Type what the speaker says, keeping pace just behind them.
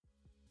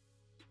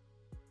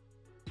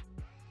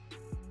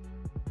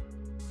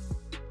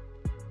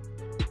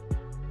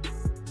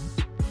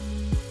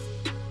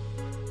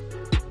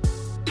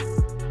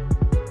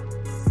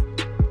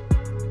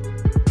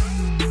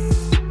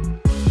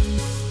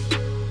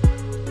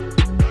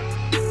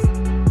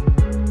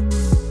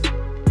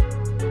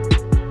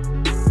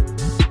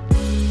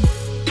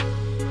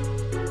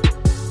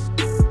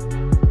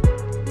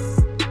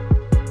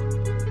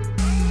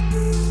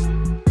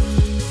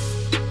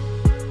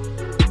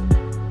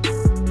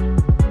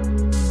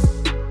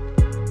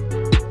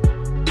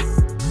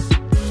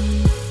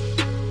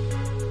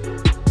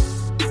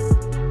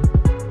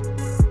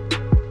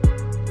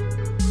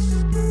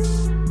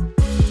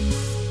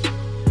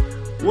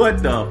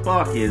What the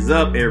fuck is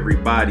up,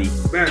 everybody?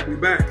 We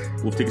back.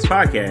 Wolf Tickets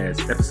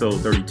Podcast, episode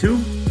 32.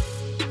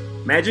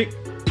 Magic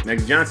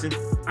Johnson.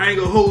 I ain't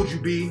gonna hold you,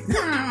 B.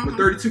 But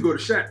 32 go to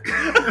Shaq.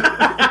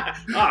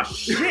 Oh,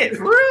 shit,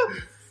 for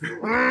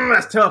real?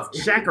 That's tough.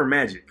 Shaq or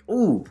Magic?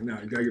 Ooh. No,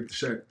 you gotta give it to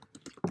Shaq.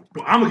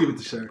 Well, I'm gonna give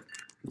it to Shaq.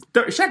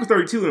 Shaq was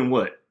 32 in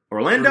what?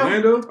 Orlando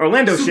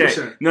Super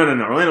Shaq. No.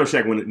 Orlando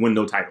Shaq won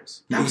no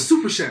titles. That was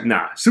Super Shaq.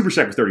 Nah, Super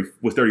Shaq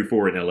was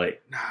 34 in LA.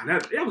 Nah,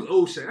 that was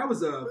old Shaq. That was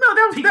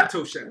Pinky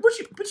Toe Shaq. What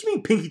you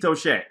mean Pinky Toe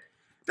Shaq?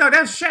 No,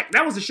 that was Shaq.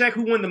 That was the Shaq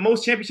who won the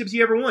most championships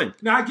he ever won.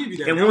 No, I give you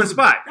that. In one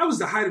spot. That was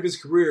the height of his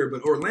career,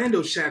 but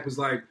Orlando Shaq was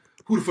like,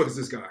 who the fuck is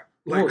this guy?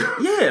 Like,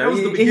 yeah, that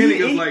was the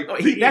beginning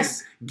of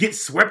that's get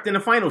swept in the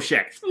final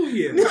Shaq. Oh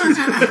yeah.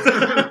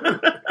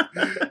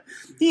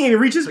 He ain't even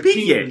reached his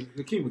peak yet.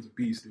 Hakeem was a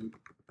beast, dude.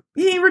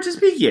 He ain't reached his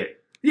peak yet.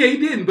 Yeah, he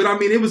didn't. But I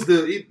mean, that was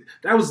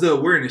the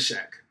awareness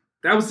Shaq.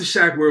 That was the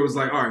Shaq where it was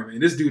like, all right, man,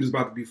 this dude is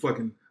about to be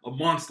fucking a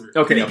monster.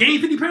 Okay, did he gain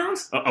 50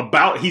 pounds?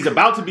 He's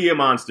about to be a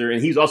monster,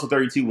 and he was also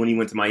 32 when he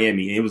went to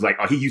Miami, and it was like,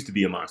 oh, he used to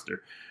be a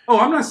monster. Oh,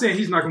 I'm not saying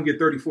he's not going to get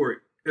 30 for it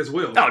as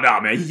well. No,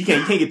 man, you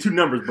can't get two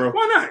numbers, bro.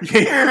 Why not?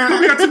 Kobe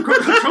got two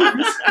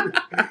trophies.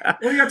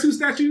 Only got two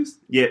statues.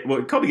 Yeah,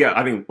 well, Kobe got.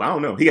 I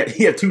don't know. He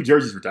had two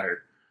jerseys retired.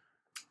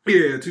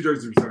 Yeah, two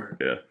jerseys retired.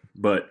 Yeah,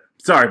 but.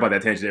 Sorry about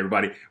that tangent,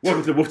 everybody.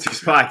 Welcome to the Wolf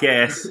Tickets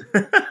Podcast.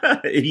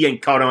 If you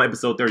ain't caught on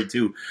episode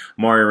 32,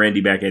 Mario and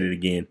Randy back at it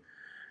again.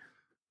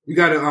 We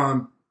got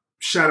to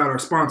shout out our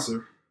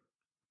sponsor.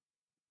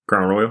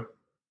 Crown Royal?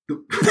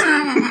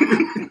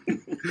 I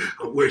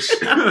wish.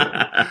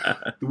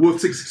 The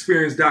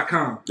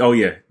WolfTicketsExperience.com. Oh,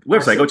 yeah.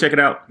 Website. Go check it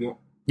out. Yeah.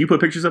 You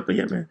put pictures up there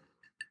yet, man?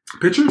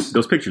 Pictures?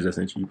 Those pictures I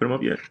sent you. You put them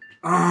up yet?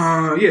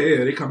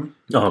 Yeah, they coming.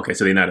 Oh, okay.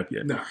 So they're not up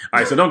yet. No. All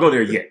right, so don't go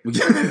there yet. No,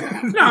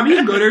 I mean, you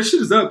can go there.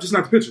 Shit is up, just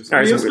not the pictures. All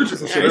right, it's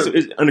pictures and shit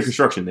it's under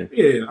construction then.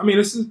 Yeah, I mean,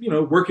 it's,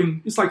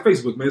 working. It's like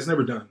Facebook, man. It's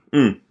never done.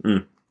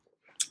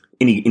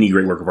 Any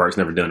great work of art is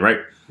never done,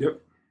 right?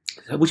 Yep.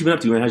 What you been up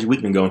to, man? How's your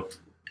week been going?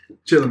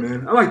 Chilling,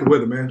 man. I like the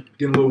weather, man.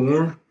 Getting a little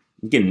warm.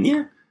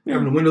 Yeah.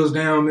 Having the windows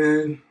down,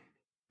 man.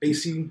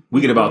 AC.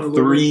 We get about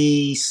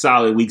 3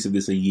 solid weeks of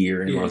this a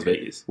year in Las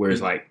Vegas, where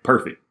it's like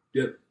perfect.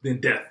 Yep. Then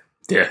death.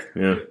 Yeah.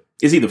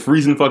 It's either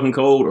freezing fucking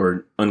cold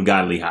or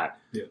ungodly hot.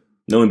 Yeah.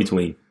 No in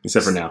between,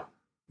 except for now.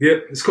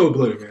 Yep. It's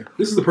cold-blooded, man.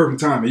 This is the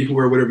perfect time, man. You can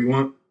wear whatever you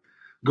want.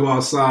 Go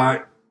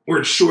outside. Wear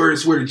the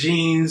shorts. Wear the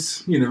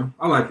jeans.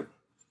 I like it.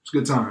 It's a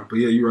good time. But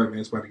yeah, you're right, man.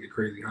 It's about to get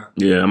crazy hot.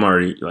 Yeah, I'm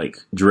already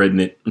dreading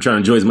it. I'm trying to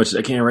enjoy as much as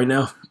I can right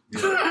now.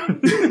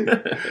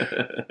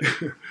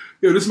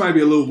 Yo, this might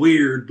be a little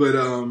weird, but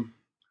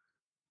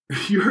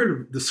you heard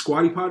of the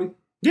Squatty Potty?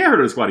 Yeah, I heard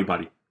of the Squatty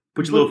Potty.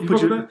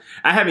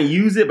 I haven't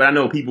used it, but I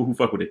know people who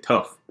fuck with it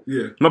tough.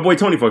 Yeah. My boy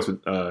Tony fucks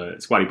with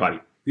Squatty Potty.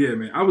 Yeah,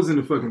 man. I was in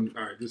the fucking,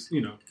 just,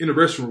 in the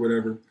restroom or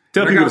whatever.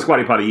 Tell people what a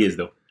Squatty Potty is,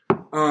 though.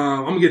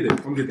 I'm going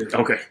to get there.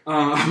 Okay.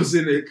 I was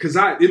in it because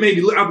it made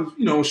me look, I was,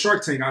 on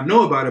Shark Tank. I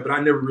know about it, but I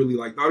never really,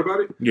 thought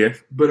about it. Yeah.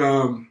 But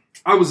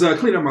I was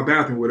cleaning up my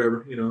bathroom or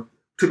whatever,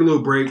 took a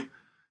little break.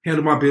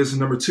 Handle my business,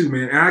 number 2,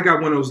 man. And I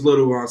got one of those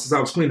little, since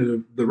I was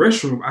cleaning the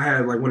restroom, I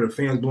had one of the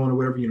fans blowing or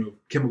whatever,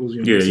 chemicals.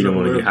 Yeah, you don't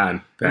want to get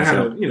hot. I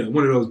had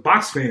one of those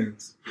box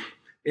fans.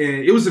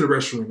 And it was in the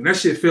restroom. And that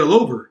shit fell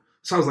over.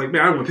 So I was like,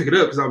 man, I don't want to pick it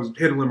up because I was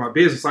handling my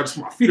business. So I just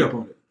put my feet up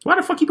on it. Why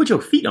the fuck you put your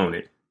feet on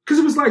it? Because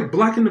it was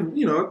blocking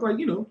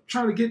the,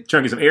 trying to get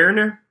some air in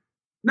there?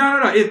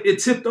 No. It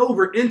tipped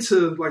over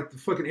into the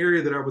fucking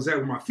area that I was at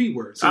where my feet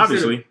were. So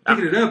obviously,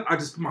 picking it up, I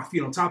just put my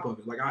feet on top of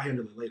it. I'll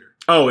handle it later.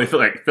 Oh, it fell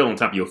on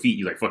top of your feet.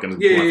 You fucking put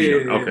my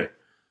feet on. Okay.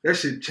 That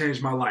shit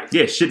changed my life.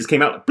 Yeah, shit just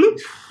came out. Bloop.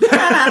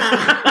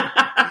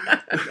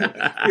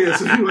 Yeah,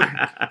 so anyway,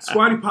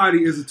 Squatty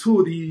Potty is a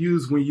tool that you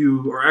use when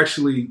you are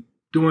actually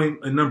doing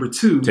a number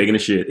 2. Taking a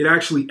shit. It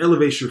actually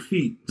elevates your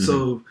feet. Mm-hmm.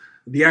 So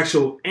the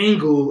actual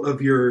angle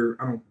of your,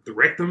 the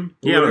rectum.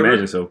 Yeah, I would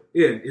imagine so.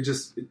 Yeah, it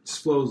just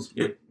flows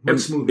much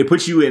smoother. It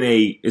puts you in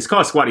it's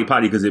called Squatty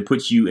Potty because it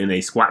puts you in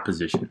a squat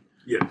position.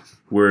 Yeah.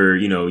 Where,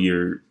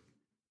 you're,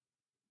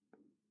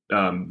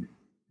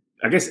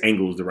 I guess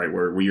angle is the right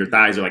word, where your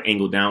thighs are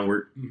angled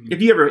downward. Mm-hmm.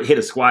 If you ever hit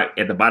a squat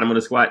at the bottom of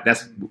the squat,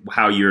 that's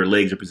how your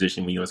legs are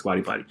positioned when you're in a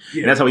Squatty Potty.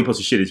 Yeah. And that's how we supposed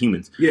to shit as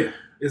humans. Yeah.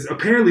 It's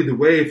apparently the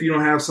way, if you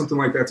don't have something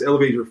like that to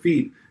elevate your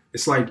feet,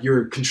 it's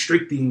you're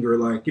constricting or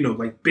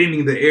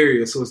bending the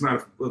area so it's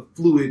not a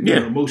fluid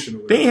motion. Or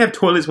whatever. They didn't have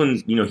toilets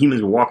when,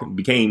 humans were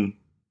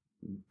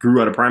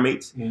grew out of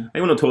primates. Yeah.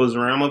 They weren't no toilets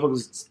around.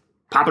 Motherfuckers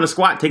popping a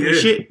squat, taking a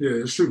shit.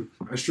 Yeah, it's true.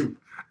 That's true.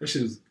 That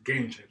shit is a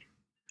game changer.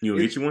 You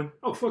gonna get you one?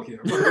 Oh, fuck yeah.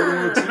 I'm about to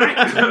go one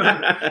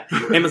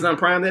tonight. Amazon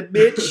Prime that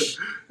bitch.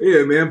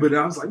 Yeah, man. But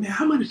I was like, man,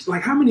 how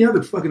many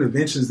other fucking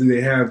inventions do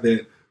they have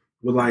that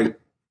would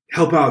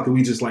help out that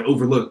we just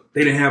overlook?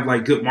 They didn't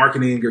have good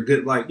marketing or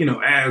good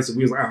ads. And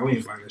we was we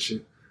ain't buying that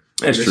shit.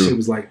 That's that true. That shit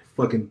was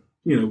fucking,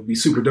 be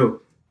super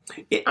dope.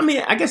 I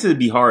mean, I guess it'd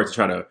be hard to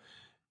try to.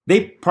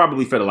 They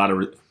probably faced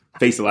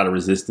a lot of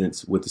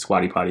resistance with the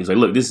Squatty Potties.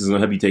 Look, this is gonna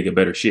help you take a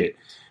better shit.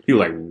 People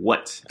like,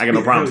 what? I got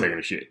no problem taking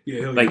the shit.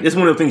 Yeah, like it's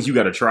one of the things you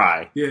got to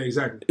try. Yeah,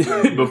 exactly.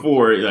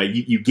 Before like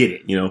you get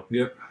it, you know.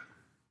 Yep.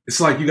 It's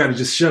like you got to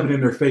just shove it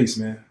in their face,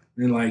 man,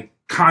 and like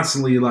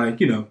constantly, like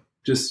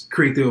just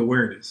create the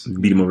awareness.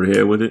 Beat them over the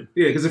head with it.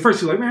 Yeah, because at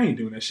first you're like, man, I ain't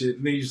doing that shit,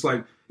 and then you're just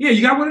like, yeah,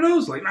 you got one of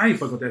those? Like, nah, I ain't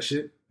fucking with that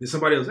shit. Then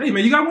somebody else, hey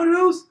man, you got one of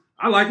those?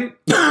 I like it.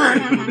 I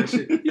ain't doing that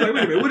shit. You're like,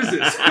 wait a minute, what is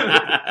this?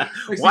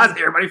 Why is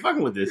everybody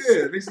fucking with this?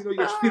 Yeah, next thing you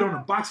know, you got your feet on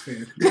a box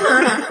fan.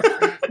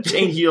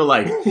 Change your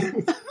life.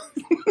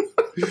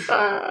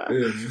 Yeah,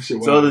 man,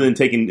 shit, so other than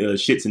taking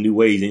shits in new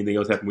ways, anything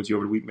else happened with you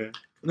over the week, man?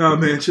 No,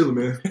 man, chilling,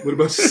 man. What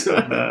about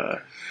yourself, man?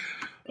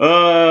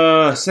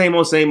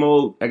 Same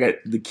old. I got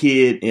the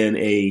kid in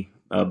a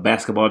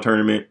basketball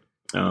tournament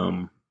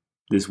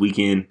this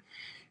weekend.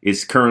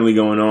 It's currently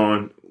going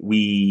on.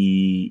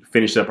 We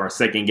finished up our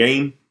second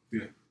game.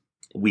 Yeah.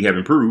 We have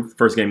improved.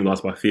 First game we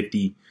lost by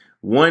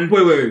 51.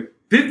 Wait.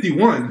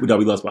 51? We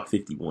lost by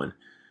 51.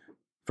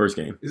 First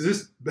game. Is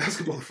this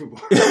basketball or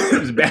football? It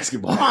was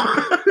basketball.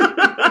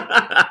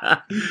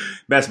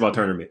 Basketball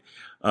tournament.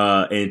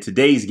 And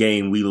today's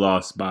game, we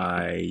lost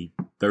by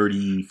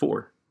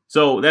 34.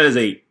 So that is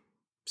a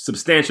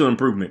substantial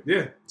improvement.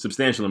 Yeah.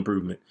 Substantial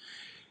improvement.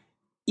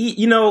 I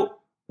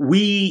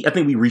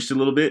think we reached a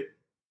little bit.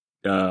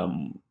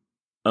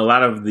 A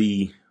lot of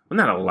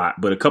not a lot,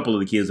 but a couple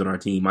of the kids on our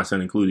team, my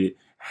son included,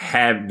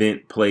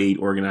 haven't played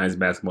organized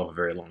basketball for a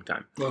very long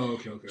time. Oh,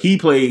 okay.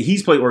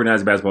 He's played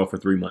organized basketball for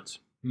 3 months.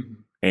 Mm-hmm.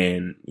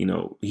 And,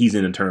 he's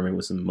in a tournament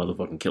with some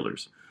motherfucking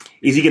killers.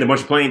 Is he getting a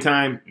bunch of playing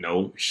time?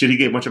 No. Should he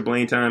get a bunch of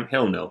playing time?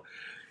 Hell no.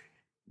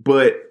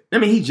 But, I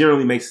mean, he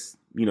generally makes,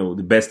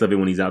 the best of it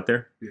when he's out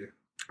there. Yeah.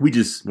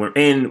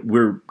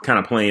 We're kind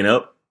of playing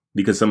up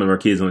because some of our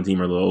kids on the team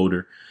are a little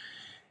older.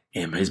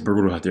 And, man, it's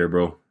brutal out there,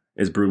 bro.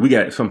 It's brutal. We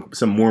got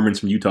some Mormons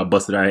from Utah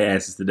busted our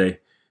asses today.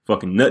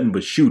 Fucking nothing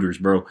but shooters,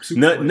 bro.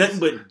 Nothing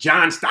but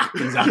John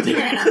Stocktons out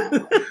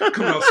there.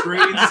 Coming off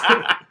screens.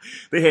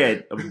 They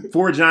had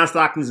 4 John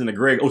Stocktons and a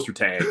Greg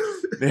Ostertag.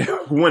 They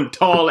had one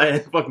tall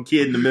ass fucking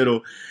kid in the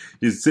middle,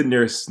 just sitting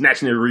there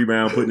snatching their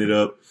rebound, putting it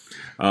up.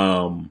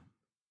 I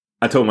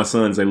told my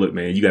son, say, look,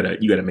 man, you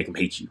gotta make him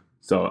hate you.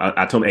 So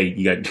I told him, hey,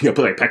 you gotta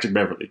play like Patrick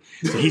Beverly.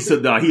 So he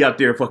said, he out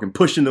there fucking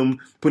pushing him,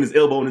 putting his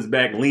elbow in his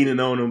back, leaning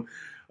on him.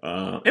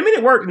 I mean,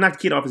 it worked, knocked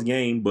the kid off his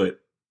game, but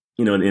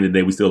at the end of the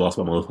day, we still lost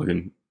by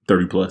motherfucking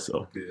 30 plus.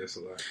 So yeah, that's a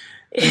lot.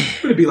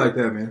 It'd be like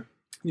that, man.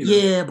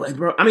 Yeah, but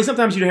bro, I mean,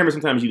 sometimes you the hammer,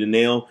 sometimes you the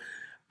nail.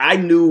 I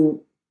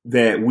knew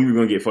that we were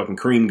gonna get fucking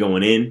cream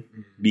going in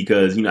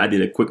because I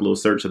did a quick little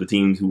search of the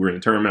teams who were in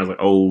the tournament. I was like,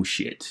 oh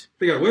shit,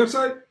 they got a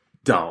website.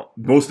 Dog.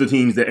 Most of the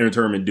teams that enter the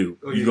tournament do.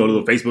 Oh, you go to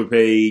the Facebook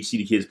page, see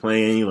the kids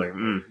playing, you're like,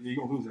 You're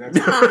gonna lose that.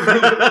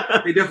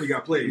 They definitely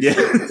got plays. Yeah.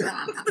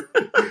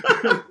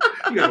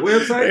 You got a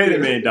website? Hey,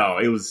 man,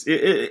 dog.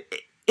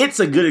 It's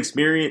a good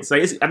experience.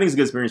 Like I think it's a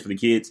good experience for the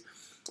kids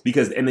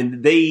because, and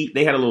then they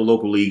had a little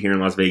local league here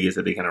in Las Vegas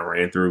that they kind of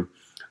ran through,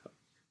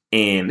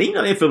 and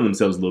they filmed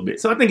themselves a little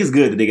bit. So I think it's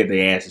good that they get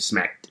their asses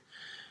smacked.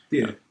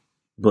 Yeah.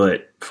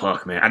 But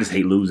fuck, man, I just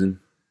hate losing.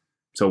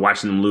 So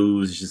watching them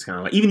lose, it's just kind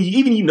of like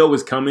even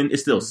what's coming, it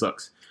still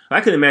sucks.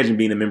 I could imagine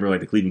being a member of like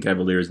the Cleveland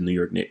Cavaliers and New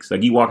York Knicks.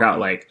 Like you walk out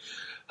like,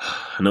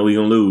 I know we're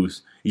gonna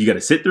lose. You got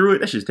to sit through it.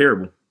 That's just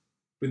terrible.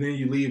 But then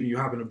you leave and you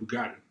hop in a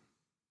Bugatti.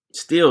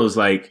 Still, it's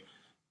like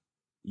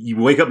you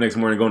wake up next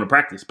morning going to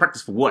practice.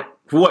 Practice for what?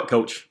 For what,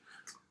 coach?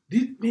 Do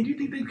you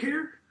think they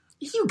care?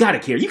 You gotta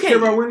care. You can't care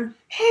about winning.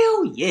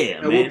 Hell yeah,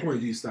 At man. At what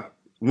point do you stop?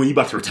 When you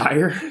about to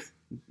retire?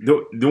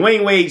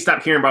 Dwayne Wade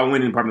stopped caring about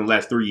winning probably in the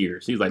last 3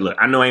 years. He's like, look,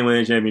 I know I ain't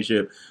winning a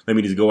championship. Let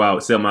me just go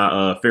out, sell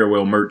my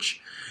farewell merch,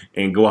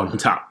 and go out on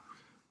top.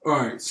 All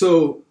right.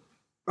 So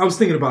I was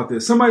thinking about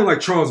this. Somebody like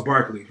Charles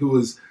Barkley, who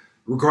was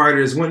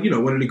regarded as one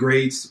of the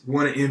greats,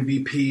 won an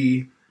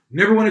MVP,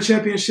 never won a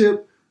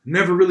championship,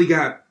 never really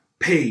got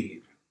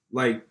paid,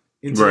 like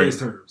in today's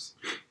terms.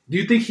 Do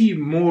you think he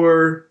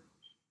more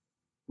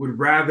would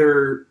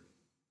rather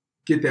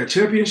get that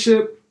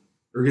championship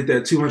or get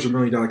that $200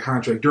 million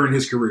contract during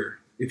his career?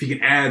 If he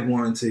can add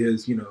one to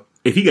his,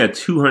 If he got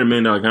 $200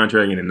 million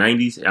contract in the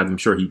 90s, I'm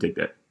sure he'd take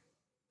that.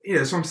 Yeah,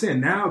 that's what I'm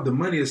saying. Now the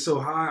money is so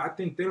high, I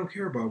think they don't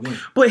care about winning.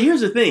 But here's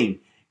the thing.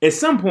 At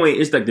some point,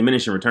 it's like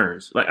diminishing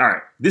returns. Like, all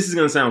right, this is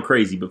going to sound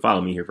crazy, but follow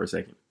me here for a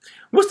second.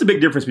 What's the big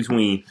difference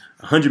between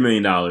 $100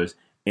 million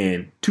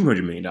and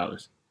 $200 million?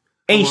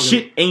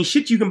 Ain't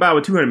shit you can buy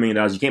with $200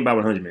 million. You can't buy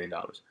with $100 million.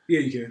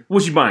 Yeah, you can.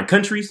 What you buying?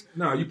 Countries?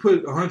 No, you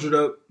put 100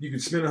 up. You can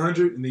spend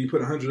 100, and then you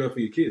put 100 up for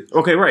your kids.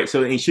 Okay, right.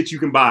 So ain't shit you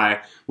can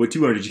buy with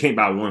 200. You can't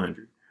buy with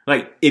 100.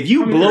 Like if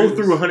you blow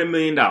through $100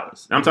 million,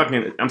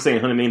 I'm saying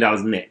 $100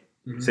 million net.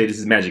 Mm-hmm. Say this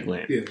is Magic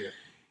Land. Yeah.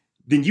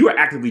 Then you are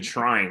actively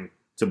trying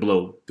to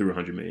blow through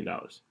 $100 million,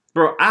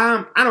 bro.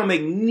 I don't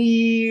make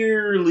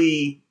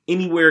nearly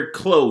anywhere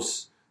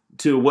close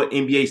to what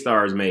NBA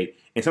stars make,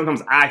 and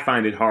sometimes I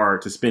find it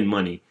hard to spend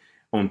money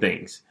on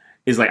things.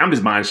 It's like I'm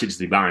just buying shit just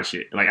to be buying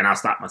shit, like, and I'll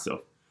stop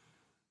myself.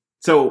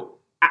 So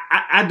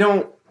I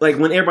don't like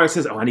when everybody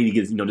says, "Oh, I need to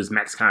get this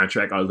max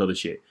contract," all this other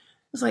shit.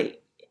 It's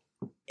like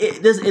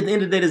at the end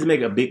of the day, does it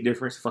make a big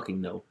difference? Fucking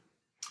no.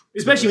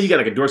 Especially when you got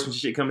like endorsement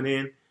shit coming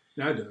in.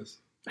 Yeah, it does.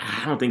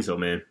 I don't think so,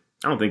 man.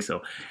 I don't think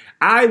so.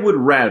 I would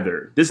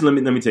rather let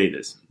me tell you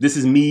this. This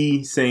is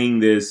me saying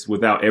this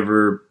without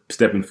ever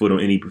stepping foot on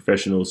any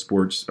professional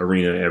sports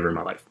arena ever in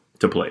my life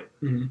to play.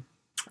 Mm-hmm.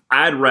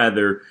 I'd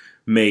rather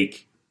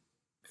make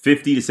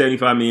 $50 to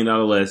 $75 million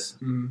less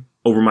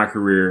over my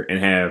career and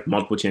have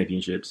multiple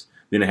championships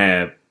than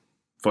have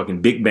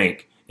fucking big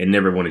bank and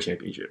never won a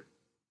championship.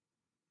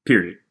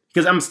 Period.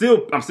 Because I'm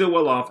still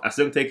well off. I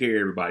still take care of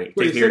everybody.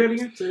 Wait, say that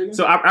again?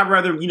 So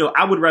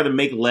I would rather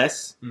make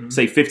less,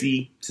 say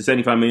 $50 to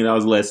 $75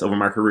 million less over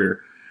my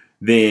career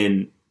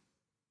than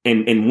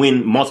and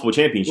win multiple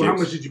championships. Well,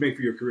 how much did you make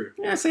for your career?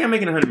 Yeah, say I'm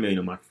making $100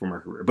 million for my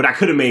career, but I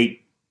could have made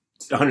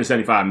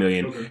 $175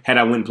 million had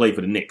I went and played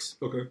for the Knicks.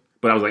 Okay.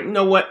 But I was like, you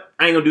know what?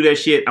 I ain't gonna do that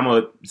shit. I'm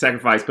gonna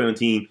sacrifice playing on the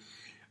team.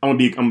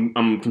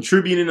 I'm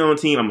contributing on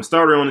the team. I'm a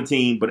starter on the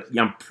team, but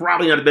I'm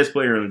probably not the best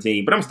player on the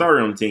team. But I'm a starter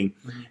on the team,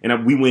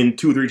 and we win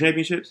 2 or 3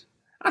 championships.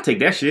 I'll take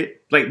that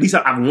shit. Like, at least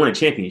I've won a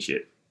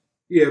championship.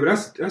 Yeah,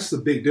 but that's the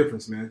big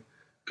difference, man.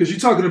 Because you're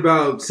talking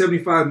about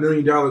 $75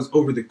 million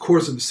over the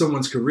course of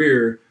someone's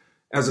career,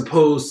 as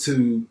opposed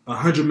to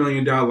 $100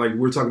 million. Like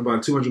we're talking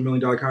about a $200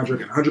 million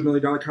contract and a $100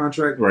 million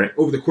contract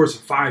over the course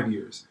of 5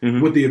 years,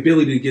 with the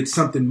ability to get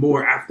something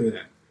more after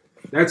that.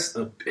 That's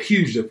a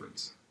huge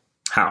difference.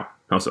 How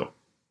so?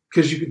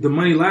 Because the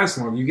money lasts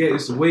longer. You get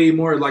it's way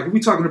more. Like if we're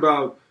talking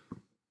about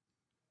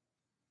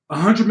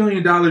 $100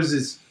 million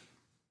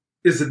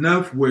is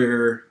enough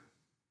where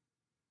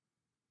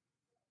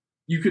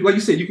you could, like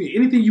you said, you can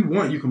anything you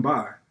want you can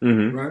buy,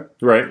 right?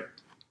 Right.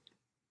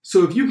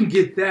 So if you can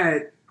get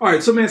that, all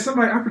right. So man,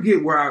 I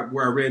forget where I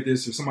read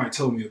this or somebody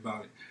told me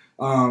about it.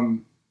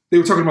 They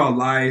were talking about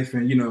life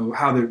and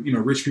how the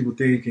rich people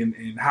think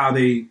and how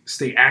they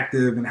stay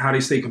active and how they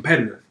stay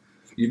competitive.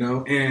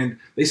 And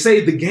they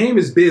say the game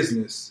is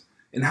business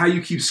and how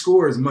you keep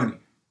score is money.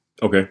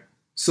 Okay.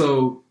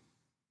 So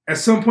at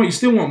some point you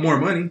still want more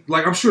money.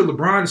 Like I'm sure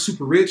LeBron is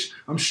super rich.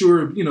 I'm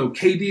sure,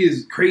 KD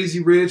is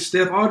crazy rich.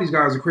 Steph, all these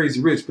guys are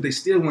crazy rich, but they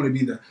still want to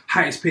be the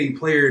highest paid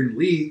player in the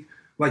league.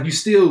 Like you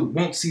still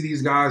won't see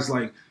these guys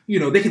like,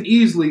 Steph can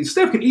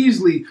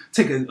easily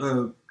take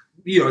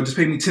just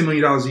pay me $10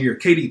 million a year.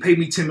 KD paid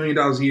me $10 million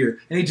a year.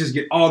 And they just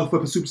get all the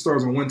fucking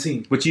superstars on one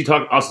team. But you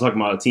also talking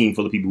about a team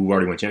full of people who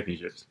already won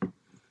championships.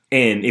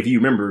 And if you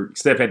remember,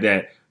 Steph had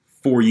that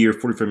 4-year,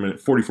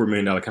 $44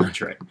 million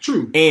contract.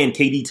 True. And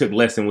KD took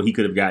less than what he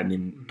could have gotten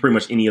in pretty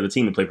much any other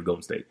team to play for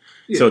Golden State.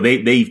 Yeah. So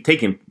they've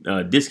taken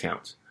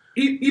discounts.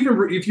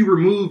 Even if you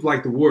remove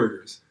like the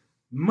Warriors,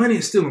 money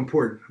is still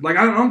important. Like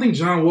I don't think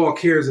John Wall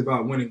cares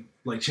about winning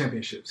like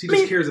championships. He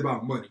just cares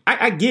about money.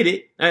 I get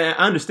it. I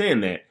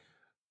understand that.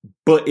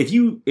 But if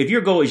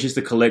your goal is just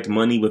to collect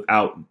money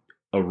without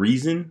a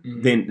reason,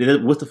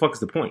 then what the fuck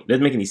is the point? It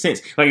doesn't make any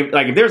sense. Like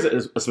if there's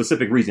a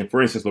specific reason,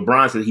 for instance,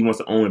 LeBron said he wants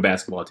to own a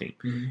basketball team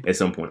at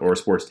some point or a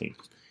sports team.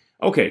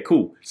 Okay,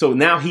 cool. So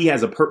now he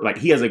has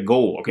he has a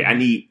goal. Okay, I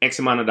need X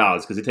amount of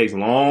dollars because it takes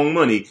long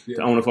money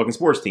to own a fucking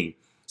sports team.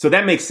 So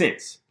that makes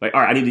sense. Like,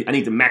 all right, I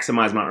need to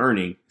maximize my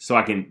earning so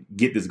I can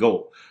get this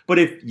goal. But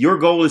if your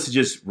goal is to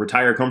just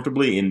retire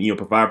comfortably and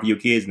provide for your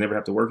kids and never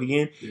have to work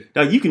again,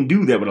 now you can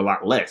do that with a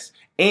lot less.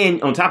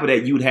 And on top of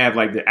that, you would have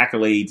like the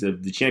accolades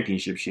of the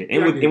championship shit.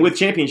 And with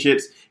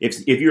championships,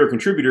 if you're a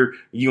contributor,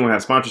 you're gonna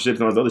have sponsorships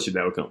and all this other shit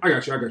that will come. I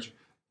got you.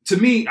 To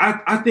me,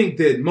 I think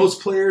that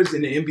most players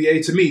in the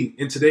NBA, to me,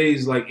 in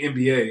today's like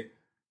NBA,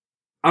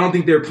 I don't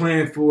think they're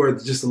playing for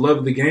just the love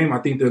of the game. I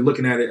think they're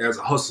looking at it as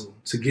a hustle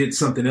to get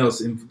something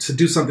else and to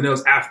do something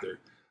else after.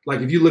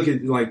 Like if you look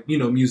at like,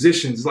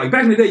 musicians, like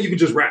back in the day, you could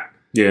just rap.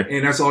 Yeah.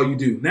 And that's all you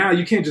do. Now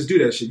you can't just do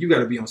that shit. You got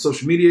to be on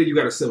social media. You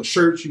got to sell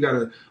shirts. You got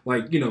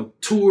to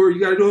tour. You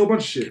got to do a whole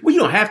bunch of shit. Well, you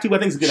don't have to. I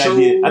think it's a good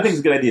idea. I think it's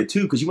a good idea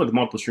too because you want the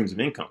multiple streams of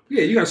income.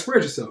 Yeah, you got to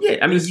spread yourself. Yeah,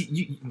 I mean,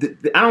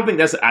 I don't think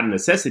that's out of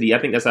necessity. I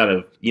think that's out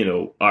of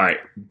all right.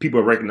 People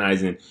are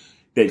recognizing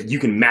that you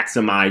can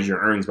maximize your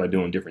earnings by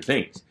doing different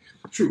things.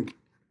 True.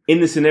 In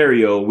the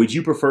scenario, would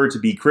you prefer to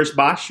be Chris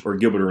Bosh or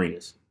Gilbert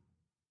Arenas?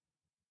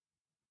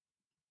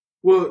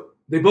 Well,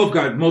 they both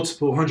got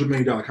multiple $100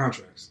 million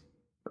contracts.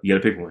 You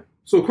got to pick one.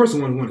 So, of course, I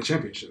want to win the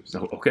championships.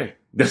 Oh, okay.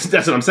 That's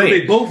what I'm saying. But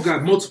they both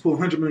got multiple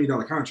 $100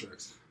 million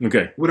contracts.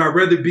 Okay. Would I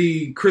rather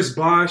be Chris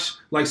Bosh?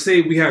 Like,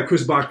 say we have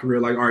Chris Bosh career.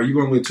 Like, all right, you're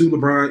going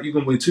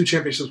to win 2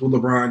 championships with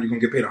LeBron. You're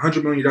going to get paid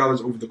 $100 million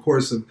over the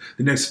course of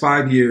the next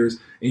 5 years,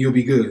 and you'll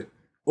be good.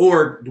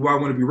 Or do I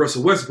want to be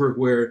Russell Westbrook,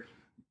 where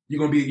you're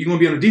gonna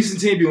be on a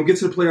decent team, you're gonna get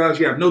to the playoffs,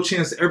 you have no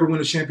chance to ever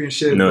win a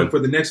championship, but for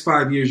the next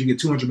 5 years you get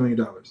 $200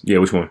 million. Yeah,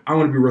 which one? I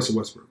want to be Russell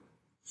Westbrook.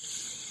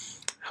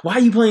 Why are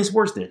you playing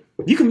sports then?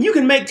 You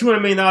can make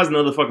 $200 million in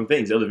other fucking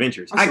things, other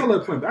ventures. I still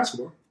love playing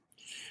basketball.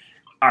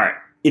 All right,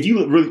 if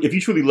you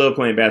truly love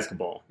playing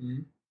basketball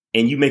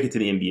and you make it to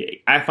the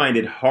NBA, I find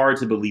it hard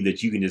to believe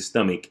that you can just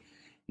stomach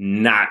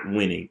not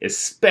winning,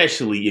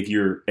 especially if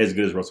you're as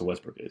good as Russell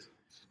Westbrook is.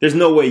 There's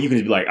no way you can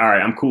just be like, all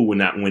right, I'm cool with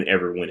not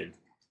ever winning.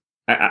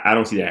 I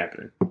don't see that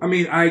happening. I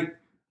mean,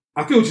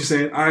 I feel what you're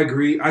saying. I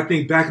agree. I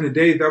think back in the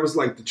day, that was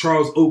like the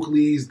Charles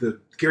Oakleys, the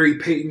Gary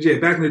Paytons. Yeah,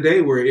 back in the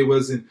day where it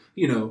wasn't,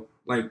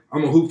 like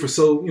I'm a hoop for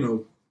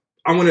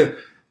I want to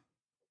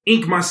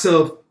ink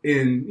myself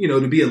in,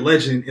 to be a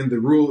legend in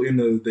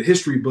the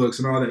history books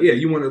and all that. Yeah,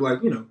 you want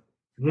to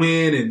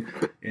win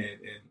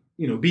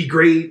and be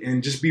great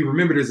and just be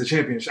remembered as a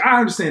champion. I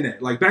understand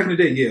that. Like back in the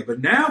day, yeah. But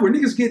now where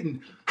niggas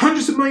getting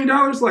hundreds of $1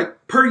 million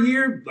like per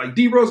year, like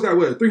D Rose got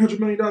what, a $300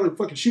 million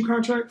fucking shoe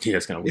contract? Yeah,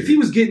 that's kind of weird. If he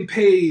was getting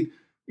paid,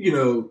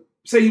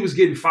 say he was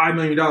getting $5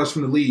 million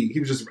from the league, he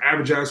was just an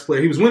average ass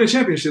player. He was winning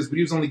championships, but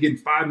he was only getting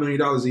 $5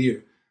 million a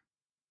year.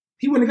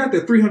 He wouldn't have got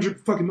that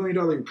 $300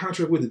 million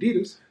contract with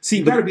Adidas. See,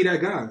 you got to be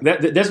that guy.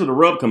 That's where the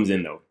rub comes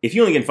in, though. If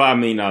you only get $5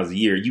 million a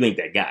year, you ain't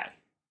that guy.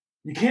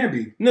 You can't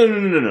be.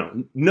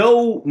 No.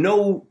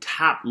 No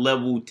top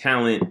level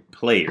talent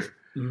player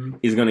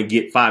is going to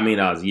get $5 million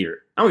a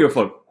year. I don't give a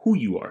fuck who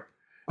you are.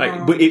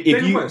 Like, but if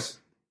David you West.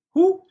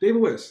 Who?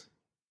 David West.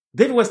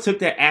 David West took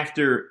that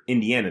after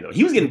Indiana, though.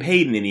 He was getting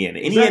paid in Indiana.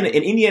 Exactly.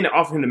 Indiana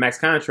offered him the max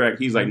contract.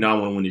 He was like, no, I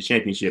want to win the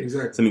championship.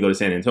 Exactly. So let me go to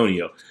San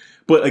Antonio.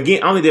 But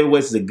again, I don't think David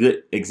West is a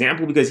good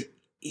example because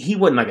he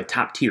wasn't like a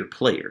top tier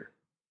player.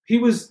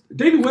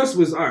 David West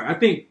was, all right, I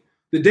think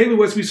the David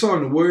West we saw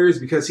in the Warriors,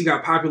 because he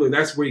got popular,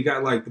 that's where he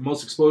got like the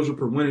most exposure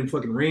per winning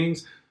fucking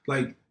rings.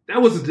 Like,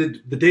 that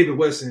wasn't the David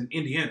West in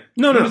Indiana.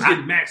 He was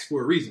getting maxed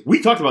for a reason.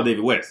 We talked about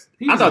David West.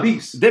 I thought a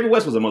beast. David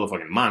West was a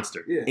motherfucking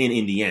monster in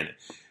Indiana.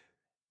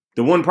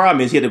 The one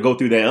problem is he had to go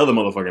through that other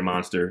motherfucking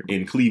monster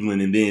in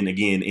Cleveland and then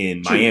again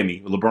in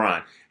Miami,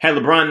 LeBron. Had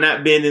LeBron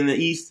not been in the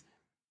East,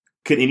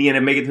 could Indiana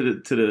make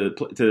it to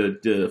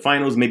the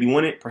finals, maybe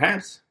win it?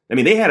 Perhaps. I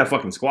mean, they had a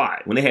fucking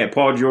squad. When they had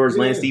Paul George,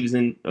 Lance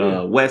Stevenson,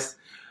 West,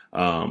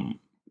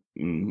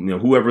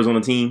 whoever's on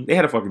the team, they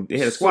had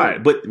a squad. So,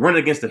 but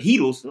running against the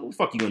Heatles, what the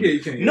fuck you gonna do?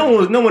 You can't, no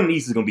one in the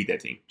East is gonna beat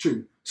that team.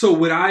 True. So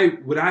would I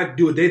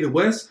do a David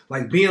West,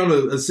 like being on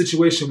a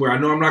situation where I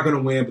know I'm not going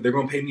to win, but they're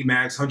going to pay me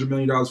max $100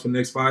 million for the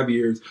next 5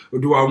 years, or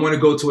do I want to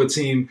go to a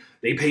team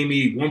they pay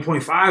me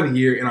 1.5 a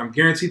year and I'm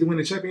guaranteed to win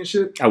the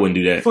championship? I wouldn't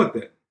do that. Fuck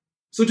that.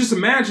 So just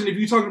imagine if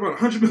you're talking about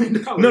 $100 million.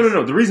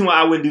 No. The reason why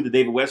I wouldn't do the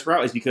David West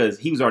route is because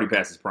he was already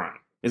past his prime.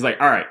 It's like,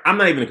 all right, I'm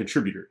not even a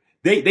contributor.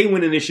 They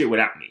winning this shit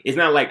without me. It's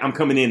not like I'm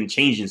coming in and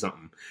changing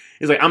something.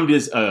 It's like I'm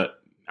just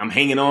I'm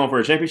hanging on for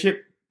a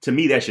championship. To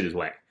me, that shit is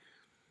whack.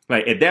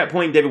 Like at that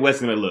point, David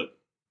West is like, look,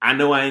 I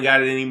know I ain't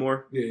got it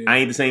anymore. Yeah. I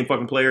ain't the same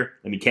fucking player.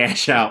 Let me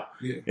cash out.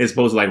 Yeah. As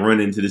opposed to like run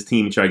into this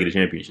team and try to get a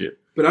championship.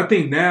 But I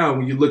think now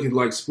when you look at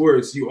like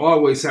sports, you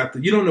always have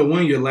to. You don't know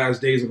when your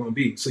last days are going to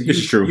be. So this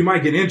is true. You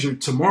might get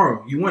injured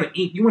tomorrow. You want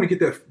to get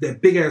that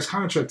big ass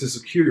contract to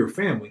secure your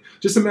family.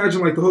 Just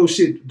imagine like the whole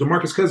shit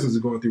DeMarcus Cousins is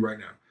going through right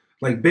now.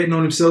 Like betting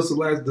on himself the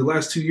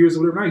last 2 years or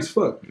whatever. Now he's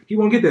fucked. He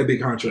won't get that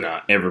big contract.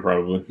 Nah, ever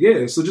probably.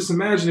 Yeah. So just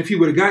imagine if he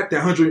would have got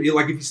that 100.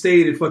 Like if he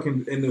stayed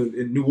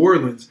in New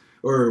Orleans.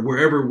 Or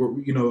wherever,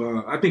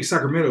 I think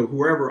Sacramento,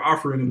 whoever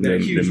offering him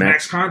that huge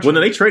max contract. Well, no,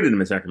 they traded him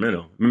in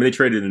Sacramento. Remember, they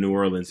traded in New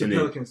Orleans. The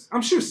Pelicans.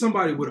 I'm sure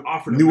somebody would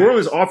offer him New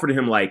Orleans offered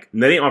him they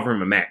didn't offer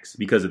him a max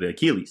because of the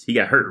Achilles. He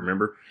got hurt,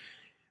 remember?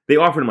 They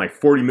offered him like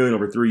 $40 million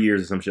over 3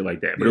 years or some shit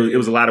like that. But it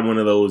was a lot of one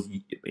of those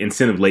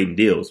incentive-laden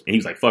deals. And he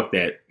was like, fuck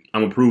that.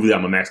 I'm going to prove that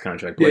I'm a max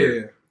contract player.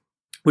 Yeah.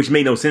 Which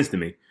made no sense to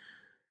me.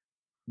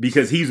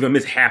 Because he's going to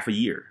miss half a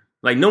year.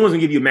 Like, no one's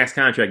going to give you a max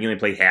contract. You only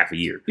play half a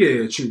year.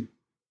 Yeah, true.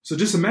 So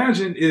just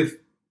imagine if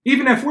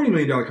even that $40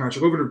 million contract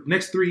over the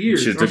next 3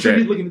 years, I'm sure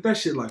he's looking at that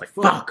shit like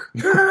fuck.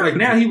 Like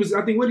now he was,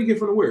 I think, what did he get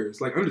for the Warriors?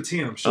 Like under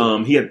 10, I'm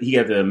sure. He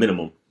had the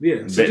minimum.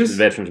 Yeah. So the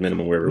veterans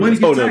minimum, wherever it was.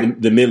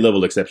 The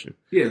mid-level exception.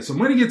 Yeah, so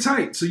money get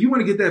tight. So you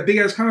want to get that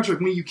big-ass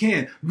contract when you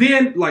can.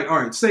 Then, like,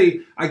 all right, say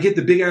I get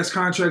the big-ass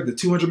contract, the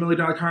 $200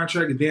 million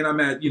contract, and then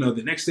I'm at,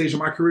 the next stage of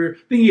my career.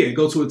 Then,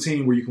 go to a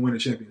team where you can win a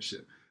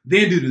championship.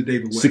 Then do the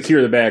David West.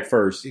 Secure the bag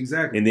first.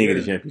 Exactly. And then get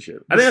a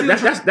championship. I think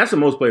that's what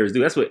most players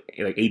do. That's what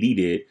like AD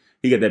did.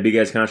 He got that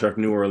big-ass contract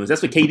from New Orleans.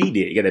 That's what KD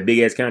did. He got that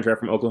big-ass contract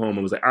from Oklahoma.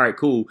 It was like, all right,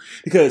 cool.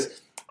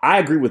 Because I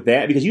agree with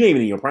that because you ain't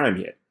even in your prime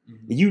yet.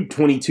 Mm-hmm. You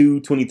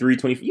 22, 23,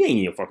 24, you ain't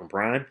in your fucking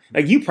prime.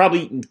 Like, you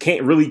probably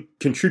can't really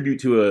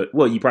contribute to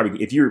you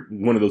probably, if you're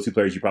one of those two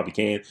players, you probably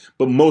can.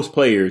 But most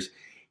players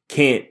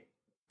can't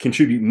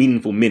contribute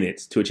meaningful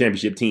minutes to a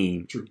championship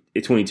team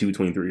at 22,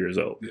 23 years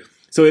old. Yeah.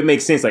 So it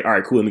makes sense, like, all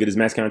right, cool, let me get this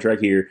max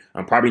contract here.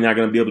 I'm probably not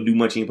going to be able to do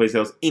much anyplace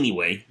else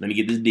anyway. Let me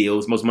get this deal.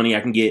 It's the most money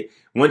I can get.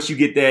 Once you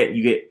get that,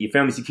 you get your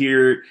family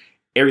secured,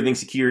 everything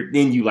secured,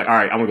 then you like, all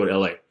right, I want to go to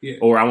LA. Yeah.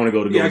 Or I want to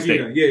go to Golden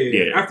State.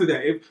 Yeah. After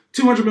that, if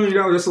 $200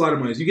 million, that's a lot of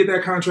money. So you get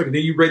that contract, and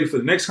then you're ready for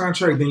the next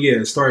contract,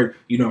 then start,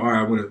 all right,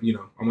 I want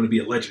to be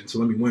a legend, so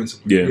let me win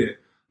somewhere. Yeah.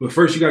 But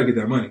first, you got to get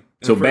that money.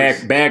 So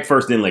bag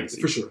first, then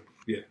legacy. For sure.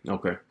 Yeah.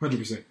 Okay.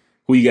 100%.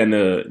 Who you got in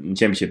the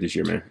championship this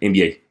year, man?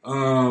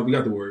 NBA. We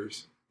got the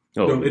Warriors.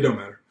 Oh. It don't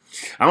matter.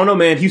 I don't know,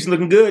 man. Houston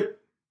looking good.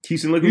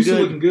 Houston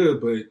looking good,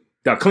 but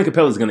Dog, Clint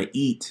Capella's going to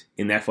eat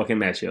in that fucking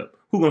matchup.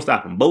 Who going to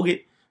stop him?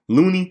 Bogut?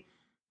 Looney?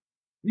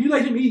 You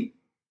let him eat.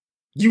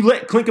 You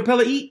let Clint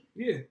Capella eat?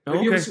 Yeah.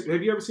 Have you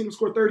ever seen him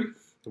score 30?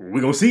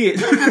 We're going to see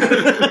it.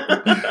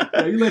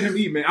 Yeah, you let him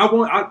eat, man.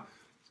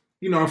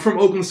 I'm from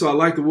Oakland, so I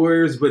like the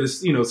Warriors, but it's,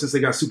 since they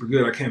got super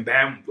good, I can't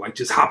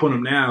just hop on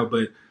them now.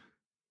 But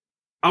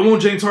I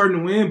want James Harden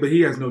to win, but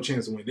he has no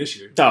chance to win this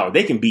year. Oh,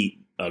 they can beat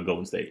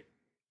Golden State.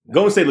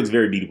 Golden State looks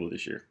very beatable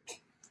this year.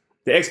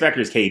 The X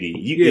factor is KD.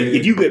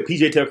 If you get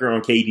PJ Tucker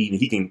on KD and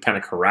he can kind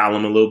of corral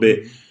him a little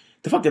bit,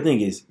 the fucked up thing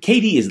is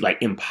KD is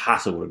like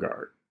impossible to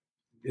guard.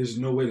 There's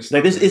no way to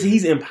stop him.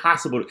 He's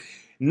impossible.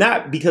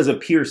 Not because of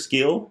pure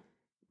skill.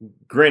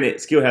 Granted,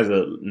 skill has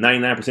a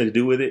 99% to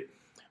do with it.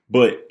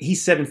 But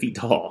he's 7 feet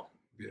tall.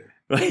 Yeah.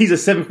 Like, he's a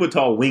 7 foot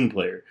tall wing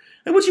player.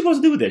 Like, what you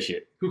supposed to do with that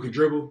shit? Who can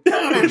dribble? Who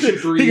can shoot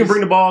threes? He can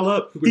bring the ball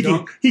up.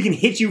 He can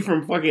hit you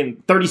from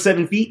fucking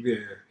 37 feet. Yeah,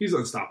 he's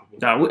unstoppable.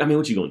 I mean,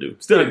 what you gonna do?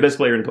 Still the best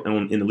player in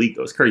the league,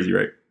 though. It's crazy,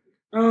 right?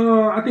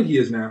 I think he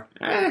is now.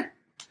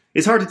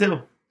 It's hard to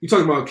tell. You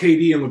talking about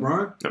KD and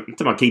LeBron? I'm talking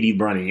about KD,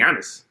 LeBron, and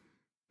Giannis.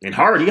 And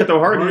Harden. You got to throw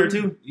Harden in there,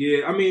 too.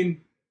 Yeah, I mean,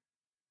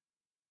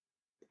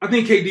 I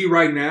think KD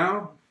right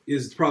now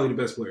is probably the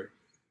best player.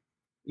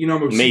 I'm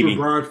a super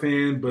Bron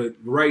fan, but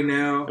right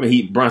now... I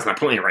mean, Bron's not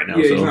playing right now.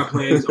 Yeah, he's not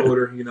playing. He's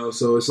older,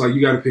 so it's like you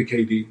got to pick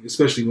KD,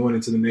 especially going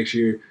into the next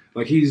year.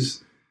 Like,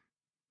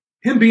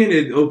 him being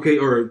at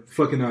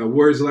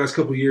Warriors the last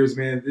couple of years,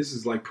 man, this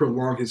is like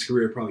prolonged his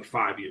career probably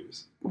 5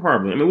 years.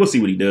 Probably. I mean, we'll see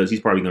what he does.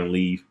 He's probably going to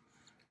leave.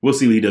 We'll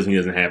see what he does when he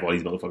doesn't have all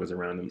these motherfuckers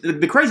around him.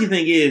 The crazy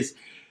thing is,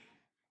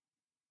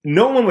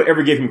 no one would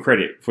ever give him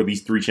credit for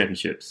these 3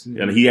 championships.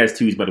 Mm-hmm. And he has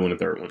 2. He's about to win the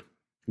 3rd one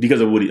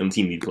because of what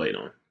team he played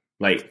on.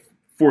 Like,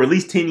 for at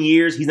least 10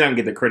 years, he's not going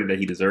to get the credit that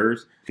he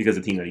deserves because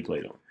of the team that he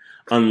played on.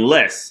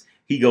 Unless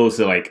he goes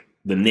to, like,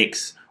 the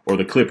Knicks or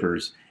the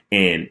Clippers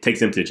and takes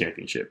them to the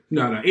championship.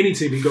 No. Any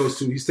team he goes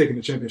to, he's taking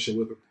the championship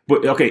with him.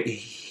 But, okay,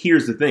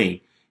 here's the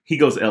thing. He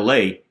goes to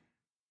L.A.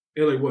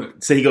 L.A.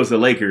 what? Say he goes to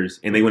the Lakers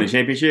and they win a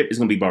championship, it's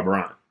going to be by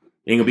Bron.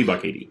 It ain't going to be by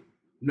KD.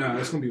 No,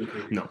 it's going to be with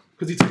KD. No.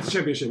 Because he took the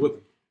championship with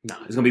him. No,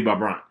 it's going to be by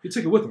Bron. He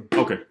took it with him.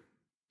 Okay.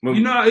 Well,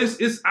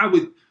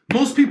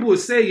 most people would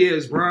say,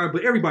 it's Bron,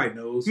 but everybody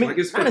knows. Man, like,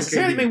 it's not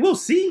necessarily, KD. man, we'll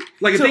see.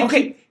 Like, so,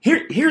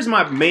 here's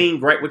my main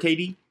gripe with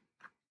KD.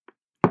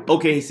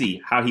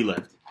 OKC, how he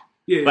left.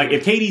 Yeah. Like,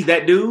 if KD's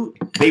that dude,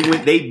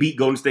 they beat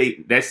Golden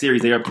State, that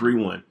series, they're up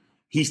 3-1.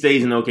 He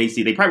stays in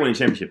OKC. They probably win a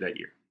championship that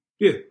year.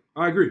 Yeah,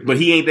 I agree. But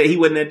he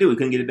wasn't that dude. He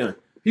couldn't get it done.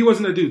 He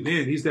wasn't that dude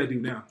then. He's that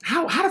dude now.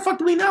 How the fuck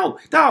do we know?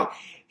 Dog,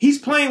 he's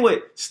playing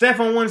with Steph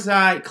on one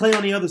side, Clay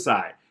on the other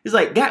side. It's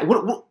like, God,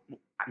 what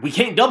we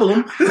can't double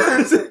him. How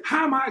did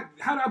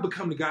I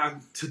become the guy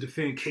to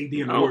defend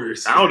KD and the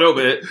Warriors? I don't know,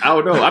 man. I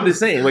don't know. I'm just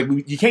saying, like,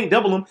 you can't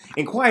double him.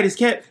 And quiet as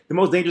kept, the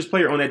most dangerous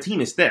player on that team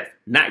is Steph,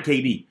 not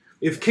KD.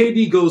 If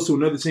KD goes to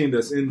another team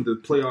that's in the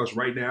playoffs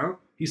right now,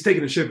 he's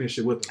taking the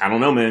championship with him. I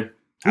don't know, man.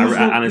 I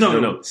honestly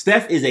don't know.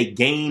 Steph is a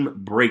game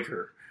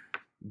breaker.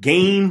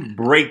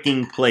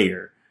 Game-breaking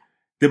player.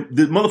 The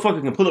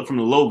motherfucker can pull up from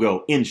the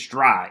logo in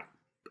stride,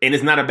 and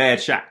it's not a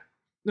bad shot.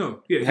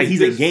 No, yeah, like,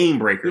 he's a game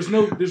breaker. There's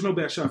no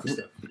bad shot for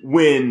Steph.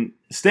 When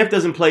Steph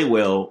doesn't play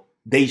well,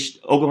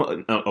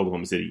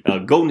 Oklahoma City,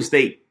 Golden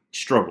State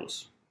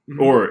struggles,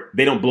 or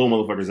they don't blow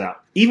motherfuckers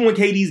out. Even when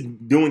KD's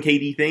doing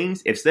KD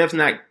things, if Steph's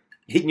not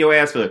hitting your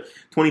ass for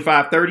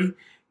 25, 30,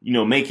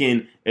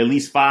 making at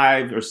least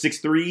 5 or 6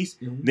 threes,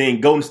 then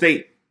Golden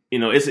State,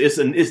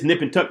 it's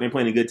nip and tuck. They're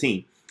playing a good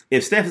team.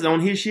 If Steph is on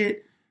his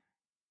shit,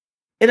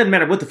 it doesn't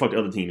matter what the fuck the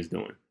other team is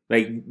doing.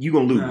 Like, you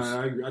gonna lose.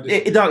 Nah,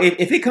 Dog,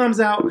 if it comes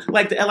out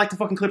like the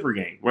fucking Clipper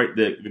game, right?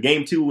 The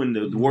game 2 when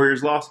the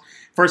Warriors lost.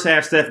 First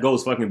half, Steph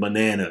goes fucking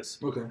bananas.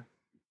 Okay.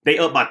 They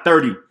up by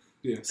 30.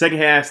 Yeah. Second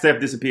half, Steph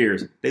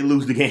disappears. They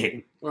lose the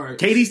game. All right.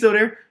 KD's still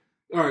there.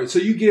 All right.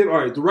 So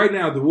right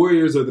now the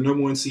Warriors are the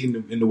number 1 seed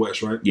in the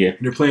West, right? Yeah. And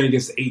they're playing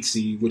against the 8th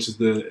seed, which is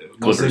the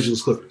Los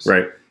Angeles Clippers.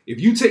 Right. If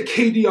you take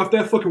KD off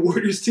that fucking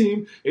Warriors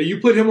team and you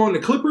put him on the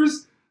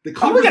Clippers, we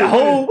got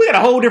a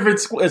whole different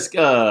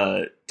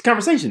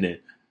conversation then.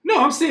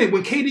 No, I'm saying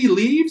when KD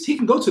leaves, he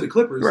can go to the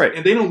Clippers, right?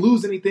 And they don't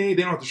lose anything.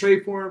 They don't have to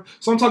trade for him.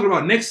 So I'm talking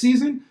about next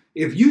season.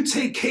 If you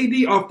take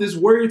KD off this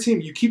Warrior team,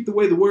 you keep the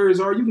way the Warriors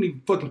are, you can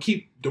even fucking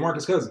keep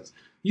DeMarcus Cousins.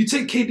 You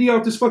take KD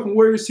off this fucking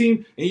Warriors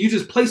team and you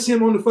just place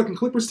him on the fucking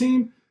Clippers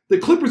team, the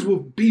Clippers will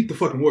beat the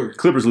fucking Warriors.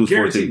 Clippers lose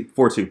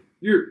 4-2.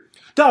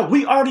 Dog,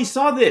 we already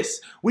saw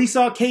this. We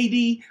saw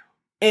KD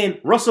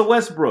and Russell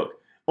Westbrook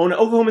on the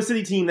Oklahoma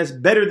City team that's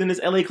better than this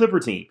LA Clipper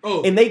team.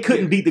 Oh, and they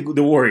couldn't beat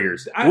the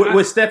Warriors.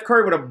 With Steph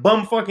Curry with a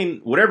bum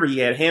fucking whatever he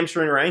had,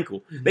 hamstring or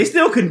ankle. They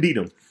still couldn't beat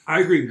him. I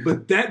agree.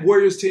 But that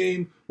Warriors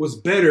team was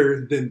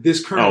better than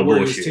this current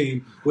Warriors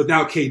team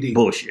without KD.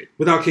 Bullshit.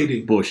 Without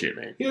KD. Bullshit,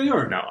 man. Yeah, they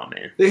are. No,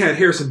 man. They had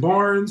Harrison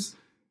Barnes.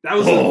 That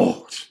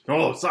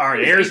was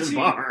sorry, Harrison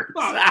Barnes.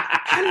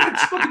 How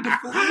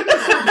did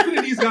I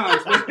defend these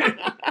guys, man?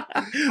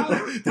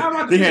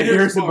 They had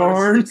Harrison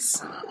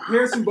Barnes.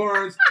 Harrison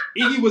Barnes.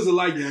 Iggy was a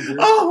lot younger.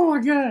 Oh my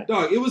god,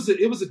 dog! It was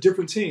a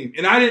different team,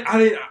 and I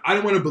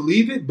didn't want to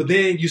believe it. But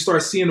then you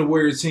start seeing the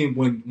Warriors team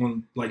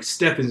when like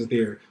Steph isn't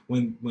there,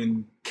 when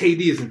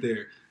KD isn't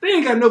there. They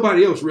ain't got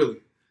nobody else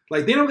really.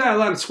 Like, they don't got a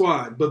lot of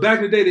squad. But back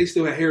in the day, they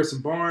still had Harrison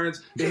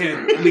Barnes. They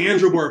had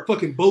Leandro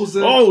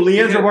Barbosa. Oh,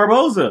 Leandro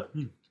Barbosa.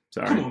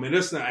 Sorry. Come on, man.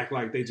 Let's not act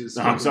like they just.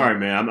 No, I'm sorry,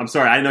 man. I'm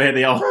sorry. I know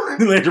they all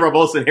Landry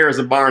Barbosa and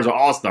Harrison Barnes are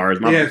all stars.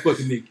 They had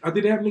fucking Nick.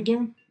 Did they have Nick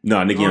Young?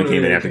 No, Nick Young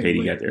came in after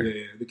KD got there.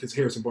 Yeah, because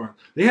Harrison Barnes.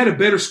 They had a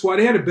better squad.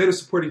 They had a better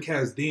supporting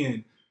cast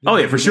then. Oh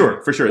yeah, for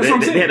sure.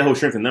 They had the whole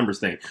strength and numbers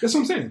thing. That's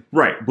what I'm saying.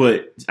 Right,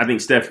 but I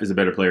think Steph is a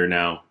better player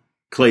now.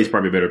 Clay's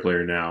probably a better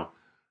player now.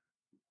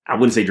 I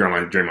wouldn't say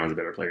Draymond's a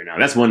better player now.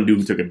 That's one dude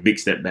who took a big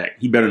step back.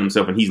 He bettered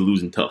himself, and he's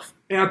losing tough.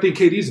 And I think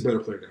KD's a better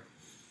player now.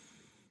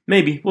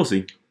 Maybe. We'll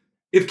see.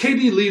 If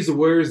KD leaves the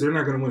Warriors, they're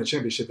not going to win a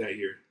championship that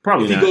year.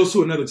 Probably not. If he goes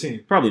to another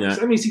team. Probably not.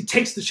 So that means he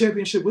takes the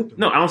championship with him.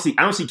 No, I don't see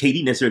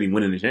KD necessarily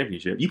winning the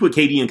championship. You put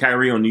KD and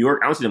Kyrie on New York,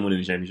 I don't see them winning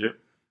the championship.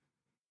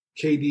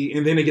 KD,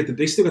 and then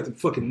they still got the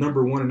fucking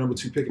number 1 and number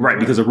 2 pick. Right,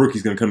 because a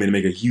rookie's going to come in and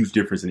make a huge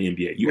difference in the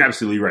NBA. You're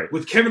absolutely right.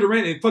 With Kevin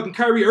Durant and fucking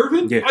Kyrie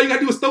Irving, yeah. All you got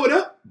to do is throw it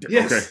up.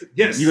 Yes, okay.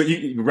 Yes.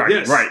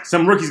 Right.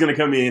 Some rookie's going to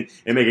come in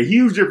and make a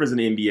huge difference in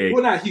the NBA.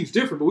 Well, not huge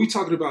difference, but we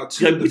talking about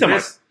two of the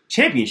best.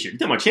 Championship. You're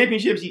talking about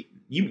championships.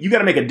 You got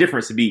to make a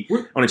difference to be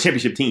on a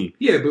championship team.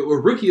 Yeah, but a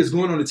rookie is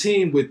going on a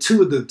team with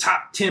 2 of the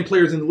top 10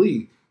 players in the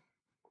league.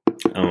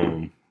 I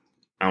don't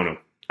know.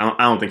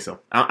 I don't think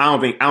so. I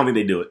don't think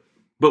they do it.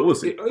 But we'll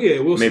see. Yeah,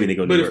 we'll see. Maybe they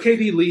go. But if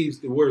KD leaves,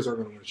 the Warriors aren't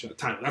going to win a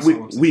title. That's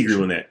all I'm saying. We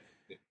agree on that.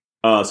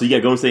 So you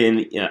got Golden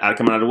State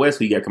coming out of the West.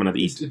 Who you got coming out of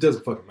the East? It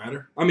doesn't fucking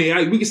matter. I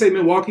mean, we can say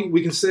Milwaukee.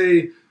 We can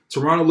say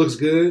Toronto looks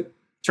good.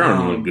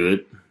 Toronto look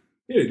good.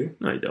 Yeah, they do.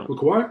 No, they don't. With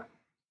Kawhi?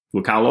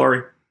 With Kyle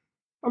Lowry?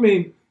 I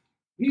mean,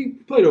 he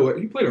played all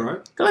right. He played all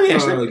right. Let me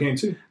ask you, game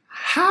 2.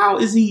 How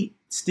is he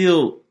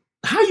still?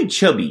 How are you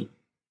chubby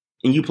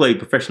and you play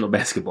professional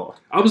basketball?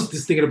 I was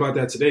just thinking about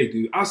that today,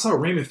 dude. I saw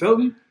Raymond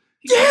Felton.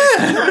 Yeah,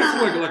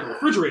 like a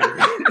refrigerator.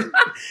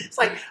 It's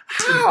like,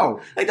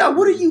 how? Like, dog,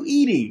 what are you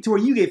eating to where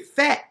you get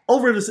fat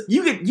over the?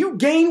 You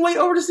gain weight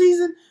over the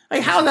season?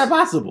 Like, how is that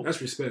possible?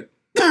 That's respect.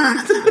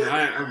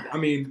 I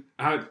mean,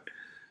 I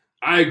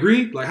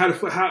agree. Like,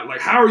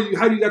 how do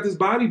you got this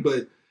body?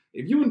 But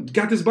if you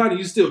got this body,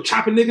 you still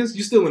chopping niggas.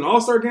 You still in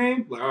All-Star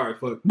game. Like, all right,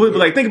 fuck. But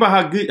like, think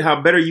about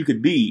how better you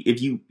could be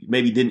if you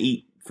maybe didn't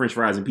eat French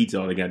fries and pizza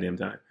all the goddamn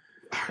time.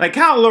 Like,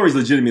 Kyle Lowry's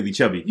legitimately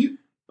chubby.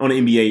 On the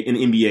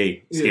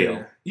NBA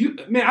scale.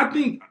 Yeah.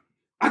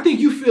 I think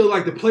you feel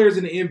like the players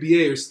in the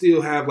NBA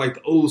still have like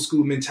the old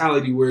school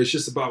mentality where it's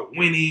just about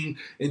winning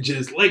and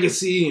just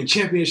legacy and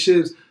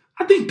championships.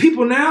 I think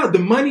people now, the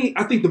money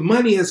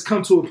has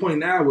come to a point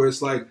now where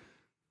it's like,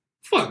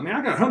 fuck, man,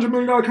 I got $100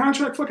 million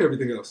contract, fuck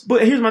everything else.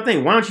 But here's my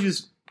thing. Why don't you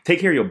just take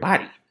care of your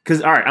body?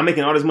 Because, all right, I'm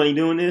making all this money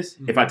doing this.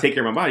 Mm-hmm. If I take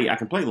care of my body, I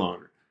can play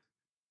longer.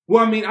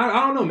 Well, I mean,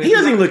 I don't know, man. He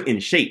doesn't even look in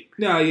shape.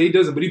 No, yeah, he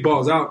doesn't, but he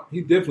balls out.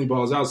 He definitely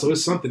balls out, so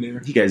it's something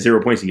there. He got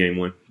 0 points in game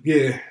 1.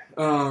 Yeah.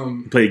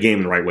 He played the game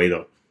in the right way,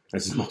 though.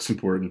 That's the most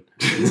important.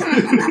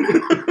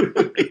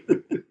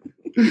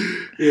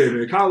 Yeah,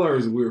 man. Kyle Lowry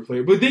is a weird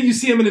player. But then you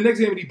see him in the next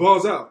game and he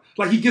balls out.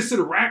 Like, he gets to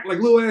the rack, like,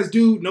 little-ass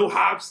dude, no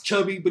hops,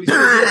 chubby, but he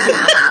still gets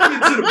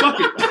to the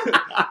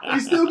bucket. He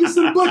still gets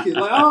to the bucket.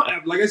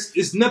 Like,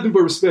 it's nothing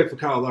but respect for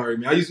Kyle Lowry,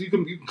 man. You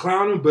can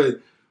clown him,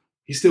 but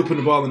he's still putting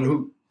the ball in the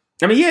hoop.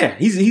 I mean, yeah,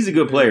 he's a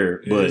good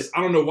player, but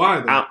I don't know why,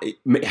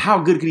 though. How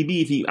good could he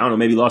be if he, I don't know,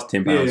 maybe lost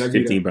 10 pounds,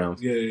 15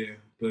 pounds? Yeah,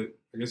 but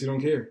I guess he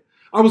don't care.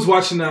 I was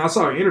watching, I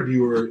saw an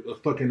interview or a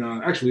fucking,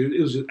 actually,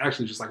 it was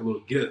just like a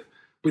little gif,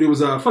 but it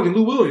was fucking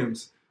Lou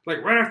Williams.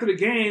 Like, right after the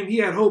game, he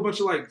had a whole bunch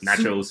of, like...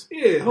 Nachos.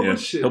 A whole bunch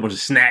of shit. A whole bunch of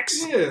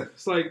snacks. Yeah.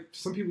 It's like,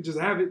 some people just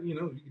have it, you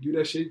can do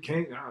that shit, you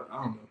can't,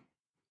 I don't know.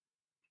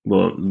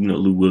 Well,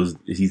 Lou Williams,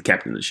 he's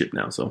captain of the ship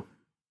now, so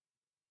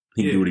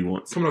he can do what he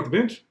wants. Coming off the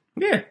bench?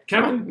 Yeah.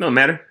 Captain? No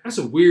matter. That's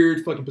a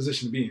weird fucking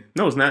position to be in.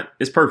 No, it's not.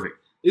 It's perfect.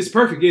 It's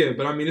perfect, yeah,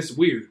 but I mean, it's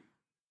weird.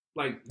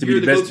 Like, to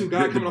you're be the go-to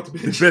guy coming off the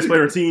bench. The best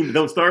player on the team,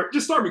 don't start?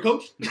 Just start me,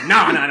 coach. No.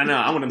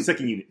 I want them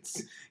second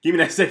units. Give me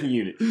that second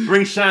unit.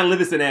 Bring Sean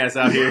Livingston ass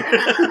out here.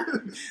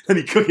 Let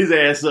me cook his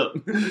ass up.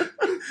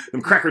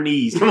 Them cracker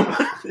knees. Come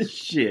on.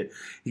 Shit.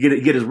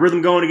 You get his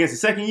rhythm going against the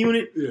second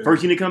unit. Yeah.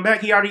 First unit come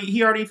back, he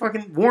already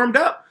fucking warmed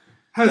up.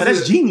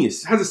 That's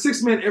genius. Has a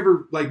sixth man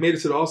ever made it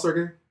to the All-Star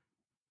game?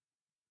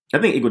 I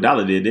think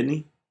Iguodala did, didn't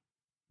he?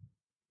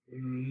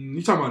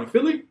 You talking about in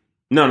Philly?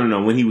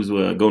 No. When he was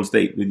Golden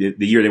State,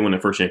 the year they won the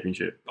first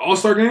championship. The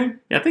All-Star game?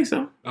 Yeah, I think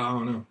so. I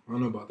don't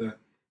know about that.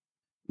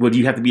 Well, do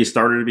you have to be a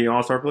starter to be an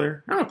All-Star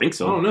player? I don't think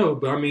so. I don't know,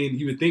 but I mean,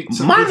 you would think...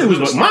 Manu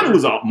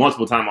was a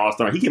multiple-time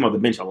All-Star. He came off the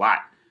bench a lot.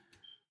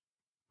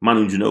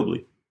 Manu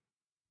Ginobili.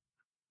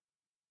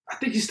 I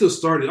think he still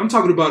started. I'm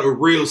talking about a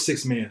real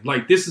six-man.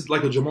 Like, this is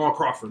like a Jamal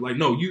Crawford. Like,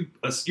 no, you're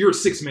a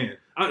six-man.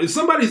 If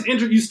somebody's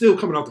injured, you still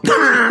coming off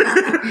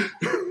the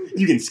bench.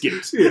 You can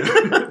skip.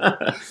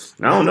 Yeah.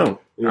 I don't know.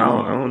 Yeah.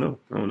 I don't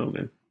know,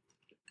 man.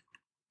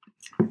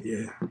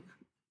 Yeah.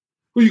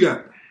 Who you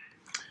got?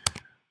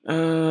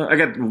 I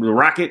got the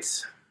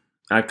Rockets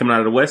coming out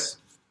of the West.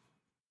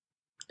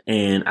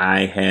 And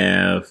I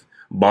have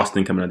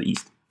Boston coming out of the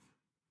East.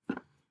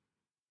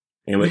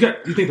 Anyway,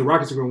 you think the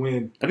Rockets are going to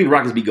win? I think the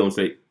Rockets beat Golden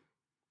State.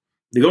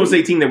 The Golden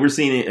State team that we're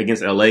seeing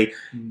against LA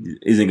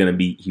isn't going to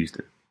beat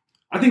Houston.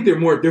 I think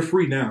they're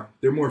free now.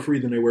 They're more free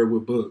than they were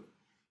with Book.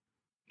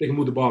 They can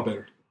move the ball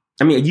better.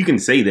 I mean, you can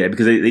say that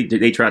because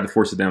they tried to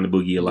force it down the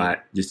Boogie a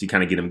lot just to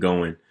kind of get him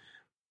going.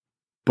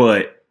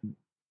 But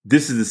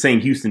this is the same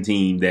Houston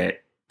team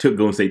that took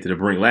Golden State to the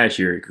brink last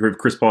year. If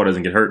Chris Paul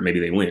doesn't get hurt, maybe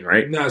they win,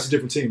 right? No, it's a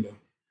different team, though.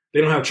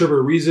 They don't have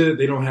Trevor Ariza.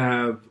 They don't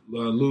have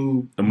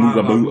Lou.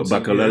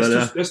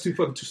 That's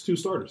two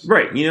starters.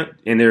 Right,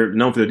 and they're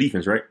known for their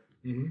defense, right?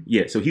 Mm-hmm.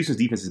 Yeah, so Houston's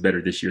defense is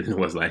better this year than it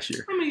was last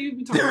year. I mean,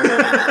 we talking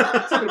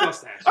about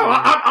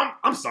stats.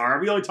 I'm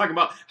sorry. We only talking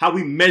about how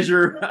we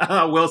measure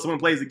how well someone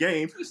plays the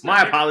game.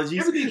 My apologies.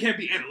 Everything can't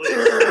be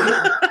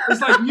analytics.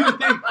 It's like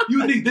you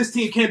would think this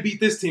team can't beat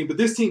this team, but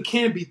this team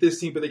can beat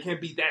this team, but they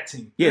can't beat that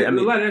team. Yeah, a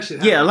lot of that shit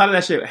happens. Yeah, a lot of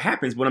that shit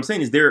happens. What I'm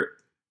saying is they're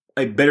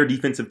a better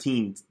defensive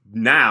team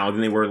now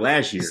than they were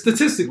last year.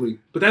 Statistically.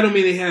 But that don't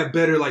mean they have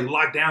better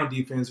lockdown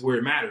defense where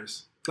it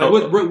matters.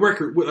 What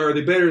record? Are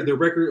they better? Their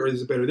record, or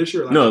is it better this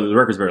year? Or last year? The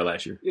record's better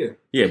last year.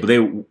 Yeah, but they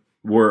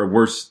were a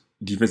worse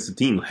defensive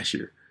team last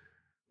year.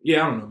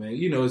 Yeah, I don't know, man.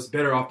 It's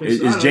better offense.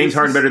 Is James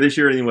Harden better this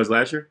year than he was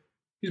last year?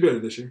 He's better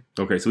this year.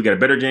 Okay, so we got a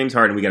better James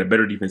Harden. We got a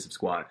better defensive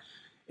squad.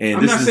 And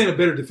I'm not saying a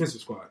better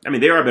defensive squad. I mean,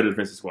 they are a better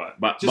defensive squad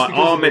by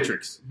all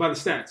metrics. By the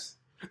stats.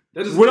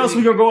 What else are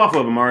we gonna go off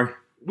of, Amari?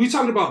 We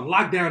talking about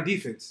lockdown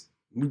defense.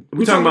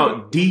 We're talking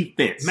about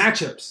defense.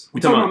 Matchups.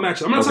 We're talking about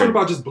matchups. I'm not talking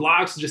about just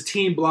blocks, just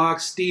team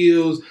blocks,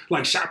 steals,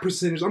 shot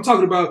percentage. I'm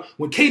talking about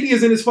when KD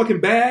is in his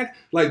fucking bag,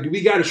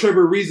 we got a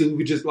Trevor Ariza who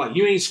could just,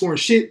 you ain't scoring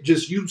shit,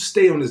 just you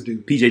stay on this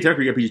dude. PJ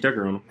Tucker, you got PJ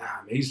Tucker on him. Nah,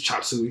 man, he's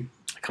chop suey.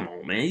 Come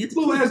on, man.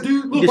 Little ass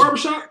dude, little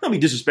barbershop. Don't be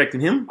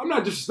disrespecting him. I'm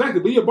not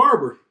disrespecting, but he a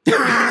barber.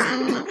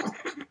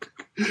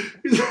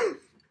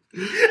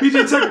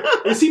 PJ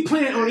Tucker, is he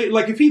playing on it?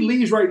 If he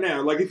leaves right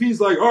now, if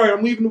he's all right,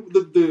 I'm leaving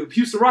the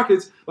Houston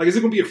Rockets, is it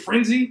going to be a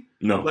frenzy?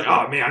 No.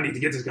 Oh, man, I need to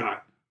get this guy.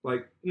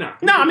 No.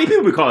 No, I mean,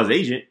 people would call his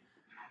agent.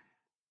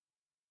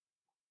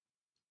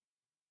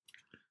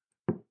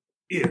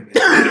 Yeah,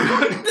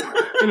 man.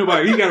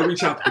 Anybody, you got to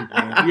reach out to people,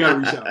 man. You got to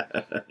reach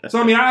out.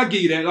 So, I mean, I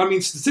give you that. I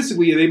mean,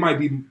 statistically, they might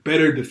be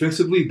better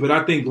defensively, but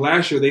I think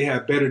last year they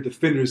had better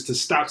defenders to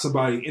stop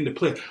somebody in the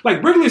play.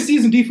 Regular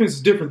season defense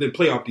is different than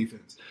playoff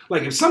defense.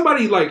 If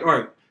somebody, all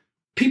right,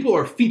 people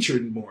are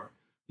featured more.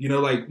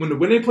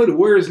 When they play the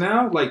Warriors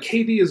now,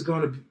 KD is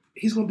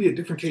he's going to be a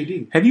different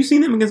KD. Have you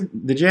seen him against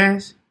the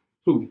Jazz?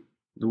 Who?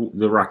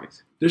 The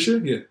Rockets. This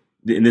year?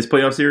 Yeah. In this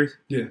playoff series?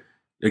 Yeah.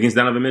 Against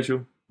Donovan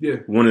Mitchell? Yeah.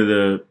 One of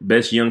the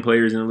best young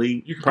players in the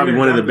league. Probably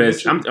one of the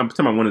best. I'm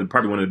talking about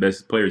probably one of the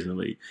best players in the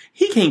league.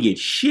 He can't get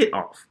shit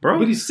off, bro.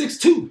 But he's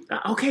 6'2".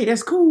 Okay,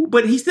 that's cool.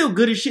 But he's still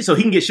good as shit. So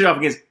he can get shit off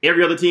against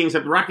every other team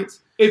except the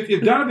Rockets?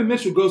 If Donovan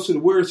Mitchell goes to the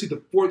Warriors, he's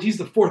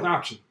the fourth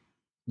option.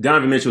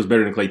 Donovan Mitchell is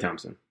better than Klay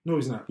Thompson. No,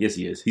 he's not. Yes,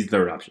 he is. He's the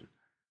third option.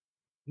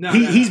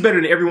 He's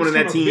better than everyone on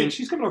that team.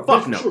 He's coming off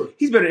Fuck bench, no. Sure.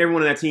 He's better than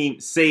everyone on that team,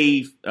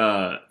 save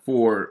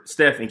for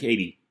Steph and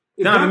KD.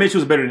 Donovan Mitchell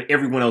is better than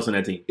everyone else on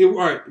that team. All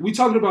right, we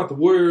talking about the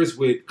Warriors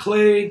with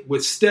Klay,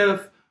 with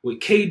Steph, with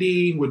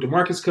KD, with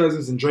DeMarcus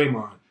Cousins, and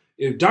Draymond.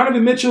 If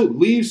Donovan Mitchell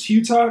leaves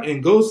Utah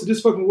and goes to this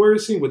fucking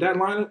Warriors team with that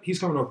lineup, he's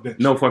coming off the bench.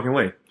 No fucking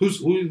way. Whose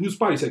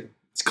spot he taking?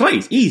 It's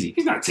Clay's. Easy.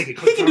 He's not taking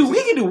Klay. He can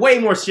do way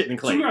more shit than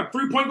Klay. So we got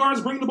 3-point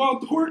guards bringing the ball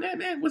up the court? Yeah,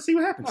 man, we'll see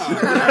what happens.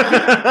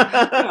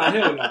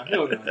 Hell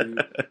no,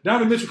 dude.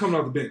 Donovan Mitchell coming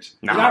off the bench.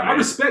 I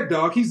respect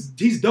dog.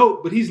 He's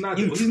dope, but he's not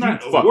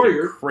a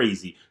warrior.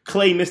 Crazy.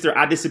 Klay, Mr.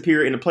 I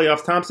disappear in the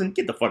playoffs. Thompson,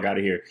 get the fuck out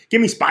of here.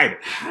 Give me Spider.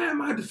 How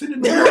am I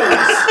defending the Warriors?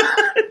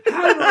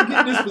 How did I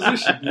get in this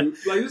position, dude?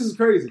 This is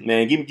crazy.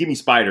 Man, give me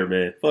Spider,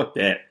 man. Fuck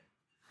that.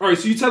 All right,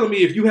 so you're telling me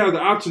if you have the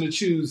option to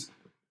choose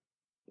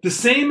the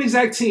same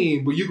exact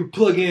team, but you could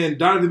plug in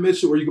Donovan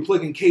Mitchell or you could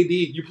plug in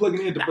KD. You plug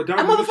in Donovan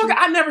Mitchell?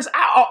 Mitchell?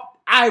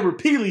 I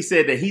repeatedly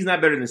said that he's not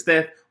better than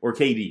Steph or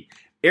KD.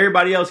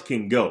 Everybody else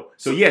can go.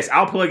 So, yes,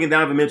 I'll plug in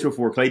Donovan Mitchell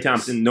for Klay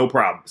Thompson, no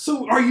problem.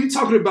 So, are you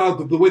talking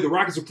about the way the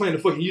Rockets are playing the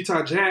fucking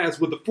Utah Jazz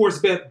with the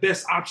fourth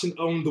best option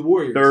on the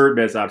Warriors? Third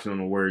best option on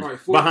the Warriors. Right,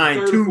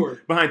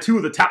 behind two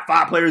of the top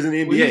 5 players in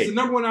the NBA. Well, he's the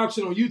number one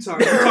option on Utah.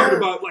 You're talking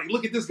about,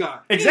 look at this guy.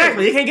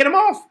 Exactly. They can't get him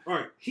off. All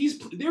right.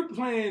 They're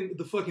playing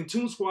the fucking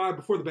Toon Squad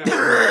before the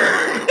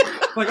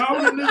basketball.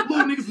 All the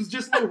little niggas was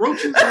just little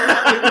roaches.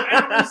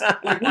 Animals.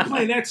 We're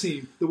playing that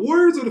team. The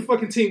Warriors are the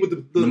fucking team with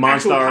the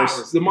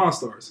Monstars. The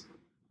Monstars.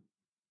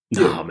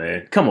 No,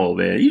 man. Come on,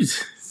 man. You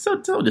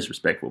so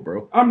disrespectful,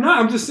 bro. I'm not.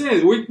 I'm just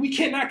saying. We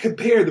cannot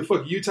compare the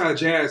fucking Utah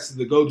Jazz to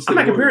the Golden State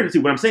Warriors. I'm not comparing the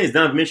two. What I'm saying is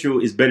Donovan Mitchell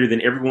is better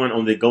than everyone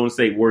on the Golden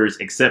State Warriors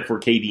except for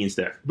KD and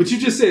Steph. But you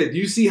just said, do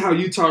you see how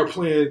Utah are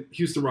playing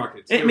Houston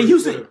Rockets? I mean,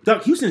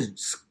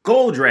 Houston's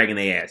skull dragging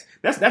their ass.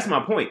 That's my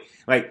point.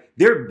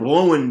 They're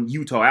blowing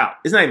Utah out.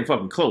 It's not even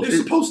fucking close. They're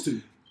supposed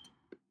to.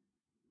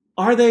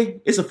 Are they?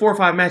 It's a 4-5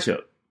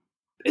 matchup.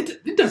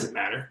 It doesn't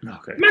matter.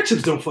 Okay.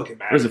 Matchups don't fucking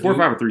matter. Is it 4-5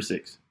 or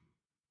 3-6?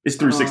 It's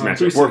 3-6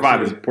 matchup.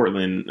 4-5 is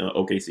Portland,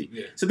 OKC.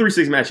 Yeah. It's a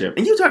 3-6 matchup.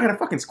 And Utah got a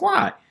fucking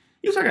squad.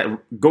 Utah got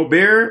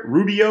Gobert,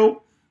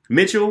 Rubio,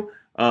 Mitchell,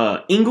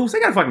 Ingles. They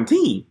got a fucking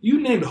team. You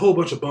named a whole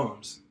bunch of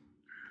bums.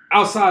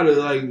 Outside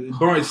of,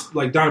 Barnes,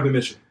 Donovan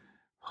Mitchell.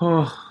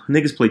 Oh,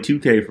 niggas play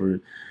 2K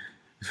for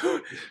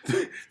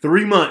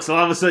 3 months.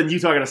 All of a sudden,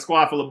 Utah got a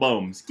squad full of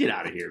bums. Get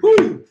out of here,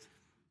 man.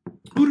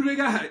 Who do they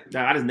got?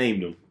 Nah, I just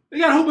named them. They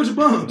got a whole bunch of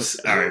bums.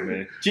 All right,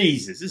 man.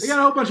 Jesus. They got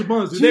a whole bunch of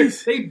bums. Dude.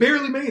 They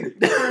barely made it.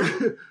 Motherfucker,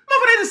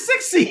 they're the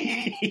 6th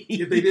seed.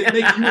 If they didn't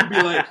make it, you wouldn't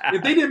be like.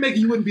 If they didn't make it,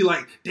 you wouldn't be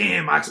like,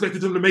 damn, I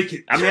expected them to make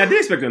it. I mean, I did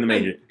expect them to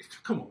make it.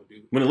 Come on,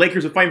 dude. When the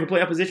Lakers were fighting for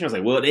playoff position, I was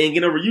like, well, they ain't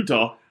getting over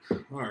Utah. All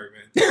right,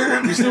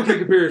 man. You still can't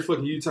compare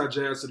fucking Utah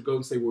Jazz to the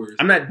Golden State Warriors.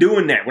 I'm not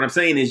doing that. What I'm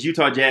saying is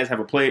Utah Jazz has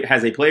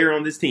a player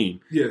on this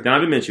team,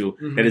 Donovan Mitchell,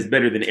 that is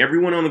better than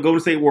everyone on the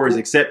Golden State Warriors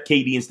except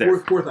KD and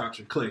Steph. Fourth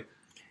option, Clay.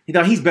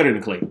 He's better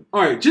than Clay.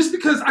 All right, just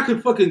because I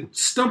could fucking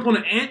stump on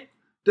an ant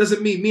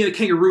doesn't mean me and a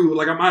kangaroo,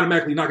 like I'm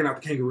automatically knocking out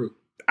the kangaroo.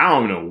 I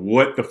don't know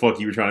what the fuck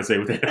you were trying to say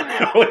with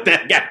that. With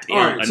that goddamn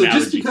All right, so analogy.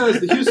 just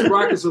because the Houston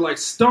Rockets are like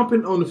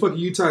stumping on the fucking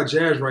Utah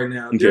Jazz right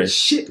now, they're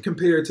shit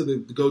compared to the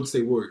Golden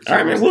State Warriors. All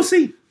right, man, we'll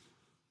see.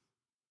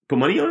 Put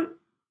money on it.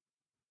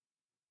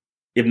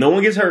 If no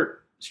one gets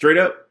hurt, straight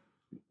up,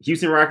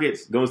 Houston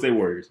Rockets, Golden State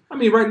Warriors. I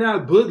mean, right now,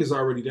 Boog is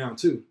already down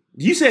too.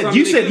 You said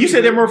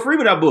they're more free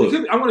without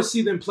Boog. I want to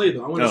see them play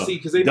though. I want to see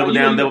because they double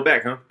down, double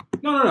back, huh?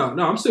 No.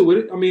 I'm still with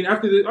it. I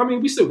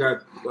mean, we still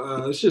got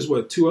it's just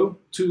what 2-0,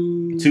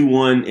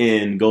 2-1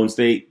 in Golden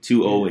State,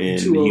 2-0 in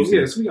Houston.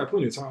 Yeah, so we got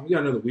plenty of time. We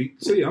got another week.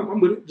 So yeah, I'm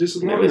with it. Just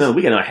as long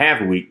we got a half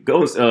a week.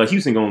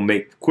 Houston gonna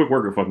make quick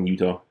work of fucking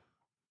Utah.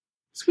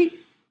 Sweet.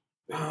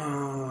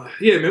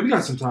 Yeah, man, we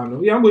got some time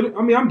though. Yeah, I'm with it.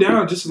 I mean, I'm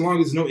down just as long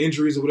as no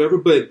injuries or whatever.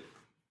 But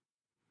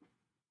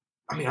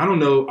I mean, I don't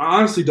know. I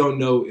honestly don't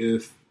know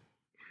if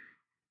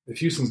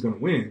Houston's gonna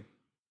win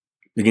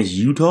against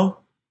Utah.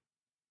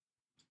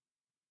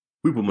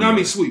 We put money. No, I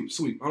mean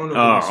sweep. I don't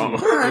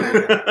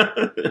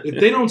know. If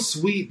they don't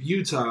sweep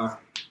Utah,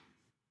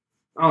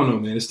 I don't know,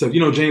 man. It's tough. You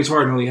know, James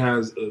Harden only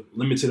has a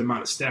limited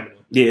amount of stamina.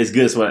 Yeah, it's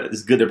good. So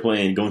it's good they're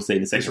playing Golden State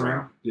in the second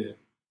round. Yeah.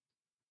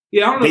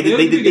 Yeah, I don't know.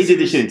 They did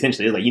this shit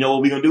intentionally. They're like, you know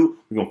what we're going to do?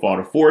 We're going to fall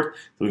to fourth,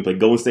 so we can play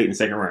Golden State in the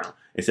second round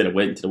instead of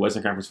waiting to the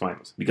Western Conference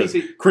Finals. Because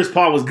Chris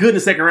Paul was good in the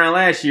second round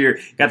last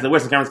year, got to the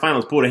Western Conference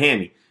Finals, pulled a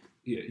hammy.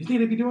 Yeah, you think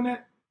they'd be doing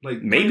that?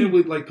 Like, maybe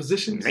with, like,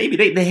 positions? Maybe.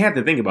 They had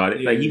to think about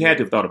it. Yeah, you had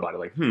to have thought about it.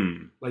 Like,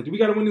 Like, do we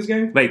got to win this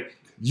game? Like,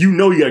 you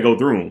got to go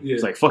through them. Yeah.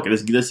 It's like, fuck it,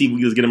 let's see if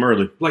we can get them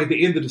early. Like, at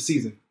the end of the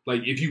season.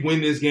 Like, if you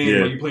win this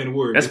game, like, you're playing the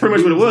Warriors. That's pretty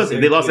much what it was.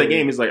 If they lost that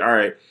game, it's like, all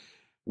right,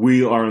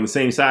 we are on the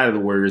same side of the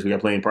Warriors. We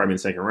got playing probably in the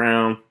second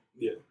round.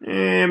 Yeah.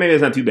 Maybe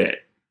that's not too bad.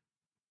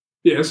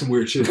 Yeah, that's some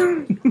weird shit.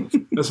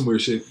 That's some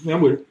weird shit. Yeah,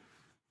 I'm with it.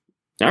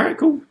 All right,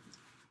 cool.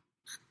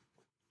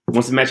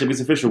 Once the matchup is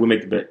official, we'll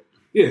make the bet.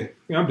 Yeah,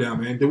 I'm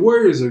down, man. The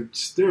Warriors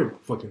they're a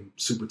fucking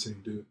super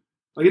team, dude.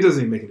 Like, it doesn't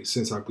even make any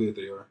sense how good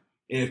they are.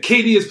 And if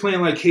KD is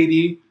playing like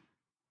KD,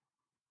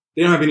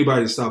 they don't have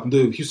anybody to stop him.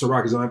 Dude, Houston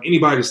Rockets don't have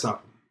anybody to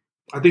stop him.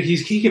 I think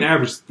he can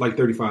average like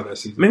 35 that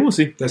season. Man, we'll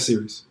see. That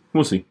series.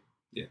 We'll see.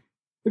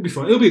 It'll be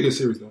fun. It'll be a good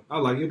series, though. I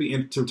like it. It'll be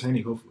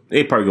entertaining, hopefully.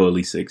 They'd probably go at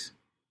least 6.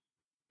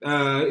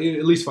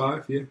 At least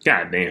 5, yeah.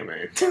 God damn,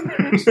 man.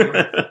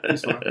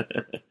 It's fine.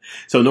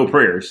 So no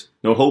prayers,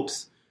 no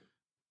hopes?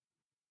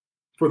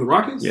 For the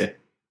Rockets? Yeah.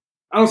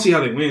 I don't see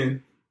how they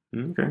win.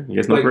 Okay. I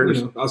guess no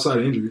prayers. Outside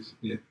of injuries.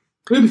 Yeah.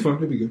 It'll be fun.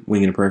 It'll be good.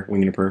 Winging a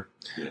prayer.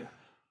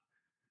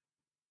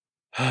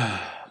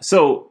 Yeah.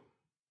 So,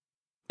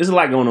 there's a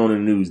lot going on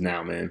in the news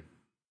now, man.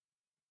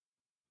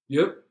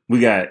 Yep.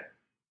 We got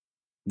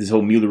this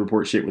whole Mueller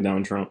report shit with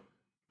Donald Trump.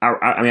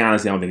 I mean,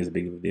 honestly, I don't think it's a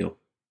big of a deal.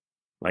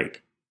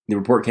 Like, the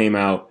report came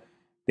out.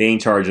 They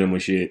ain't charging him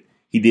with shit.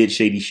 He did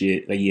shady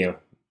shit. Like, yeah,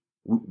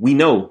 we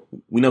know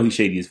he's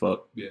shady as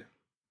fuck. Yeah.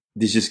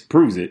 This just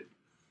proves it.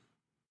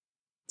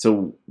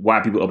 So why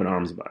are people up in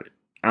arms about it?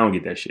 I don't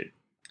get that shit.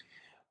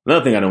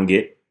 Another thing I don't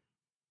get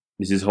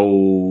is this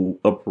whole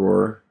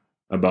uproar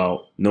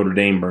about Notre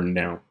Dame burning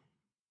down.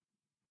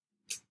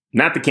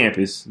 Not the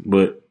campus,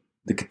 but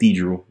the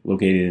cathedral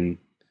located in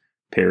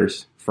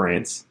Paris,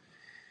 France.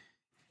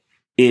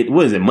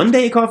 Was it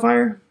Monday it caught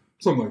fire?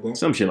 Something like that.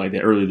 Some shit like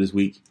that earlier this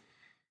week.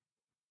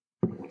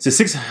 It's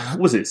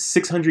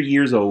 600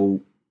 years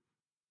old.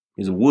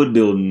 It's a wood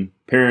building.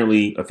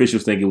 Apparently,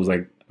 officials think it was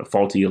like a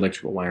faulty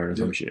electrical wire or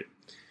some shit.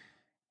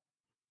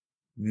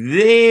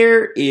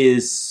 There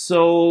is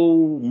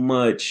so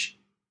much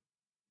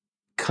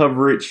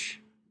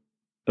coverage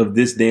of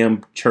this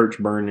damn church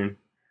burning.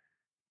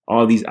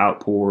 All these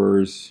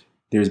outpours.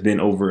 There's been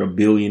over $1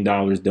 billion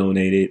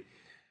donated.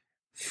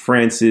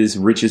 France's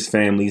richest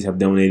families have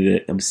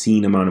donated an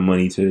obscene amount of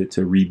money to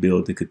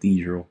rebuild the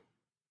cathedral.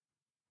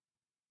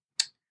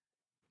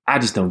 I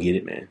just don't get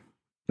it, man.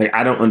 Like,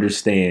 I don't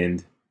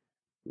understand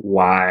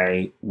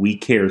why we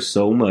care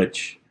so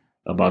much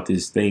about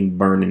this thing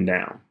burning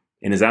down.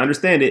 And as I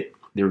understand it,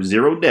 there were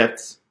 0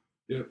 deaths.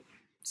 Yep.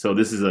 So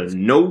this is a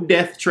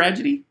no-death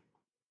tragedy.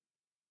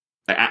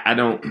 I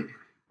don't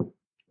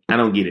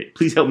get it.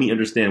 Please help me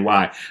understand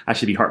why I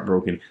should be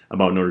heartbroken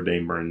about Notre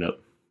Dame burning up.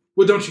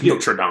 What don't you get?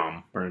 Notre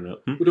Dame burning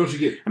up. What don't you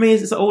get? I mean,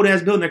 it's an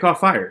old-ass building that caught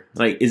fire.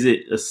 Like, is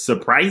it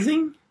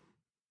surprising?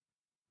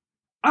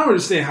 I don't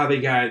understand how they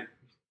got,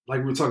 like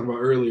we were talking about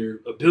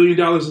earlier, $1 billion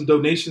in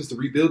donations to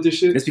rebuild this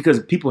shit. It's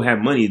because people have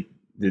money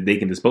that they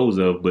can dispose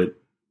of, but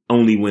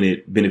only when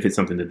it benefits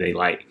something that they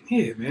like.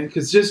 Yeah, man.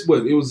 Because just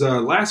it was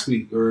last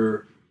week or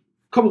a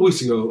couple of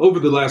weeks ago, over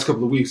the last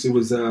couple of weeks, it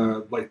was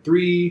like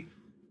 3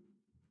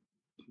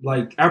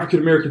 like African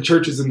American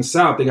churches in the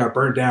South. They got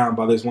burned down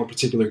by this one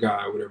particular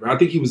guy or whatever. I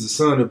think he was the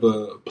son of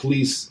a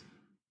police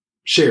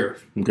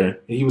sheriff. Okay.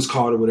 And he was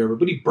caught or whatever,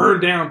 but he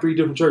burned down 3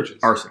 different churches.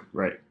 Arson,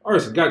 right?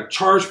 Arson. Got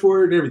charged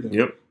for it and everything.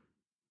 Yep.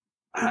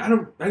 I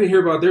didn't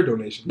hear about their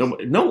donations.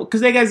 No,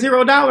 because they got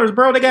 $0,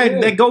 bro. They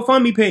got that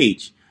GoFundMe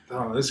page.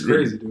 Oh, that's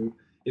crazy, dude.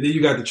 And then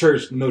you got the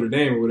church Notre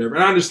Dame or whatever.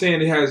 And I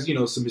understand it has,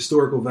 some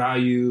historical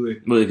value.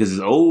 And, because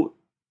it's old?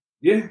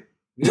 Yeah.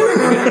 It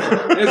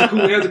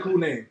has a cool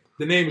name.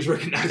 The name is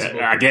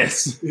recognizable. I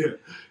guess. Yeah.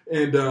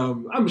 And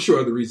I'm sure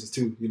other reasons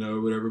too,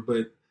 whatever.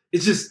 But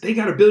it's just, they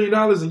got $1 billion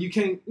and you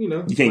can't,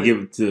 You can't give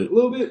it to... A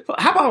little bit.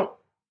 How about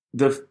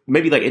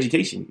maybe like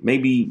education?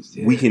 Maybe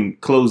we can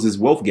close this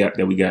wealth gap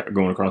that we got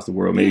going across the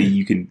world. Maybe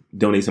you can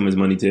donate some of this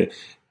money to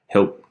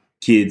help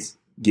kids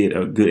get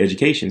a good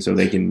education so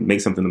they can make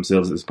something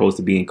themselves as opposed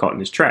to being caught in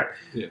this trap.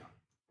 Yeah.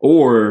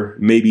 Or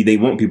maybe they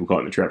want people caught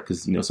in the trap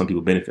because, some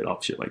people benefit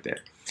off shit like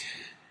that.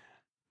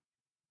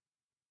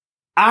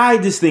 I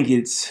just think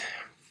it's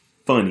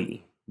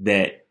funny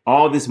that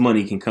all this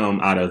money can come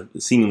out of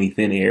seemingly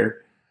thin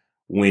air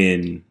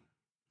when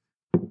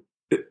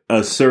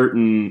a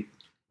certain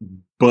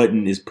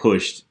button is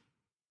pushed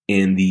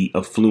in the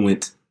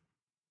affluent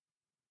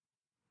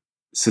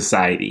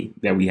society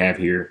that we have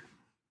here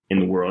in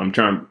the world. I'm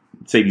trying to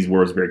say these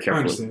words very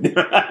carefully.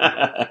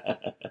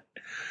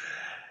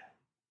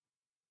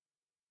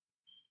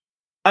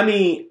 I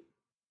mean,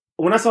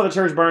 when I saw the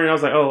church burning, I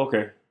was like, oh,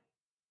 okay.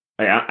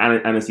 Like, I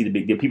didn't see the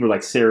big deal. People are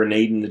like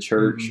serenading the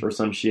church or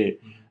some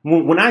shit.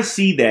 When I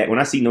see that, when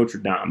I see Notre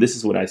Dame, this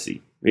is what I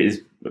see. It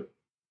is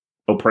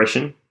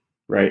oppression,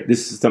 right?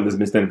 This is something that's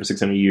been standing for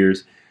 600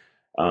 years,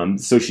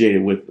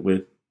 associated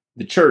with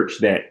the church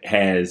that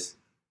has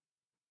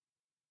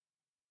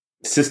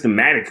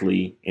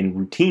systematically and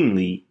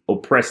routinely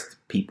oppressed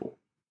people,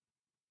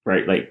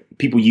 right? Like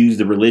people use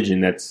the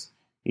religion that's,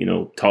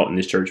 taught in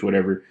this church,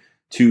 whatever,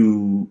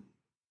 to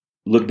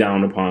look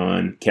down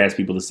upon, cast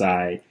people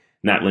aside,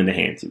 not lend a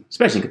hand to,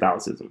 especially in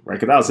Catholicism, right?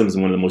 Catholicism is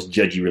one of the most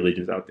judgy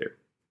religions out there.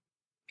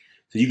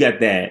 So you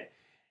got that.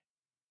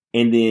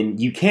 And then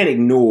you can't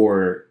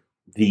ignore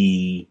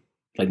the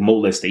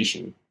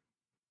molestation,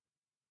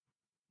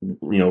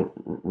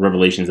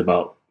 revelations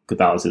about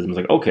Catholicism. It's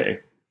like, okay,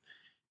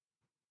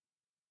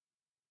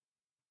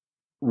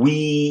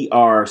 we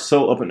are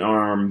so up in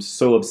arms,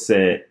 so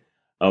upset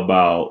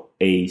about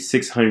a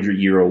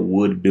 600-year-old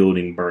wood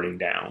building burning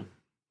down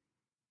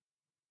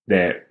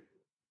that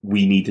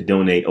we need to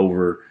donate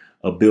over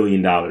 $1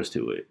 billion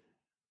to it.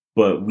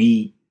 But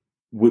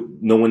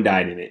no one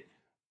died in it.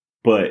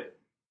 But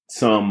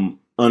some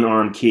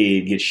unarmed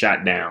kid gets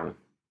shot down,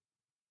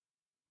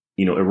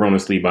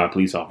 erroneously by a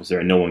police officer,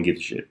 and no one gives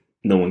a shit.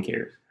 No one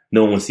cares.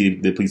 No one wants to see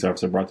the police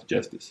officer brought to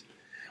justice.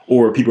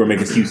 Or people are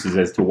making excuses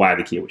as to why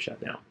the kid was shot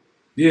down.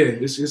 Yeah,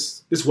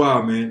 it's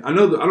wild, man. I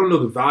don't know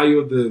the value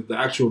of the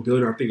actual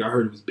building. I think I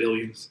heard it was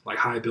billions, like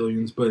high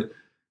billions. But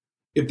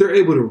if they're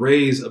able to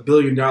raise $1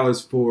 billion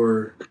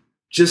for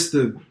just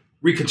the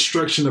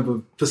reconstruction of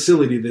a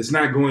facility that's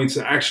not going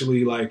to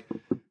actually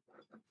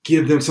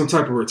give them some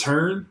type of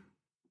return,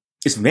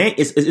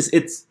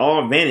 it's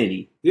all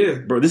vanity. Yeah,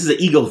 bro, this is an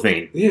ego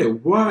thing. Yeah,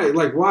 why?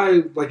 Like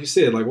you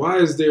said, why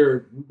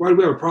do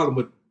we have a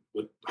problem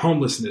with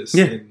homelessness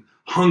and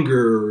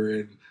hunger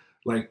and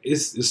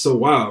it's so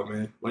wild,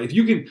 man. Like if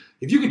you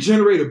can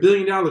generate $1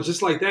 billion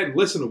just like that in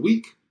less than a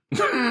week,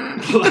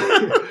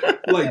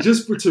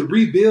 just to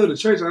rebuild a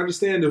church. I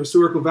understand the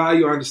historical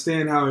value. I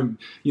understand how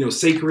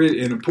sacred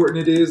and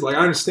important it is. I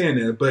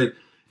understand that, but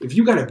if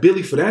you got $1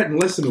 billion for that in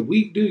less than a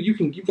week, dude,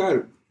 you got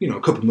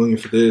a couple million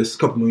for this, a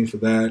couple million for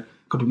that,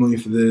 a couple million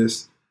for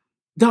this.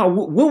 No,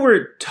 what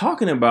we're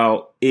talking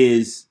about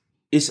is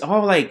it's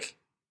all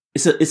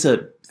it's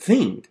a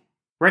thing.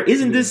 Right?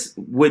 Isn't this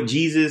what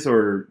Jesus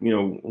or,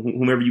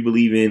 whomever you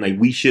believe in,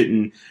 we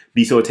shouldn't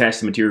be so attached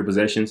to material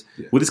possessions?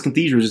 Yeah. Well, this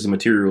cathedral is just a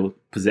material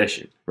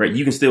possession, right?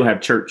 You can still have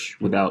church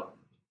without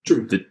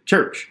the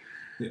church.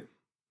 Yeah.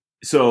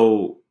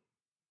 So,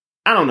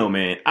 I don't know,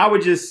 man. I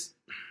would just,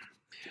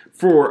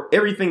 for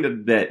everything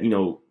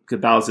that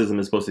Catholicism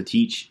is supposed to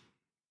teach,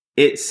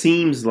 it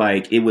seems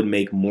like it would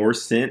make more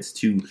sense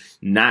to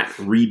not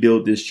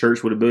rebuild this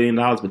church with $1 billion,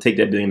 but take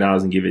that $1 billion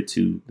and give it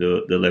to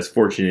the less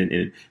fortunate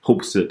in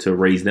hopes to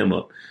raise them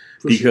up.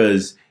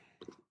 Because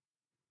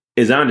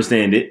as I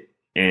understand it,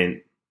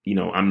 and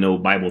I'm no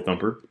Bible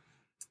thumper,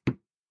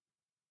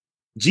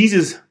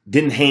 Jesus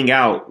didn't hang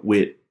out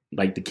with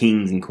the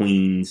kings and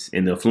queens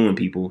and the affluent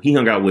people. He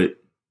hung out with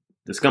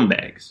the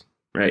scumbags,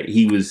 right?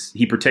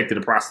 He protected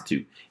a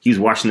prostitute. He was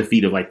washing the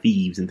feet of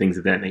thieves and things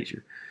of that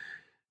nature.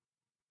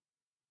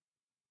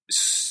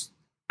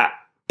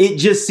 It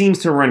just seems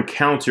to run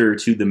counter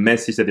to the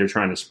message that they're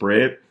trying to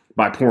spread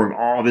by pouring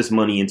all this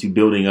money into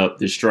building up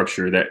this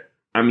structure that,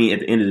 at the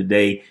end of the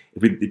day,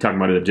 if we're talking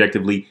about it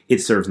objectively, it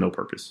serves no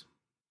purpose.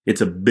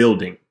 It's a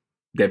building.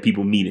 that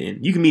people meet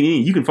in. You can meet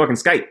in. You can fucking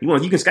Skype. You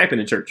can Skype in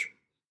the church.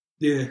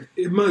 Yeah,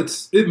 it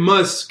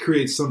must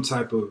create some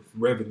type of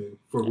revenue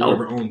for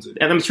whoever owns it.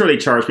 And I'm sure they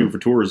charge people for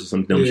tours or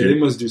some dumb shit. Yeah, they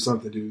must do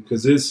something, dude,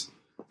 because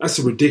that's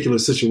a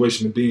ridiculous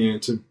situation to be in,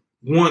 to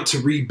want to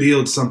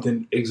rebuild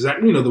something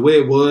exactly, the way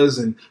it was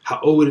and how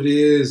old it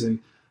is, and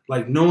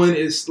like knowing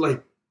it's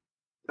like,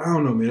 I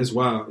don't know, man, it's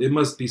wild. It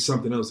must be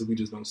something else that we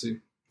just don't see.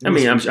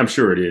 I'm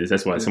sure it is.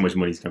 That's why so much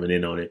money's coming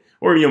in on it.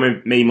 Or,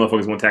 maybe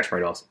motherfuckers want tax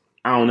write-offs.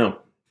 I don't know.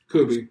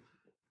 Could be.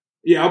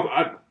 Yeah,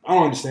 I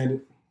don't understand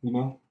it,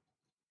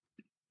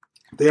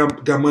 They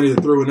got money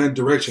to throw in that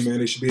direction, man.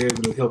 They should be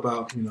able to help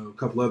out, a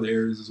couple other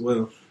areas as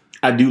well.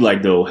 I do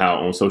like, though, how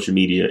on social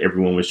media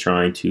everyone was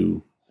trying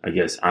to, I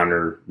guess,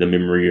 honor the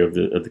memory of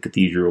the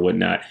cathedral or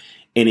whatnot,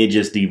 and it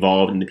just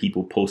devolved into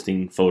people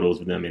posting photos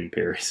of them in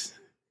Paris.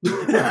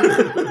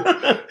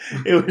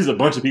 It was a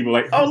bunch of people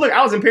like, oh, look,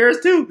 I was in Paris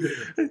too.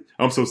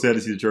 I'm so sad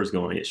to see the church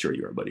going. Yeah, sure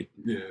you are, buddy.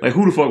 Yeah. Like,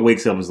 who the fuck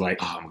wakes up and is like,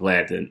 oh, I'm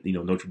glad that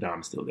Notre Dame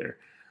is still there.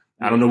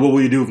 I don't know what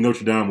would you do if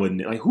Notre Dame wasn't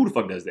there. Like, who the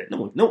fuck does that?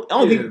 No, I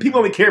don't think people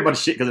only care about the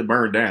shit because it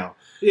burned down.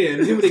 Yeah,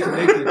 and then when they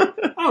connected,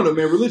 I don't know,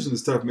 man. Religion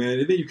is tough, man.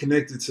 And then you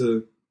connect it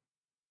to,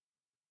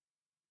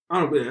 I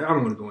don't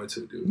want to go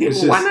into it, dude.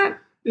 Yeah, why not?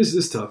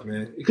 It's tough,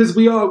 man. Because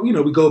we all,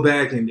 we go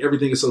back and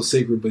everything is so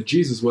sacred, but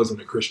Jesus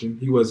wasn't a Christian.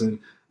 He wasn't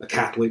a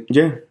Catholic.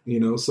 Yeah.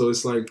 So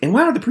it's like. And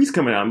why are the priests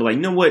coming out and be like,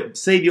 you know what?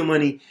 Save your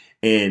money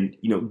and,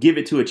 give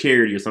it to a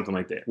charity or something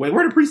like that. Wait,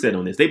 where the priests at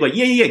on this? They be like,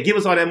 yeah, give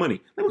us all that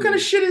money. Like, what kind of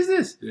shit is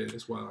this? Yeah,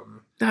 it's wild, man.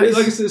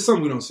 Like I said, it's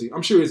something we don't see.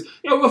 I'm sure it's,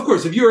 of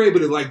course, if you're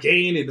able to like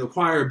gain and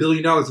acquire $1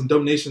 billion in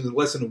donations in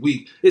less than a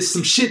week, it's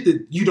some shit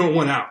that you don't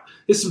want out.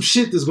 It's some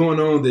shit that's going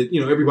on that,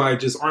 everybody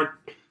just aren't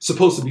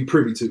supposed to be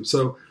privy to.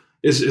 So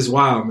it's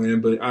wild,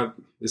 man. But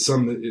it's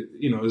something that, it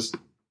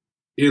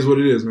is what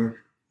it is, man.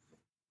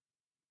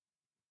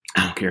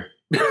 I don't care.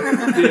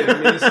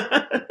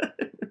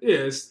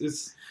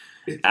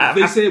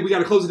 They said we got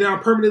to close it down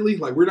permanently.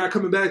 Like, we're not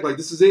coming back. Like,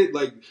 this is it.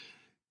 Like,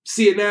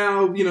 see it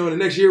now. In the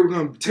next year we're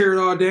gonna tear it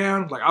all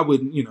down. Like, I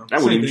wouldn't.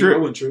 I wouldn't trip. I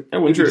wouldn't trip.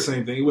 The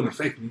same thing. It wouldn't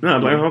affect me. No,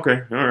 I'm like,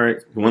 okay, all right.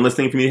 One less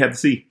thing for me to have to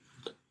see.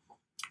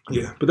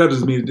 Yeah, but that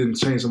doesn't mean it didn't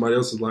change somebody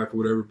else's life or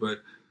whatever.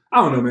 But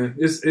I don't know, man.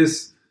 It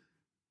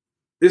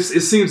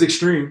seems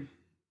extreme.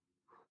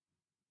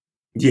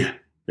 Yeah,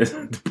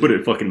 to put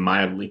it fucking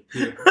mildly.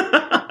 Yeah.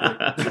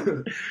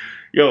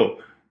 Yo,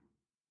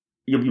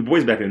 your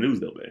boy's back in the news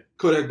though, man.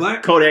 Kodak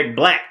Black. What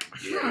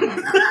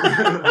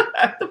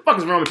the fuck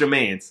is wrong with your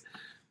mans?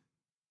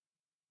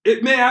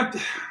 I'm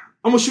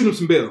gonna shoot him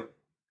some bail.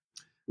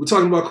 We're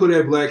talking about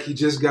Kodak Black. He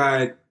just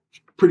got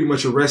pretty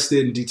much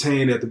arrested and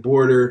detained at the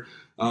border,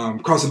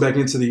 crossing back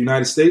into the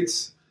United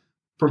States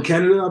from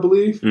Canada, I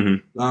believe.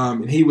 Mm-hmm.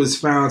 And he was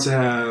found to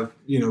have,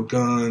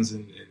 guns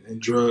and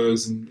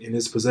drugs in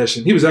his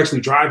possession. He was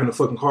actually driving a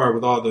fucking car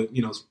with all the,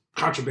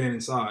 contraband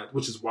inside,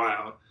 which is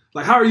wild.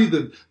 Like, how are you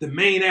the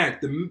main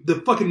act,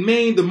 the fucking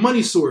the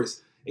money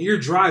source, and you're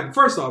driving?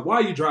 First off, why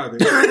are you driving?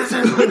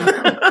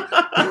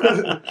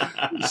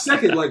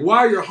 Second, like, why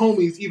are your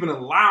homies even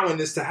allowing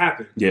this to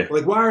happen? Yeah.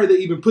 Like, why are they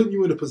even putting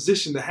you in a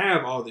position to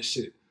have all this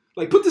shit?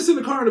 Like, put this in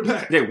the car in the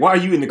back. Yeah, why are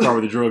you in the car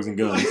with the drugs and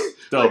guns?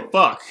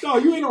 Fuck? No,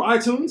 you ain't on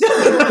iTunes.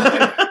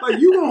 Like,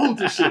 you gonna hold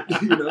this shit,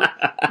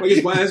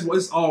 Like,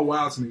 it's all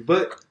wild to me.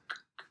 But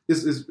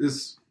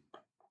it's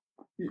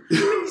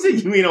you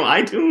said you ain't on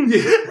iTunes?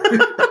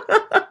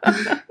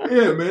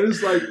 Yeah, man.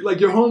 It's like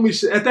your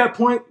homies at that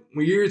point,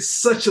 when you're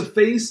such a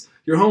face,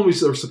 your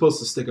homies are supposed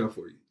to stick up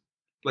for you.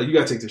 Like, you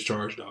gotta take this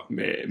charge, dog.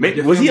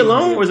 Man, was he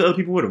alone or was there other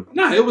people with him?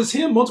 Nah, it was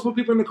him, multiple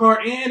people in the car,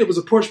 and it was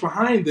a Porsche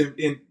behind them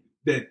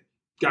that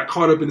got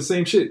caught up in the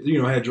same shit.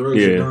 Had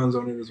drugs and guns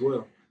on it as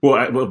well.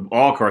 Well,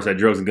 all cars had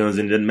drugs and guns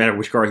in it. It doesn't matter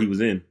which car he was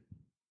in.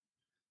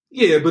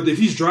 Yeah, but if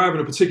he's driving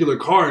a particular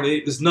car and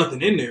there's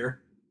nothing in there,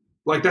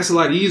 like, that's a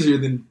lot easier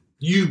than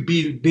you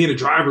being a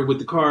driver with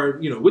the car,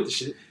 with the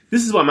shit.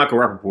 This is why Michael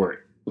Rappaport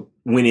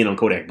went in on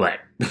Kodak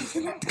Black.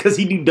 Because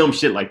he do dumb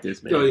shit like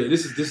this, man. Oh, yeah,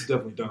 this is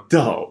definitely dumb.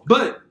 Dog.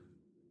 But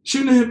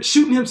shooting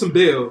him some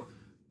bail,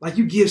 like,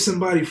 you give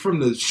somebody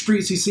from the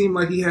streets, he seemed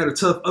like he had a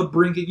tough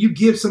upbringing. You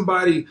give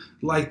somebody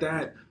like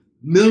that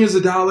millions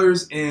of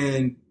dollars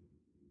and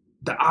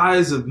the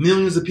eyes of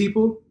millions of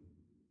people,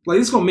 like,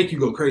 it's going to make you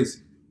go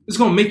crazy. It's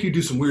going to make you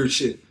do some weird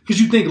shit.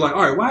 Because you think, like,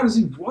 all right, why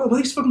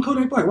he's fucking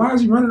Kodak Black? Why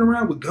is he running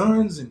around with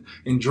guns and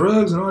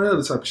drugs and all that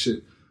other type of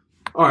shit?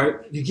 All right,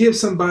 you give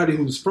somebody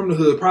who's from the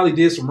hood, probably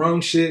did some wrong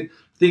shit,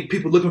 think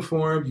people looking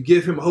for him, you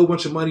give him a whole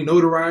bunch of money,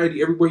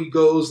 notoriety, everywhere he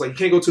goes. Like, you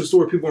can't go to the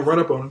store, people will run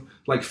up on him.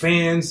 Like,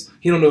 fans,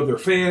 he don't know if they're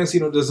fans, he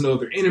doesn't know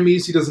if they're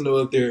enemies, he doesn't know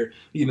if they're,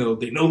 they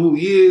know who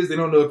he is, they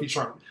don't know if he's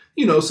trying,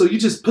 so you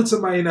just put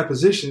somebody in that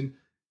position.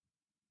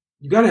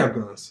 You gotta have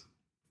guns.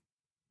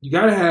 You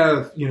gotta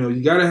have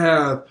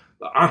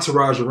an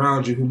entourage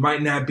around you who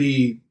might not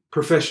be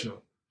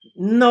professional.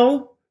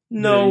 No.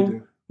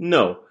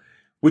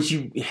 What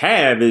you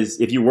have is,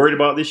 if you're worried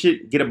about this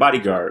shit, get a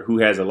bodyguard who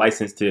has a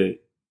license to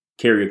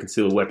carry a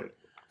concealed weapon.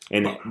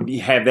 And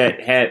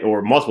have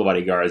or multiple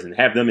bodyguards and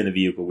have them in the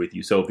vehicle with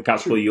you. So if the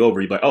cops pull you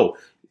over, you're like, oh,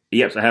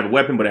 Yes, I have a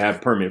weapon, but I have a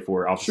permit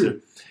for it, officer. Sure.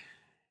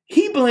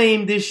 He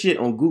blamed this shit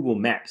on Google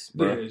Maps,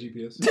 bro. Yeah,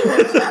 GPS.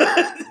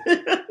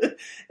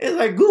 It's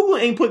like Google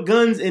ain't put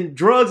guns and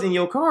drugs in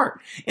your car.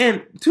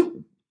 And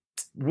two,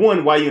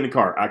 one, why you in the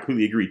car? I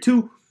completely agree.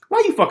 Two,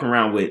 why you fucking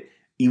around with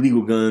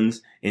illegal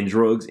guns and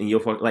drugs in your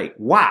fucking, like,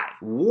 why?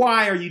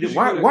 Why are you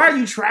why are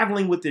you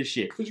traveling with this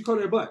shit? Because you call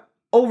that black.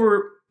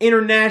 Over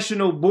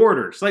international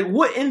borders. Like,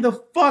 what in the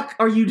fuck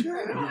are you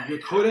doing? You're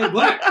Kodak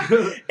Black.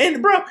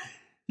 And bro,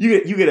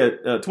 you get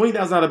a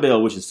 $20,000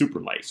 bill, which is super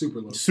light.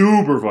 Super low.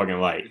 Super fucking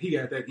light. He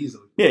got that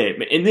easily. Yeah,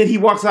 and then he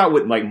walks out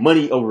with like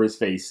money over his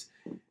face.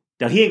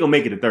 Now he ain't gonna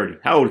make it to 30.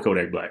 How old is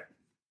Kodak Black?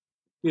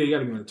 Yeah, you got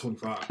to be on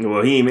 25.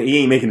 Well, he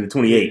ain't making it to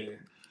 28.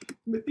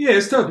 Yeah,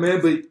 it's tough,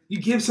 man. But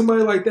you give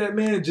somebody like that,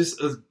 man, just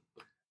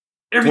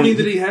everything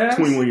that he has.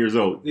 21 years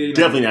old. Yeah,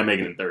 Definitely not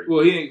making it to 30.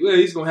 Well,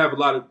 he's gonna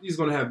have he's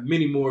gonna have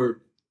many more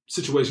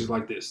situations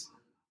like this.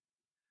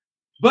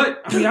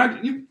 But I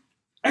mean,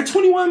 at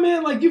 21,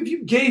 man, like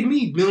you gave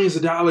me millions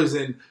of dollars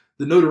and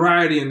the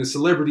notoriety and the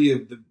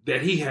celebrity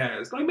that he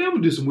has. Like, man, I'm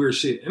gonna do some weird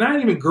shit. And I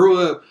didn't even grow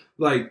up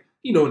like,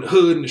 in the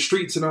hood and the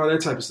streets and all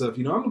that type of stuff.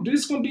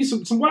 It's gonna be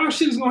some wild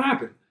shit is gonna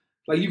happen.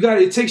 Like,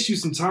 it takes you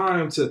some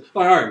time to,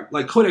 like, all right,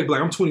 like Kodak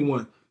Black, I'm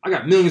 21. I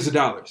got millions of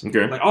dollars.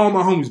 Okay. Like, all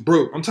my homies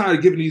broke. I'm tired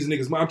of giving these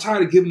niggas money. I'm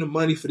tired of giving them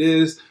money for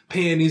this,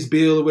 paying these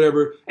bills or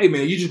whatever. Hey,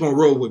 man, you just gonna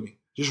roll with me.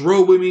 Just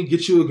roll with me,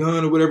 get you a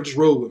gun or whatever, just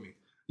roll with me.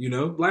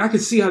 Like, I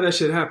could see how that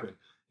shit happened.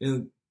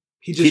 And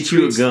he just get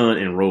you a gun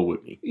and roll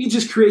with me. He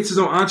just creates his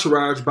own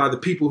entourage by the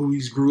people who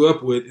he's grew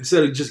up with.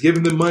 Instead of just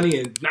giving them money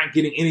and not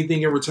getting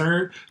anything in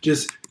return,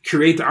 just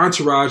create the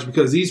entourage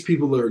because these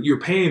people you're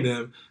paying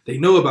them. They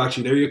know about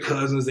you. They're your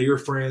cousins. They're your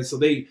friends.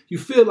 So you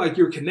feel like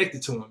you're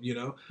connected to them.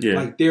 Yeah.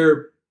 Like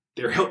they're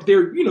your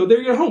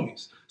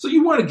homies. So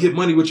you want to get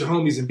money with your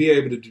homies and be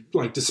able to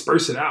like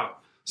disperse it out.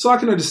 So I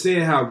can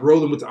understand how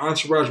rolling with the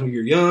entourage when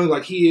you're young,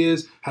 like he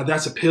is, how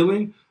that's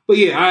appealing. But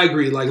yeah, I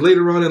agree. Like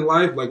later on in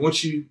life, like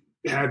once you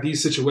have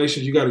these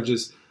situations, you got to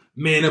just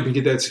man up and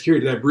get that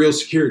security, that real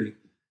security.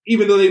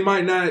 Even though they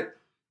might not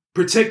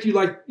protect you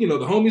like, the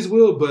homies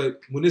will, but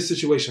when this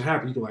situation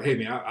happens, you can like, hey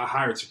man, I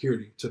hired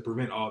security to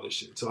prevent all this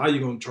shit. So how you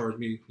going to charge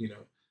me,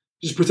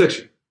 just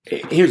protection?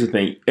 Here's the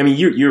thing. I mean,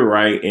 you're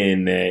right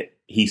in that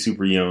he's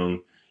super young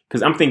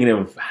because I'm thinking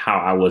of how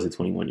I was at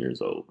 21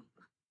 years old.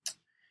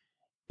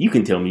 You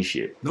can tell me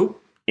shit.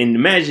 Nope. And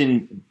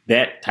imagine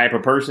that type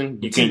of person.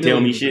 You can't tell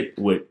me shit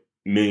with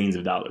millions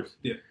of dollars.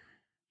 Yeah.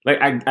 Like,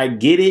 I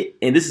get it.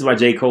 And this is why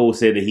J. Cole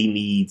said that he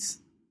needs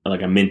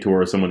like a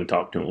mentor or someone to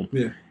talk to him.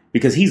 Yeah.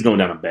 Because he's going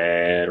down a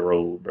bad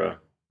road, bro.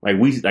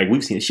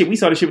 We've seen shit. We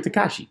saw this shit with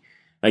Tekashi.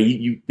 Like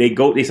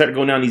they start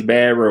going down these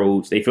bad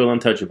roads. They feel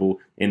untouchable,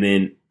 and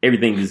then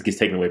everything just gets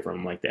taken away from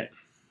them like that.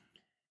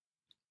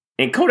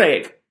 And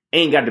Kodak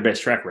ain't got the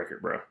best track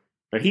record, bro.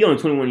 Like he only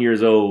 21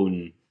 years old,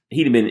 and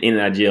he'd have been in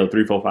and out of jail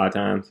 3, 4, 5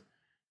 times.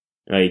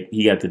 Like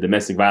he got the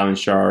domestic violence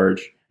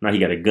charge. Now he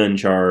got a gun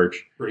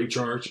charge, rape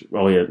charge.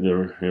 Oh yeah,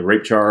 the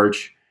rape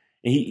charge.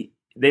 And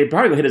they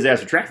probably gonna hit his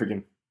ass for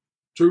trafficking.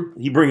 True.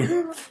 He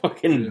bringing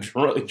fucking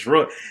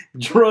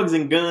drugs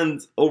and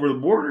guns over the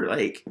border.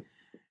 Like,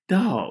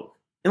 dog.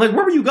 And like,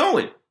 where were you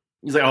going?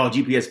 He's like, oh,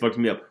 GPS fucked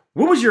me up.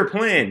 What was your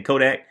plan,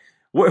 Kodak?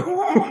 Where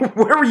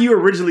were you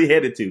originally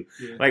headed to?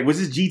 Yeah. Like, was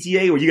this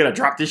GTA where you got to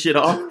drop this shit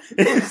off?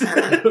 Yeah,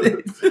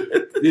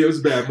 it was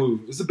a bad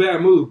move. It's a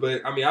bad move,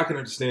 but I mean, I can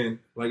understand.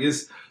 Like,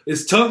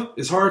 it's tough.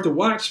 It's hard to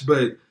watch,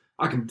 but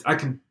I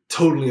can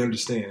totally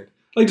understand.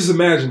 Like, just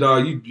imagine,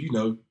 dog,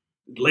 you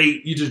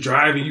late, you just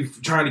driving, you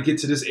trying to get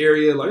to this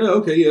area, like, oh,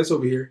 okay, yeah, it's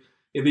over here.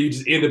 And then you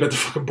just end up at the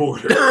fucking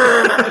border.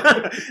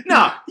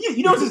 No,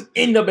 you don't just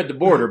end up at the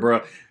border,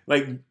 bro.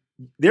 Like,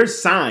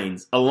 there's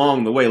signs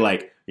along the way,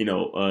 like,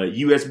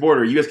 U.S.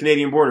 border,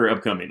 U.S.-Canadian border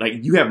upcoming.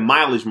 Like, you have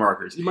mileage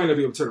markers. You might not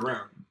be able to turn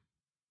around.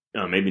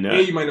 Maybe not.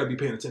 And you might not be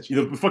paying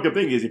attention. The fucking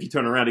thing is, if you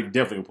turn around, they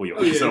definitely will pull you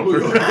over.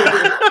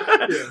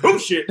 Yeah. Oh,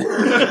 shit.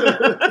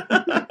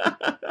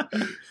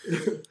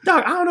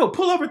 Dog, I don't know.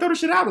 Pull over, throw the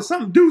shit out or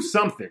something. Do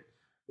something.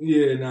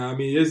 Yeah, I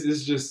mean,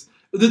 it's just...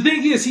 The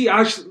thing is, he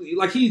actually...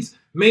 Like, he's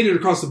made it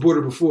across the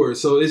border before,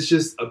 so it's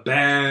just a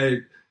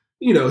bad...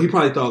 he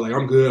probably thought, like,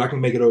 I'm good. I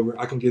can make it over.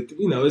 I can get...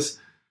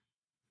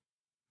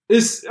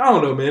 It's... I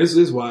don't know, man.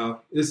 It's wild.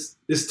 It's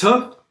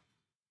tough,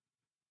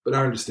 but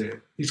I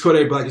understand. He's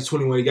Kodak Black. He's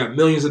 21. He got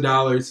millions of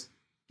dollars.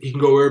 He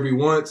can go wherever he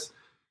wants.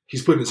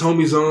 He's putting his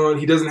homies on.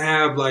 He doesn't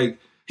have, like...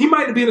 He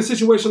might be in a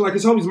situation like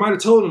his homies might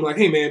have told him, like,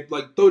 hey, man,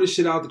 like, throw this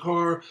shit out the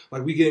car.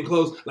 Like, we getting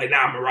close. Like, nah,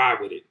 I'm going to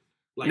ride with it.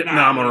 Like,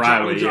 I'm going to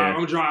ride with it, I'm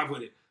going to drive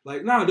with it.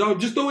 Like, nah, dog,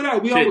 just throw it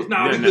out. We shit, almost...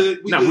 Nah, we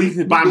good. We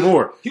can buy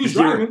more. He was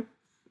driving.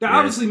 That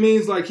obviously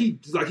means, like,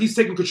 he's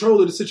taking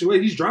control of the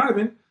situation. He's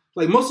driving.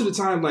 Like, most of the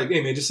time, like,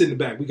 hey, man, just sit in the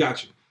back. We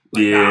got you.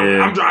 Like,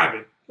 nah, I'm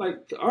driving.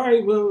 Like, all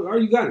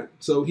right, you got it.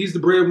 So he's the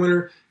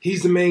breadwinner.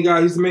 He's the main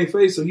guy. He's the main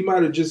face. So he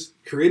might have just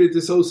created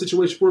this whole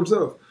situation for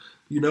himself.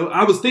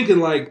 I was thinking,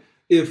 like,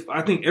 if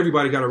I think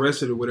everybody got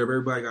arrested or whatever,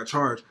 everybody got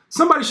charged.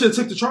 Somebody should have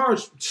took the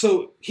charge,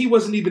 so he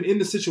wasn't even in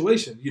the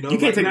situation. You know, You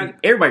can't take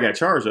everybody got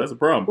charged. That's a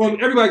problem. Well,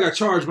 everybody got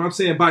charged, but I'm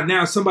saying by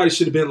now somebody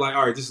should have been like,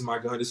 all right, this is my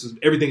gun. This is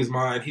everything is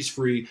mine. He's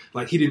free.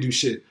 Like he didn't do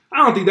shit.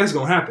 I don't think that's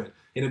gonna happen.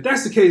 And if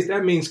that's the case,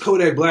 that means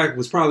Kodak Black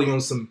was probably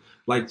on some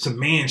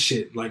man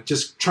shit, like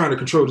just trying to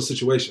control the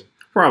situation.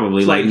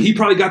 Probably. So, like he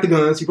probably got the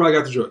guns. He probably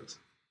got the drugs.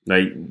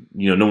 Like,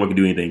 you know, no one can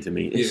do anything to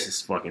me. It's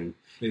just fucking.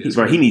 He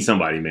needs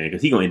somebody, man,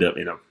 because he gonna end up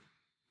in a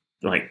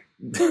like.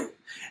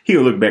 He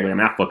gonna look back like,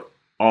 man, I fucked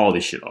all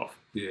this shit off.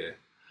 Yeah,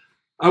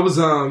 I was.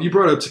 You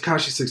brought up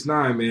Tekashi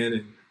 6ix9ine, man,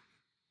 and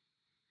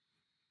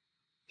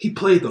he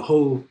played the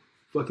whole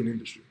fucking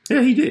industry.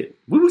 Yeah, he did.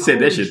 We said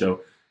that shit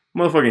though,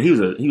 motherfucker. He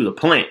was a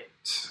plant.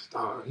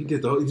 He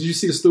did the whole. Did you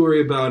see the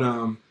story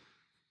about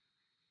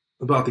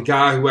the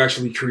guy who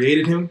actually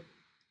created him?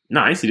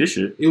 No, I didn't see this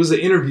shit. It was an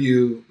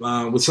interview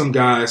with some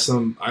guy,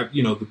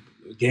 the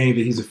gang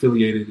that he's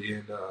affiliated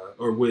in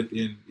or with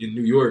in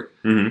New York.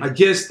 Mm-hmm. I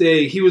guess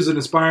he was an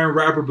aspiring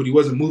rapper, but he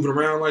wasn't moving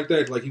around like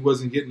that. Like he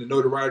wasn't getting the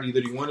notoriety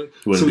that he wanted.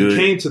 So he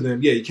came to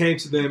them. Yeah, he came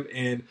to them,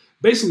 and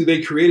basically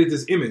they created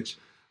this image.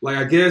 Like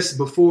I guess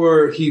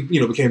before he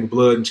became a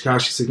Blood and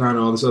Tekashi 6ix9ine and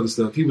all this other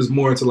stuff, he was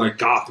more into like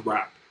goth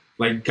rap,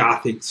 like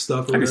gothic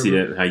stuff. Or I can see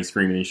that, how he's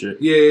screaming and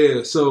shit.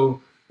 Yeah.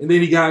 So. And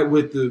then he got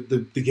with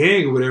the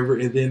gang or whatever,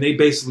 and then they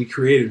basically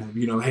created him.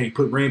 You know, hey,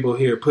 put rainbow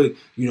hair. We're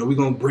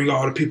gonna bring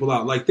all the people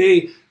out. Like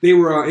they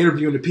were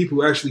interviewing the people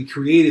who actually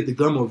created the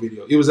Gummo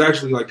video. It was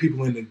actually like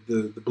people in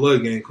the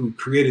Blood gang who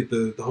created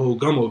the whole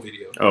Gummo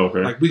video. Oh, okay.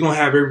 Like we're gonna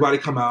have everybody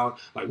come out.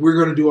 Like we're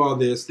gonna do all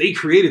this. They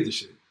created the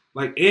shit.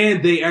 Like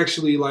and they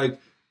actually like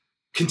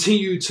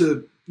continue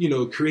to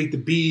create the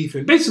beef,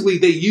 and basically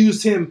they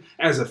used him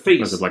as a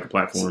face, as like a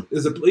platform.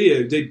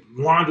 They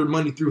laundered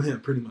money through him,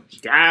 pretty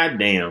much. God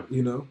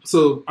damn.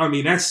 So I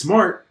mean that's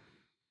smart,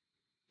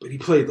 but he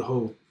played the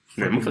whole.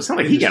 Man, it sounds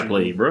like he got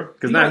played, bro.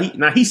 Because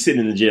now he's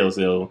sitting in the jail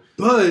cell.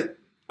 But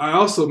I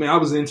also, man, I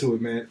was into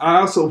it, man. I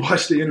also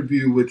watched the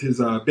interview with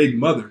his big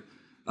mother.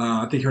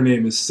 I think her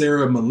name is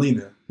Sarah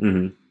Molina.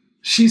 Mm-hmm.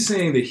 She's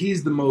saying that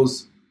he's the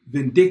most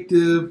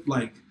vindictive,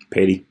 like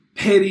petty.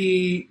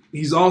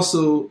 He's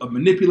also a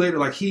manipulator.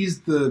 Like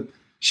he's the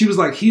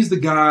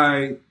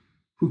guy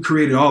who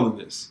created all of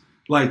this.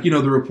 Like,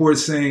 the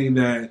reports saying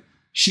that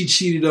she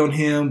cheated on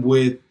him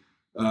with,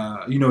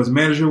 his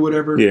manager or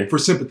whatever for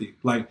sympathy.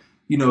 Like,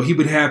 he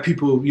would have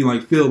people,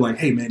 feel like,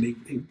 hey man,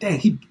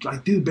 he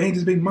dude banged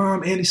his big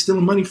mom and he's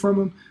stealing money from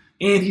him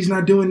and he's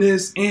not doing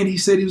this and he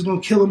said he was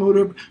going to kill him or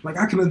whatever. Like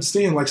I can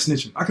understand like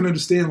snitching. I can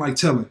understand like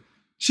telling.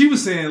 She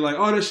was saying, like,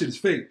 oh, that shit is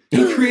fake.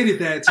 He created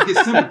that to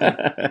get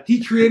sympathy.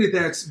 He created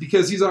that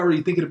because he's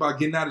already thinking about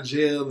getting out of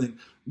jail and,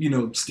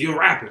 still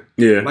rapping.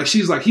 Yeah. Like,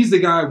 she's like, he's the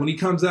guy, when he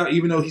comes out,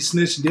 even though he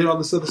snitched and did all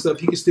this other stuff,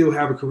 he can still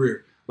have a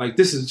career. Like,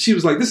 she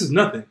was like, this is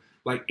nothing.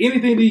 Like,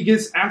 anything that he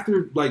gets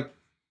after, like,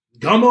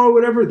 Gummo or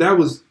whatever, that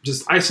was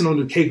just icing on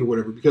the cake or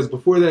whatever. Because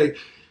before that,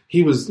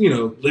 he was,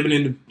 living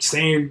in the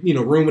same,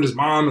 room with his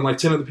mom and, like,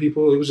 10 other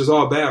people. It was just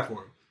all bad for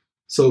him.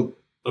 So,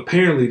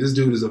 apparently, this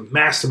dude is a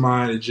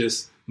mastermind at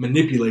just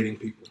manipulating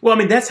people. Well, I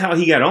mean, that's how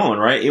he got on,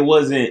 right? It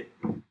wasn't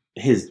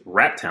his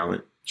rap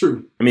talent.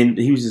 True. I mean,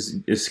 he was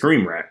just a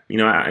scream rap.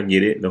 I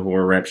get it. The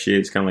horror rap shit.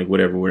 It's kind of like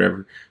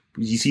whatever.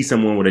 You see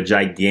someone with a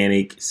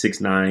gigantic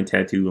 6ix9ine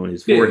tattoo on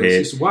his forehead.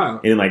 It's just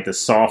wild. And then like the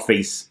saw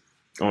face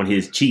on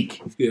his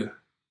cheek. Yeah.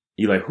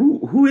 You're like,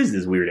 who is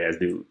this weird ass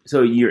dude?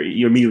 So you're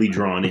immediately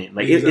drawn in.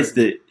 Like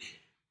exactly.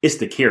 it's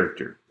the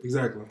character.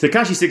 Exactly.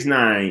 Tekashi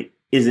 6ix9ine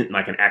isn't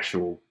like an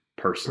actual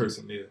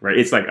person, yeah. Right?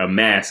 It's like a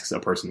mask a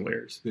person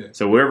wears. Yeah.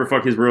 So whatever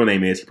fuck his real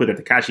name is, he put that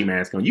Tekashi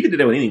mask on. You can do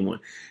that with anyone.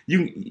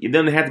 It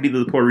doesn't have to be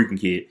the Puerto Rican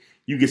kid.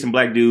 You get some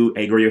black dude,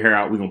 hey, grow your hair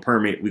out, we're gonna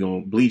perm it, we're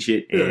gonna bleach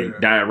it and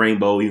dye it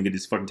rainbow, you can get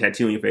this fucking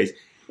tattoo on your face.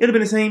 It'd have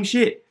been the same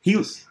shit.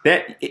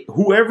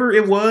 Whoever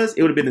it was,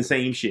 it would have been the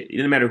same shit. It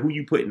didn't matter who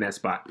you put in that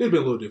spot. It'd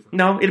been a little different.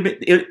 No, it'd have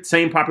been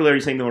same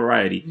popularity, same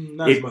notoriety.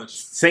 Not as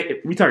much.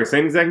 We talking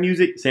same exact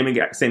music, same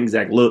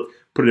exact look,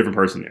 put a different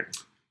person there.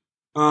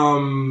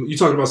 You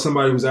talking about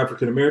somebody who's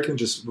African American,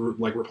 just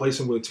like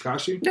replacing with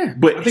Tekashi? Yeah,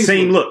 but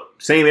same look,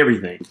 same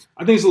everything.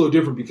 I think it's a little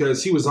different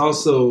because he was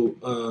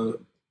also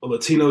a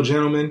Latino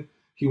gentleman.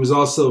 He was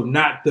also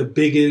not the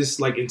biggest,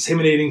 like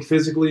intimidating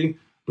physically,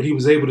 but he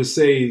was able to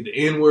say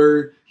the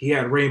N-word. He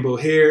had rainbow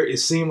hair. It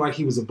seemed like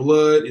he was a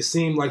Blood. It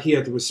seemed like he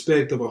had the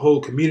respect of a whole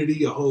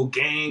community, a whole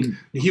gang.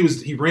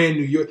 He ran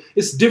New York.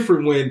 It's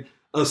different when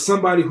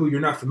somebody who you're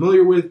not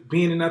familiar with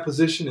being in that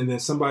position, and then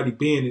somebody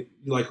being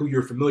like who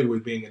you're familiar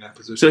with being in that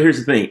position. So here's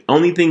the thing: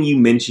 only thing you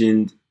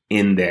mentioned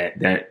in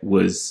that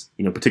was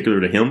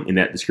particular to him in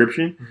that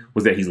description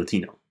was that he's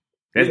Latino.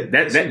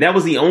 That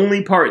was the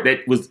only part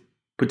that was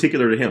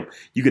particular to him.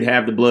 You could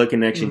have the blood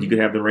connection, you could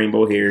have the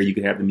rainbow hair, you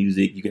could have the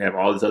music, you could have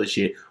all this other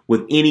shit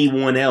with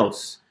anyone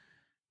else.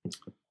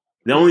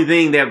 The only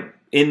thing that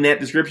in that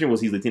description was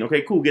he's Latino.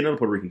 Okay, cool, get another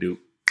Puerto Rican dude.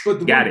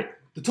 But got it.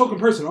 The token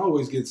person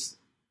always gets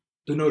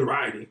the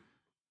notoriety.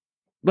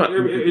 But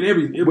in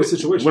every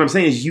situation. What I'm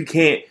saying is you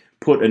can't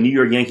put a New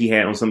York Yankee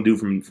hat on some dude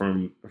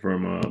from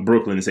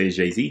Brooklyn and say it's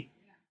Jay-Z.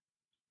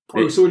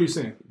 Oh, so what are you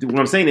saying? What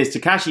I'm saying is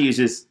Tekashi is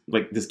just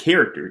like this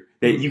character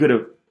that you could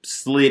have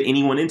slid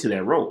anyone into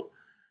that role.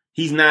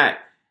 He's not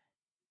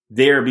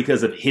there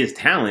because of his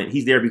talent.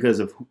 He's there because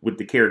of what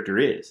the character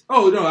is.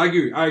 Oh, no, I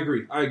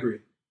agree.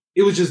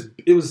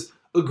 It was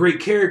a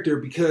great character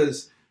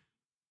because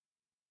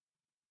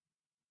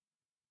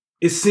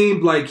it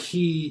seemed like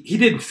he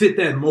didn't fit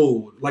that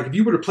mold. Like if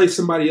you were to place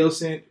somebody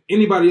else in,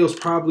 anybody else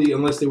probably,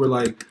 unless they were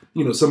like,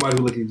 somebody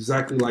who looked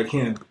exactly like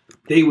him,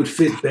 they would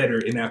fit better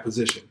in that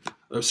position.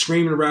 A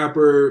screaming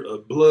rapper, a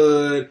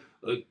blood,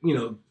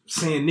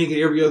 saying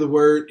nigga every other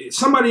word.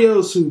 Somebody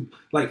else who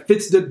like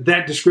fits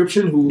that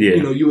description. Who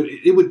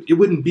it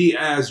wouldn't be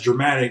as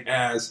dramatic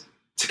as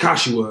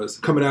Tekashi was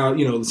coming out.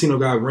 Latino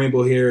guy with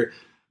rainbow hair.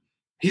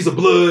 He's a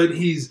blood.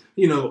 He's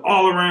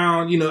all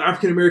around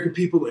African American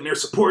people, and they're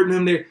supporting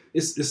him. There,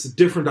 it's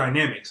different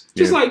dynamics.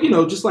 Just like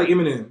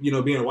Eminem,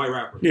 being a white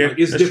rapper. Yeah, like,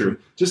 it's that's different.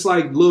 True. Just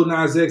like Lil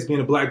Nas X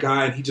being a black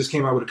guy, and he just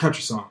came out with a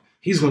country song.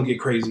 He's gonna get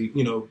crazy.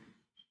 Publicity.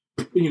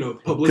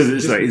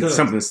 Because it's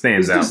something that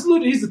stands out.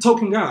 He's the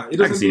token guy. It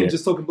doesn't mean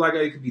just token black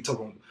guy. It could be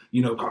token,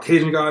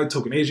 Caucasian guy,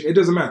 token Asian. It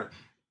doesn't matter.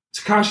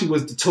 Tekashi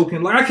was the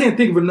token. Like I can't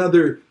think of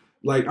another.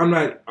 Like I'm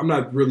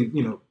not really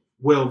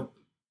well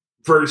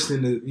versed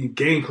in the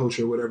gang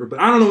culture or whatever.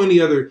 But I don't know any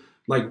other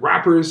like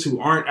rappers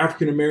who aren't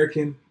African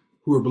American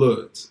who are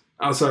bloods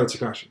outside of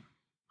Tekashi,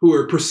 who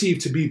are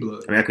perceived to be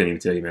blood. I couldn't even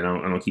tell you, man.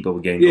 I don't keep up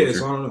with gang culture. culture.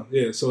 So I don't know.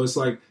 Yeah, so it's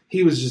like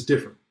he was just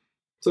different.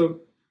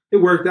 So it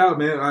worked out,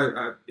 man.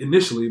 I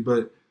initially,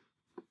 but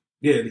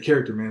yeah, the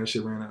character, man, that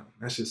shit ran out.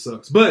 That shit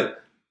sucks.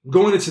 But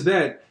going into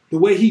that, the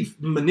way he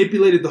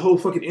manipulated the whole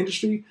fucking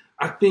industry,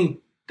 I think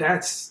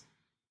that's,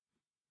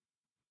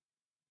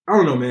 I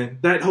don't know, man.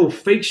 That whole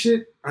fake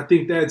shit, I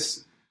think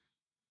that's,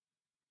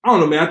 I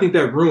don't know, man. I think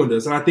that ruined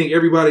us. And I think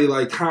everybody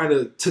like kind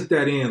of took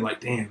that in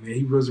like, damn, man,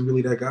 he wasn't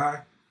really that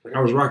guy. Like I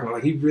was rocking,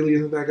 like he really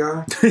isn't that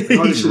guy.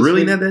 Like, he's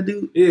really not that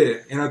dude? Yeah.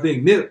 And I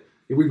think Nip,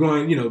 if we're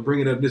going,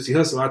 bringing up Nipsey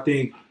Hussle, I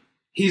think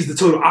he's the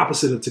total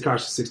opposite of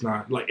Tekashi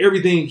 6ix9ine. Like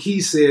everything he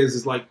says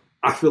is like,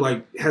 I feel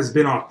like has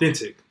been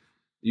authentic,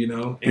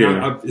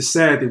 And it's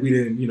sad that we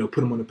didn't,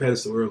 put him on the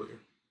pedestal earlier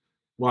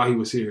while he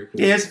was here.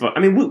 Yeah, it's fun. I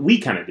mean, we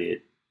kind of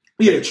did.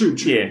 Yeah, true.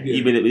 Yeah,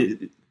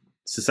 even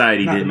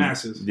society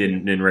Not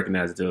didn't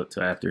recognize it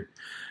till after.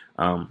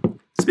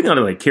 Speaking of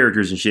like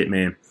characters and shit,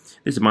 man,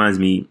 this reminds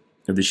me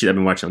of the shit I've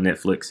been watching on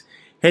Netflix.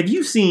 Have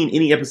you seen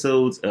any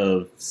episodes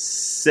of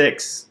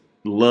Sex,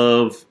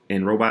 Love,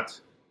 and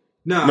Robots?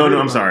 No,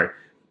 I'm sorry.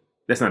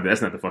 That's not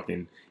the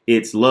fucking.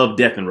 It's Love,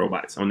 Death, and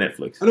Robots on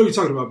Netflix. I know what you're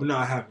talking about, but no,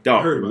 I haven't. Dog,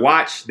 I heard about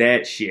watch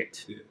that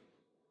shit. Yeah.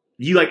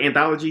 You like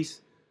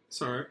anthologies?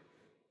 It's all right.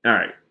 All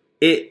right.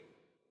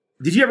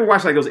 Did you ever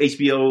watch like those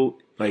HBO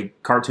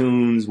like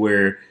cartoons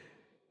where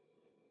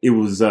it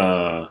was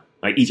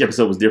like each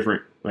episode was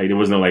different? Like there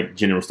was no like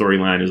general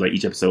storyline. It was like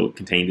each episode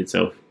contained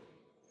itself.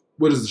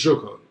 What is the show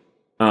called?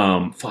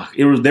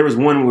 There was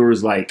one where it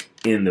was like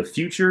in the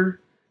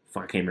future.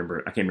 I can't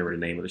remember the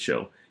name of the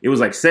show. It was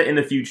like set in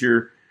the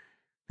future.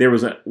 There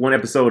was one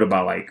episode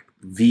about like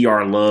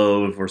VR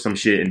love or some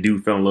shit, and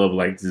dude fell in love with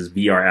like this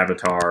VR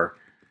avatar.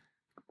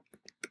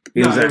 I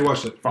never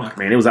watched it. Fuck,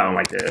 man, it was out in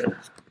like the,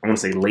 I want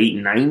to say late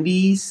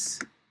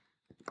 90s.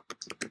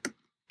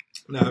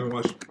 No, I haven't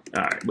watched it.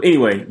 All right, but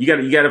anyway, you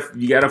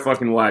gotta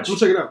fucking watch. We'll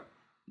check it out.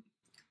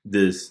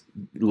 This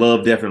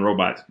Love, Death, and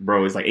Robots,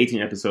 bro. It's like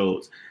 18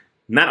 episodes.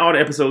 Not all the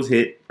episodes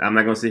hit. I'm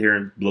not gonna sit here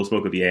and blow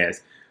smoke up your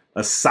ass.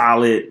 A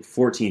solid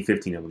 14,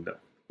 15 of them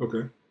though.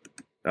 Okay.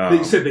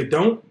 You said they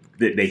don't?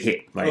 They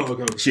hit. Like,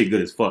 okay. Shit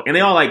good as fuck. And they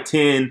all like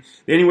 10,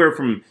 anywhere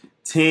from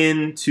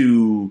 10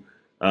 to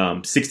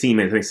 16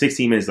 minutes. I think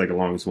 16 minutes is like the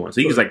longest one.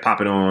 So you can just like pop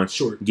it on,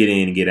 get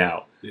in and get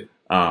out. Yeah.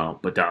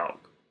 But dog.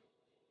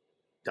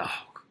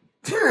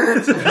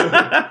 It's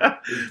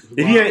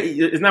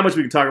not much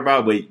we can talk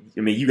about, but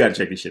I mean, you got to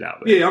check this shit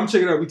out. Yeah, I'm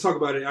checking it out. We talk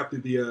about it after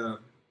the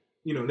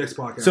next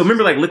podcast. So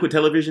remember like Liquid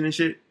Television and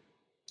shit?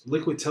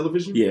 Liquid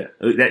Television? Yeah,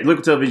 that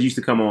Liquid Television used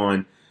to come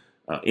on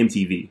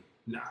MTV.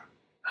 Nah.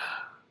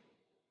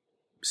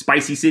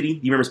 Spicy City.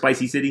 You remember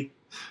Spicy City?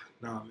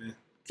 Nah, man.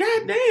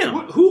 God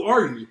damn. Who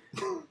are you?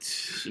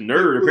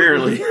 Nerd,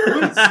 apparently.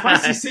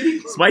 Spicy City?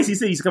 Spicy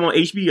City used to come on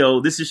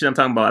HBO. This is shit I'm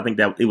talking about. I think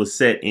that it was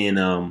set in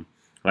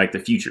like the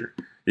future.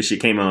 This shit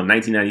came out in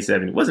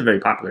 1997. It wasn't very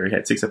popular. It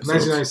had 6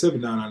 episodes.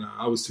 1997? No.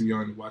 I was too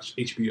young to watch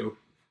HBO.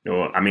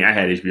 Well, I mean, I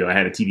had HBO. I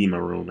had a TV in my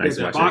room. I used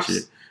to watch box? that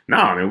shit. No,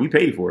 man, we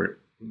paid for it.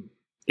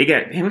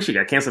 This shit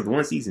got canceled after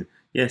one season.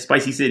 Yeah,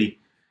 Spicy City.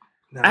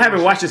 I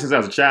haven't watched it since I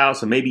was a child,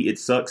 so maybe it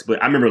sucks.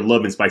 But I remember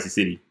loving Spicy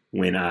City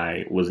when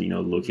I was, a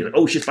little kid. Like,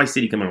 oh shit, Spicy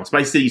City coming on.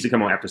 Spicy City used to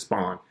come on after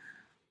Spawn.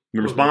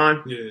 Remember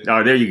Spawn? Yeah.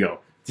 Oh, there you go.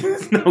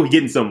 No, we're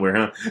getting somewhere,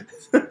 huh?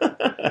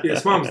 Yeah,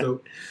 Spawn was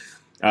dope.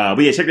 But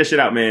yeah, check that shit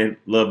out, man.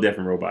 Love, Death,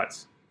 and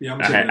Robots. Yeah,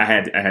 I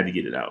had to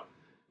get it out.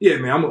 Yeah,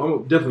 man,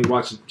 I'm definitely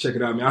watching. Check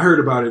it out, man. I heard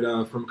about it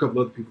from a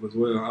couple other people as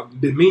well. I've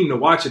been meaning to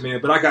watch it,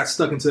 man, but I got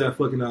stuck into that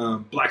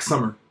fucking Black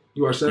Summer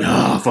You watched that?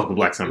 Oh, fucking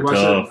Black You Summer watched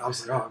tough. that? I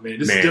was like, oh man,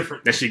 this is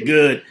different. That shit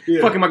good.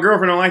 Yeah. Fucking my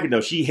girlfriend don't like it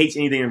though. She hates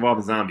anything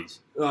involving zombies.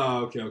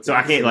 Oh, okay. So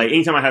I can't like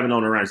anytime I have it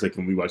on around, she's like,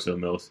 can we watch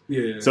something else?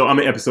 Yeah. So I'm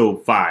in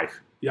episode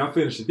 5. Yeah, I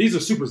finished it. These are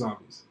super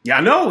zombies. Yeah,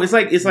 I know. It's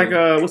like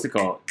what's it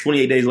called?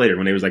 28 Days Later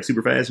when they was like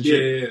super fast and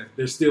shit.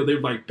 Yeah. They're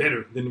like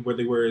better than what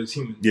they were as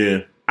humans.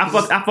 Yeah. I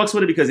fucks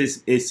with it because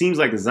it seems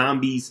like the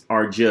zombies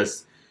are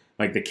just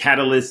like the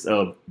catalyst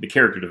of the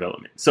character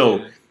development.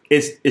 So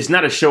it's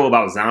not a show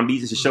about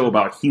zombies. It's a show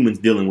about humans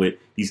dealing with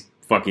these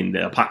fucking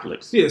the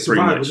apocalypse. Yeah,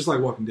 survival, just like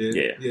Walking Dead.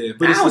 Yeah.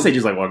 But I would say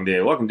just like Walking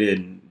Dead. Walking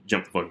Dead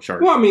jumped the fucking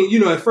shark. Well, I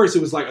mean, at first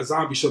it was like a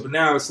zombie show, but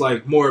now it's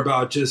like more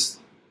about just,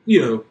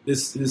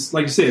 it's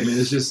like you said, man.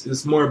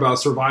 It's more about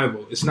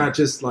survival. It's not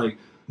just like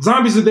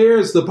zombies are there.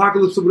 It's the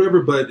apocalypse or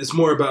whatever, but it's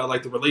more about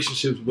like the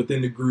relationships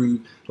within the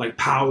group, like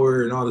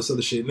power and all this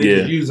other shit. And they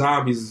just use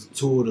zombies as a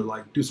tool to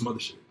like do some other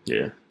shit.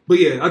 Yeah. But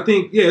yeah, I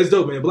think it's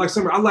dope, man. Black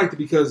Summer, I liked it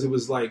because it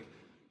was like,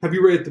 have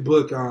you read the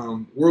book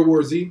World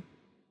War Z?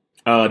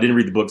 Didn't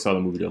read the book, saw the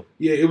movie though.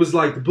 Yeah, it was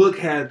like the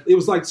book it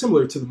was like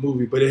similar to the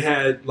movie, but it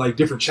had like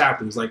different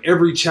chapters. Like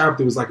every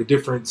chapter was like a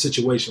different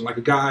situation. Like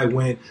a guy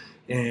went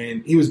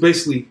and he was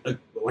basically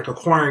like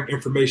acquiring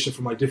information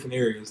from like different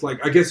areas.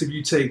 Like I guess if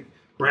you take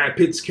Brad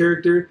Pitt's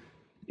character,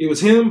 it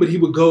was him, but he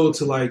would go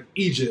to like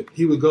Egypt.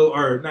 He would go,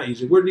 or not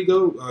Egypt. Where did he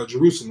go?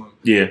 Jerusalem.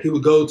 Yeah. He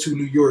would go to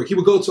New York. He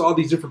would go to all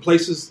these different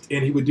places,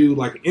 and he would do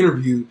like an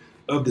interview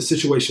of the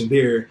situation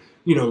there.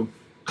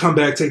 Come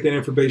back, take that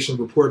information,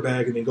 report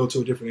back, and then go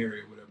to a different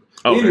area or whatever.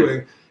 Okay.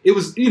 Anyway, it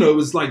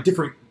was like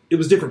different. It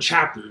was different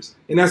chapters,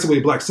 and that's the way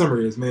Black Summer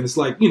is, man. It's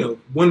like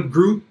one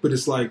group, but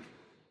it's like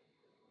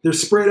they're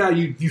spread out.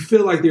 You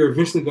feel like they're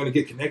eventually going to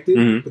get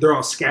connected, but they're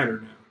all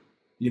scattered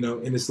now.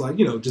 And it's like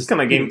just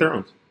kind of like Game of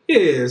Thrones. Yeah,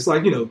 it's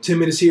like 10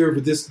 minutes here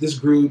with this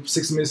group,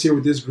 6 minutes here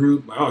with this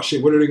group. Like, oh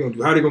shit, what are they going to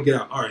do? How are they going to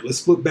get out? All right, let's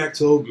flip back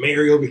to old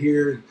Mary over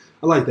here.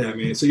 I like that,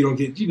 man. So you don't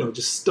get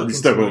just stuck.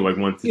 Stuck with like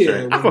one.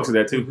 Yeah, I fucks with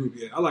that too. Group.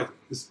 Yeah, I like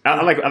it.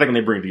 I like when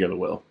they bring it together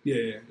well.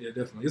 Yeah,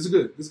 definitely. It's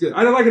good. I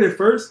didn't like it at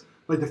first.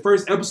 Like the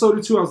first episode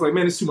or two, I was like,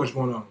 man, there's too much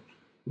going on.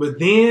 But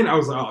then I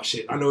was like, oh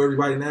shit, I know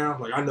everybody now.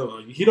 Like I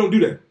know he don't do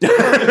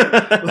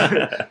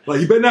that. like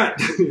you better not.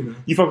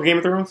 You fuck with Game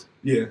of Thrones?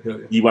 Yeah.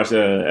 You watched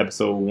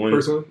episode 1?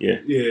 First one? Yeah,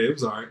 it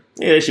was alright.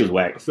 Yeah, that shit was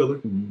whack. I feel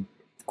it.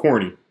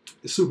 Corny.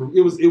 It's super.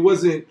 It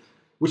wasn't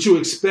what you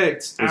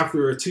expect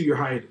after a 2-year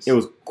hiatus. It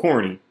was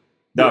corny.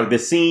 Dog, the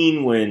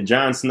scene when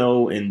Jon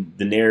Snow and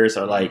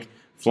Daenerys are like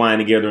flying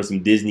together on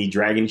some Disney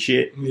dragon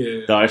shit.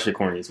 Yeah. Dog, that shit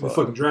corny as fuck. The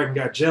fucking dragon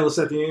got jealous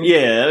at the end.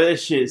 Yeah, that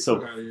shit is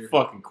so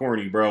fucking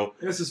corny, bro.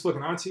 That's his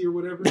fucking auntie or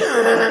whatever.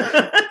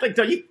 Like,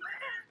 dog, you...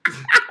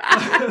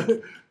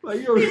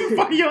 like, you're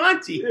fucking your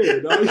auntie. Yeah,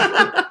 dog.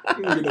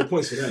 You don't get no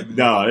points for that, man.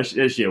 No,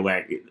 that shit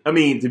whack. I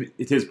mean,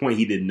 to his point,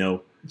 he didn't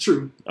know.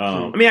 True.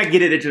 I mean, I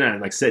get it that you're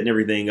not like setting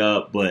everything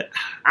up, but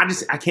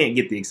I can't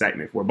get the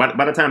excitement for it.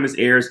 By the time this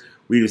airs,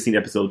 we've seen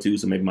episode 2,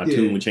 so maybe my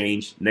tune will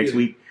change next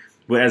week.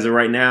 But as of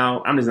right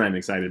now, I'm just not even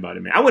excited about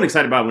it, man. I wasn't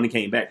excited about it when it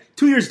came back.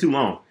 2 years is too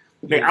long.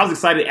 Like, I was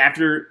excited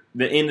after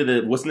the end of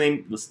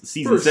the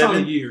season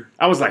 7. Year.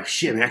 I was like,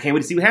 shit, man, I can't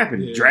wait to see what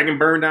happens. Yeah. Dragon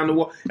burned down the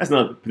wall. That's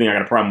another thing I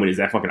got a problem with is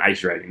that fucking ice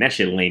dragon. That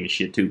shit lame as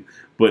shit too.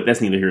 But that's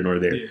neither here nor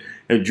there. Yeah.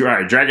 If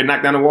dragon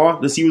knocked down the wall,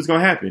 let's see what's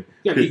gonna happen.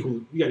 You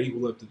got to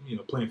equal up the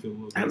playing field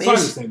a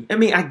little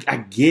bit. I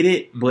get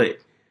it, but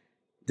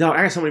dog,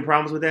 I got so many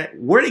problems with that.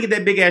 Where did they get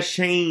that big ass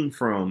chain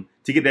from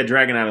to get that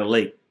dragon out of the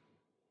lake?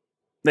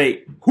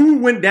 Like, who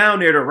went down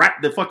there to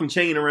wrap the fucking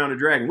chain around the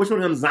dragon? Which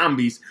one of them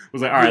zombies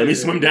was like, all right, let me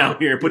swim down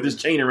here and put this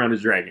chain around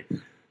this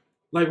dragon?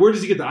 Like, where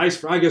does he get the ice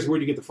from? I guess, where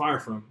do you get the fire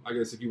from? I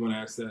guess, if you want to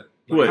ask that.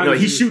 Like, no,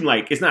 he's shooting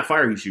like, it's not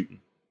fire he's shooting.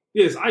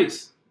 Yeah, it's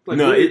ice. Like,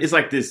 no, it's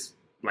like this,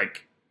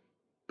 like,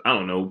 I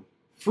don't know.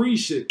 Free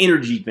shit.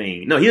 Energy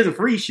thing. No, he doesn't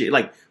freeze shit.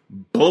 Like,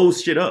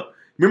 blows shit up.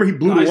 Remember, he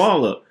blew the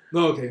wall up.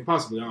 No, okay,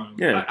 possibly. I don't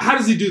know. Yeah. How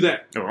does he do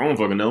that? Oh, I don't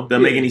fucking know.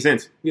 Doesn't make any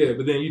sense. Yeah,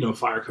 but then,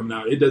 fire coming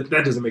out.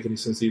 That doesn't make any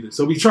sense either.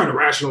 So we're trying to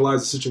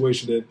rationalize a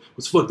situation that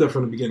was fucked up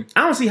from the beginning.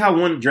 I don't see how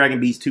one dragon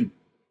beats 2.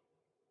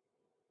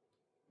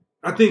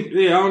 I think,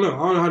 I don't know. I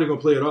don't know how they're going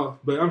to play it off,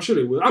 but I'm sure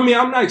they will. I mean,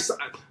 I'm not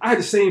excited. I had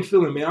the same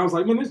feeling, man. I was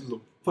like, man, this was a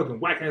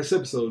fucking whack-ass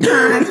episode.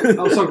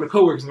 I was talking to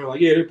coworkers, and they're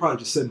like, yeah, they're probably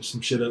just setting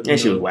some shit up. That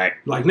shit was whack.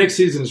 Like, next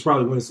season is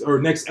probably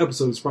next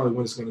episode is probably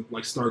when it's going to,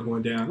 like, start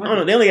going down. Like, I don't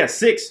know. They only got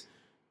 6.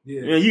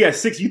 Yeah. You got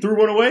 6, you threw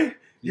one away?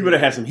 You better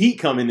have some heat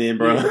coming in,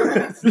 bro.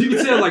 Yeah. You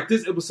can tell, like,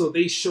 this episode,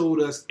 they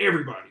showed us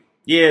everybody.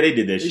 Yeah, they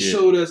did that shit. They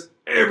showed us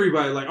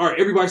everybody. Like, all right,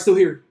 everybody's still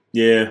here.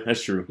 Yeah,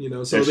 that's true.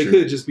 So that's they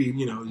could just be,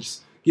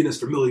 just getting us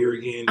familiar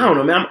again. I don't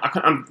know, man.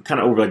 I'm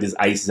kind of over, like, this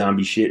ice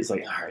zombie shit. It's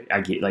like, all right,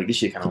 I get, like, this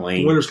shit kind of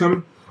lame. Winter's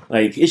coming?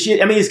 Like,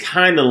 it's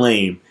kind of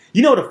lame.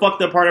 You know the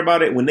fucked up part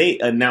about it? When they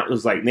announced, it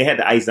was like, they had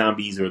the ice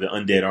zombies or the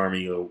undead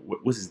army or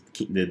what's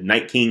the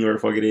Night King or the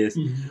fuck it is.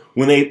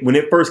 Mm-hmm. When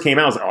it first came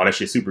out, I was like, oh, that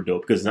shit's super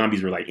dope because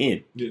zombies were, like,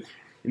 in. Yeah.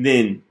 And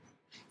then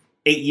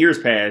 8 years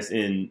passed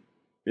and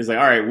it's like,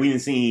 all right, we've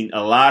seen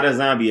a lot of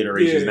zombie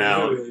iterations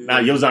now. Yeah. Now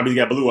your zombies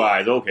got blue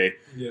eyes. Okay.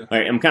 Yeah.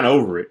 Like, I'm kind of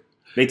over it.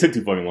 They took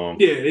too fucking long.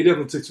 Yeah, they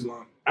definitely took too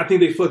long. I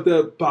think they fucked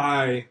up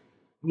by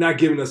not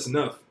giving us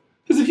enough.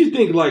 Because if you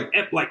think like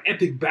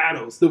epic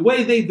battles, the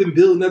way they've been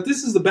building up,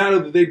 this is the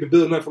battle that they've been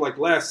building up for like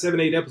the last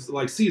 7-8 episodes,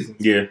 like seasons.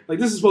 Yeah. Like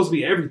this is supposed to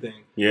be everything.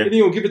 Yeah. And then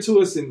you'll give it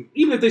to us, and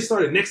even if they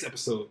start next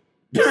episode,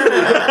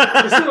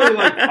 it's still only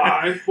like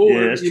 5, 4.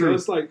 Yeah, that's true.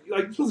 It's like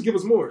you're supposed to give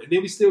us more, and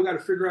then we still got to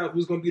figure out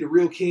who's going to be the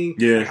real king.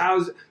 Yeah.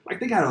 Like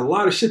they got a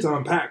lot of shit to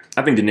unpack.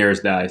 I think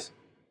Daenerys dies.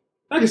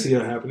 I can see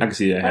that happening. I can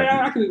see that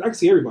happening. I can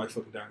see everybody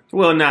fucking dying.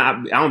 Well,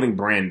 I don't think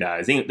Bran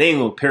dies. They ain't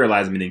gonna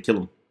paralyze him and then kill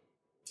him.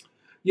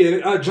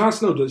 Yeah, Jon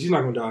Snow does. He's not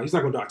gonna die. He's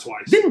not gonna die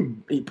twice.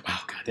 Don't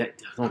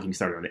get me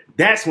started on it.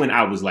 That's when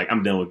I was like,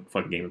 I'm done with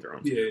fucking Game of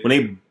Thrones. Yeah.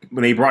 When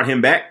they brought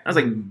him back, I was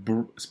like,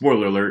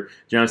 spoiler alert: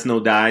 Jon Snow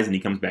dies and he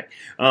comes back.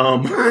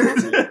 When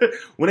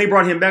they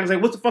brought him back, I was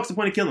like, what's the fuck's the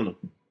point of killing him?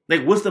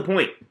 Like, what's the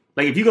point?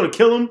 Like, if you're gonna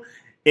kill him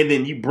and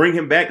then you bring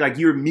him back, like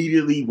you're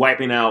immediately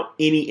wiping out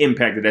any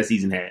impact that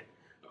season had.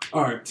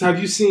 All right. So have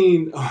you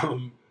seen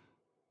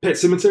Pet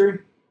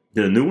Sematary?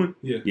 The new one?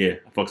 Yeah. Yeah,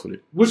 I fucks with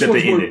it. Which Except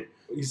one's the more? ending.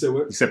 You said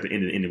what? Except the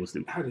ending. The ending was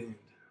stupid. How did it end?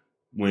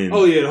 When?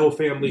 Oh yeah, the whole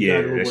family.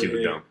 Yeah, got that shit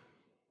was dumb.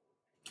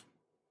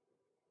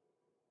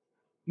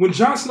 When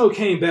Jon Snow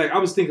came back, I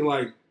was thinking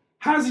like,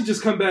 how does he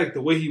just come back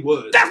the way he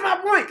was? That's my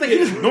point. Like, he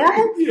was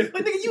normal? Yeah.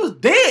 Like, nigga, you was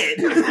dead.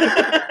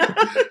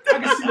 I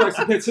can see like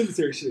some Pet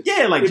Sematary shit.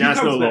 Yeah, like If he Jon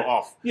Snow comes a little back.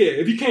 off. Yeah,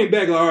 if you came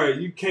back, like, all right,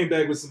 you came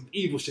back with some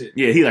evil shit.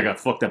 Yeah, he like a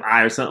fucked up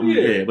eye or something.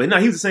 Yeah. Yeah, but no,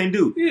 he was the same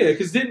dude. Yeah,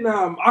 because didn't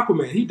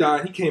Aquaman, he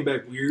died, he came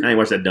back weird. I ain't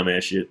watched that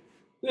dumbass shit.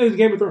 Yeah, it's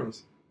Game of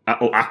Thrones.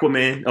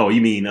 Aquaman? Oh,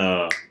 you mean,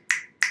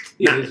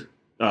 Yeah,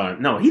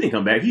 no, he didn't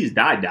come back. He just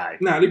died.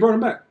 nah, they brought him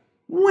back.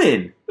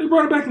 When? They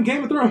brought him back in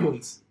Game of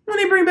Thrones. When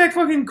they bring back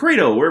fucking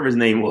Kratos, wherever his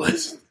name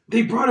was.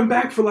 They brought him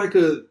back for like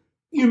you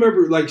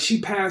remember, like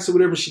she passed or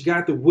whatever, she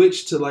got the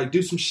witch to like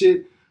do some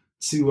shit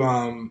to,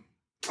 oh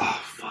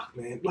fuck,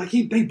 man. Like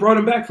they brought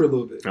him back for a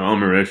little bit. I don't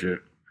remember that shit.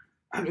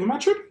 Am I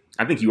tripping?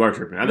 I think you are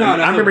tripping. I No,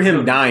 remember him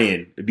no.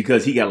 dying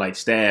because he got like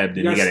stabbed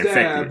and he got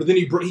infected. but then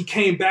he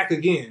came back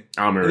again.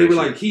 I don't remember And they that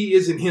were shit. like, he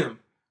isn't him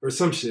or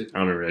some shit. I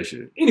don't remember that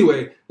shit.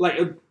 Anyway, like,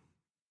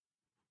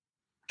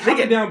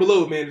 comment down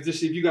below, man,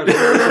 if you guys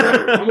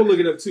I'm gonna look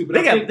it up too. But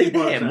They I think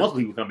had back. multiple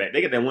people come back.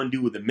 They got that one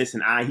dude with the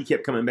missing eye. He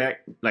kept coming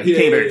back. Like he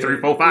came back 3,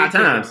 4, 5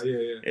 times.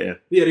 Yeah.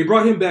 They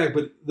brought him back,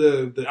 but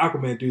the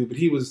Aquaman dude, but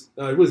he was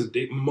was it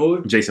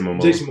Momoa? Jason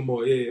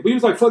Momoa. Yeah. But he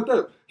was like fucked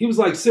up. He was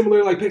like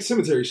similar like Pet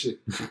Sematary shit.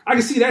 I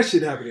can see that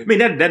shit happening. I mean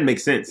that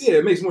makes sense. Yeah,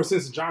 it makes more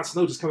sense than Jon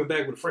Snow just coming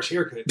back with a fresh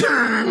haircut. You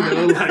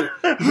know, like,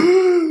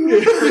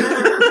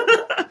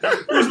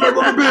 where's my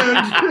rubber band?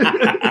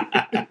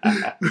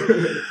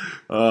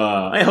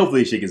 And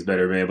hopefully shit gets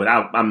better, man. But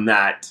I'm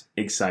not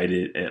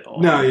excited at all.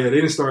 No, yeah,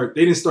 they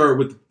didn't start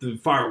with the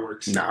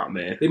fireworks. Nah,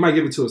 man. They might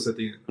give it to us at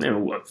the end.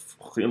 Man, what?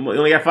 We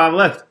only got 5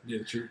 left.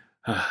 Yeah, true.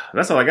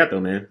 That's all I got though,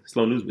 man.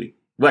 Slow news week.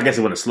 Well, I guess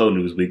it wasn't a slow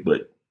news week,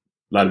 but a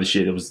lot of the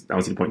shit I don't see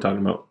the point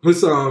talking about.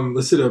 Let's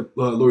hit up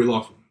Lori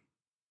Loughlin.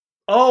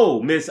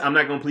 Oh, Miss, I'm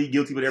not gonna plead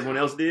guilty, but everyone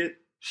else did.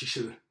 She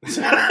should have. She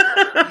took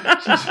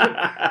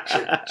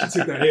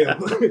that L.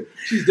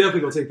 She's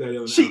definitely gonna take that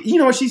L now. You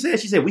know what she said?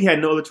 She said we had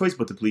no other choice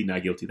but to plead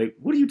not guilty. Like,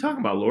 what are you talking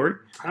about, Lori?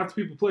 Half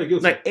the people play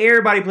guilty. Like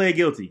everybody played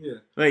guilty. Yeah.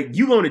 Like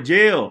you going to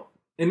jail.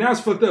 And now it's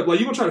fucked up. Like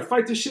you gonna try to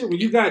fight this shit when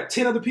you got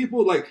 10 other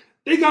people? Like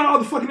they got all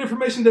the fucking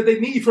information that they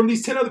need from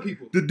these 10 other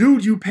people. The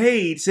dude you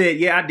paid said,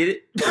 "Yeah, I did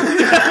it."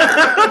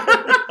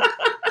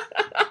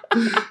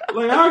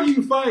 Like, how can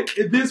you fight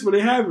in this when they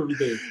have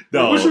everything?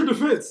 No. Like, what's your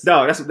defense?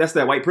 No, that's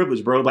that white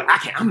privilege, bro. Like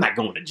I'm not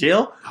going to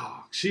jail.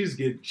 Oh, she's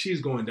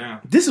going down.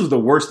 This was the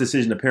worst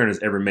decision a parent has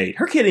ever made.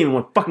 Her kid didn't even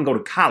want to fucking go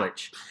to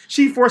college.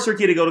 She forced her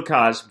kid to go to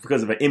college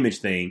because of an image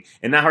thing,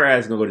 and now her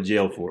ass is gonna go to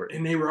jail for it.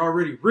 And they were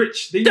already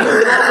rich. They were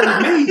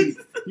already made.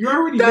 You're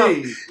already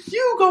made.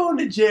 You going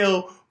to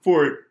jail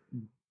for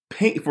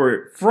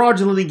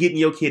fraudulently getting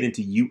your kid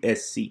into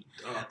USC.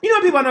 You know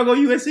what people I know go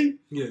USC?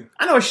 Yeah.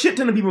 I know a shit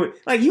ton of people.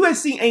 Like,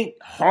 USC ain't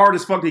hard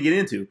as fuck to get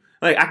into.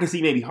 Like, I can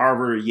see maybe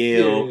Harvard or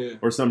Yale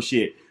or some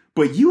shit.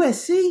 But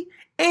USC?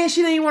 And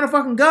she didn't even want to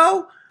fucking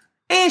go?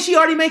 And she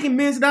already making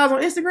millions of dollars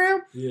on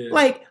Instagram? Yeah.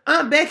 Like,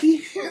 Aunt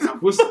Becky?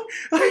 What's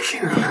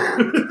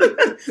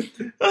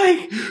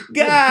like,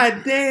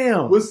 god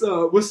damn. What's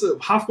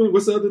Hoffman?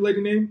 What's the other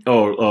lady name?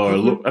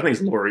 Oh, I think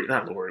it's Lori.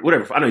 Not Lori.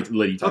 Whatever. I know the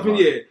lady you're talking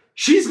about. Yeah.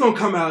 She's gonna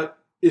come out.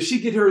 If she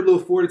get her little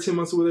 4 to 10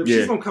 months or whatever, Yeah.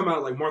 she's gonna come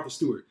out like Martha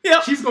Stewart.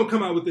 Yep. She's gonna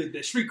come out with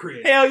that street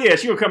cred. Hell yeah,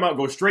 she gonna come out and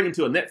go straight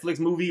into a Netflix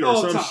movie or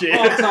All some time, shit.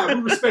 all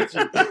time. We respect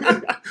you.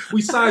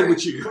 We side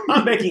with you.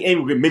 I'm making ain't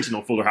gonna get mentioned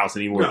on Fuller House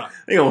anymore. Nah.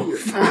 They gonna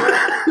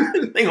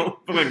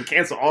fucking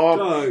cancel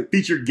all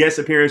featured guest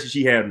appearances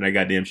she had in that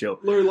goddamn show.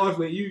 Lori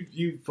Loughlin,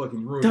 you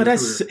fucking ruined No, her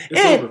that's career.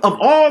 and of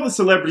all the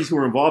celebrities who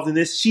are involved in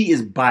this, she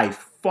is by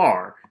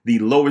far the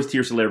lowest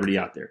tier celebrity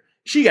out there.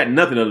 She got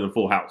nothing other than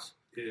Full House.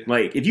 Yeah.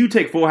 Like, if you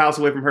take Full House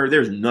away from her,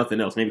 there's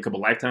nothing else. Maybe a couple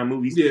Lifetime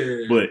movies.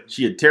 Yeah. But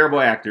she a terrible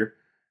actor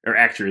or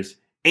actress.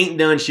 Ain't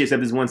done shit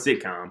except this one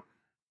sitcom.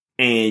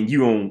 And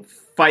you gonna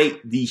fight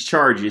these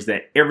charges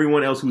that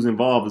everyone else who's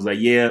involved is like,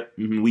 yeah,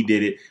 we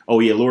did it. Oh,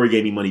 yeah, Lori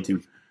gave me money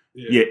too.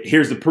 Yeah,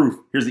 here's the proof.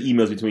 Here's the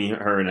emails between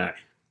her and I.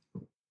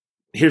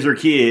 here's her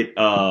kid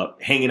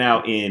hanging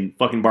out in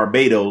fucking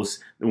Barbados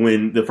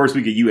when the first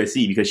week of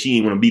USC because she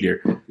didn't want to be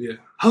there. Yeah.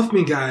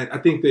 Huffman got, I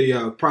think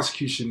the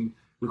prosecution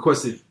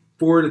requested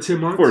 4 to 10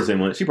 months. 4 to 10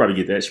 months. She probably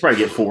get that. She probably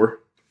get 4.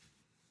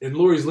 And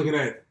Lori's looking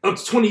at up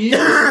to 20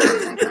 years.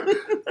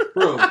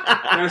 Bro,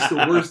 that's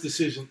the worst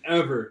decision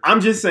ever. I'm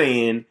just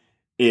saying,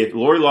 if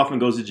Lori Loughlin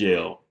goes to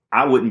jail,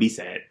 I wouldn't be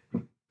sad.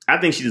 I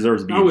think she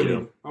deserves to be in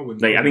jail. I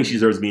wouldn't. Like, I think she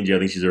deserves to be in jail. I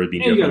think she deserves to be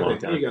in jail for a long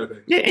time. And you gotta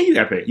pay. Yeah, and you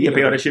gotta pay. You gotta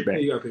pay all that shit back.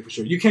 Yeah, you gotta pay for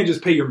sure. You can't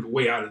just pay your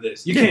way out of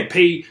this. You can't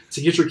pay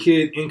to get your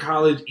kid in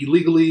college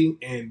illegally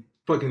and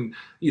fucking,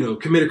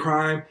 commit a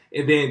crime,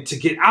 and then to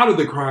get out of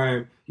the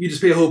crime, you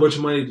just pay a whole bunch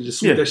of money to just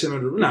sweep that shit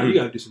under. Nah, you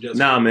gotta do some justice.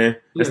 Nah, man.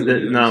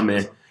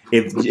 Man.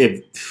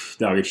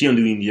 If she don't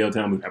do any jail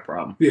time, we got a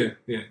problem. Yeah,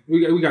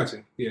 we got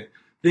to. Yeah.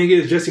 Thing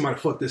is, Jesse might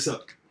have fucked this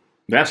up.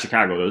 That's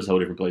Chicago, though. It's a whole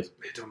different place.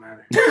 It don't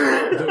matter.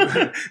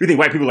 You think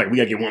white people are like, we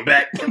gotta get one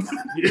back?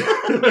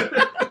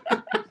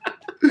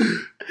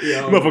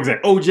 Motherfuckers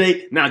like,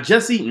 OJ, now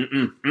Jesse,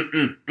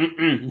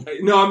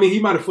 No, I mean, he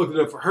might have fucked it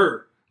up for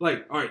her.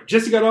 Like, all right,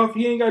 Jesse got off,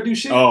 he ain't gotta do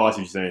shit. Oh, I see what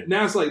you're saying.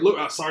 Now it's like,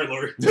 look, sorry,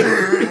 Lori.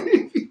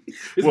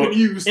 It's been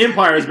used.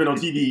 Empire has been on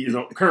TV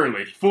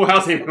currently. Full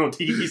House ain't been on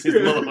TV since the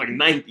motherfucking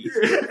 90s.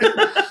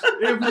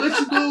 If we let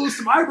you go,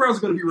 some eyebrows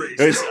are going to be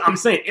raised. I'm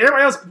saying,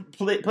 everybody else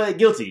pled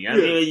guilty. I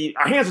mean,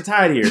 our hands are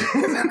tied here.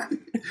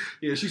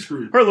 Yeah, she's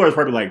screwed. Her lawyer's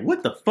probably like,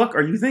 what the fuck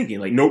are you thinking?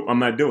 Like, nope, I'm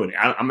not doing it.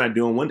 I'm not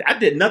doing one. I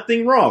did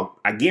nothing wrong.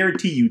 I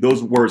guarantee you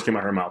those words came out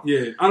of her mouth.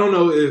 Yeah, I don't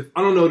know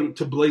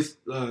to place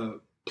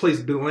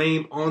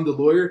blame on the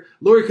lawyer.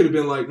 Lawyer could have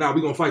been like, nah,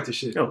 we gonna fight this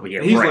shit. Oh, yeah,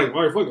 and he's like,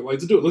 all right, fuck it. Like,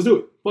 let's do it.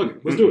 Fuck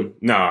it. Let's do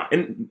it. Nah.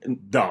 And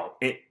dog.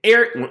 And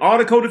Eric, when all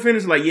the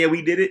co-defendants are like, yeah,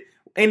 we did it,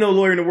 ain't no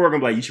lawyer in the world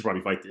gonna be like, you should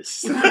probably fight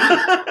this.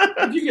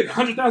 If you get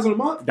 $100,000 a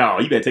month?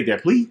 Dog, you better take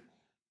that plea.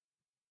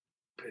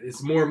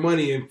 It's more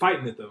money in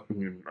fighting it, though.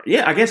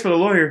 Yeah, I guess for the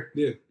lawyer.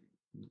 Yeah.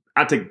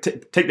 I take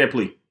that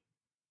plea.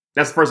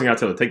 That's the first thing I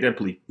tell her. Take that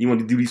plea. You want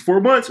to do these 4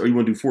 months or you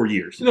want to do 4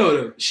 years?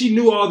 No. She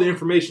knew all the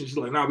information. She's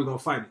like, nah, we're gonna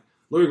fight it.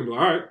 Lawyer gonna be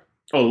like, all right.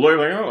 Oh, the lawyer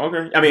like, oh,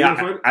 okay. I mean,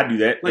 I do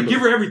that. Like, give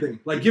her everything.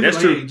 Like, give her,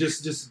 like, hey,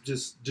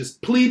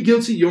 just plead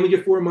guilty. You only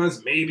get 4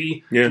 months,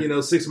 maybe.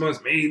 Yeah. 6 months,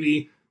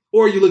 maybe.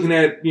 Or you're looking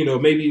at,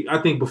 maybe, I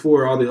think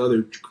before all the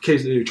other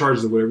cases,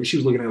 charges or whatever, she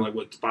was looking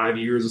at, 5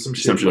 years or some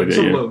shit. Something like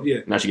that, low.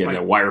 Yeah. Now she got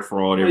that wire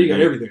fraud. Now you got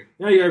everything.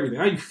 Now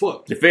you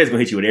fucked. The Fed's going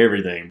to hit you with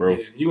everything, bro.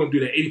 Yeah, you're going to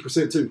do that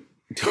 80%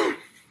 too.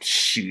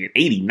 Shit,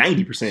 80,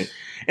 90%.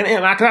 And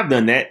I've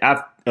done that.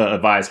 I've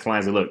advised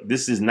clients that, look,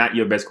 this is not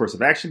your best course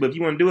of action, but if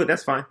you want to do it,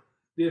 that's fine.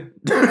 Yeah.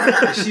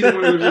 She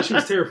didn't want to. She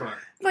was terrified.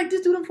 Like,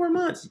 just do them 4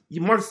 months.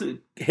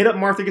 Hit up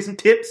Martha, get some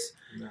tips.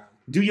 Nah.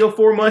 Do your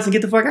 4 months and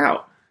get the fuck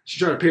out. She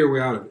tried to pay her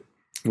way out of it.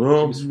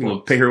 Well,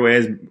 pay her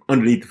way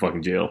underneath the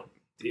fucking jail.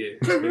 Yeah,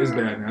 it's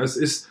bad now.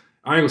 It's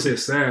I ain't gonna say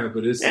it's sad,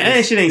 but it's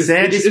shit ain't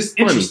sad. It's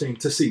interesting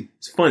to see.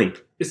 It's funny.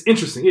 It's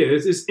interesting. Yeah,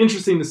 it's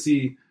interesting to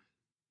see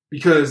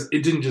because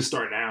it didn't just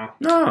start now.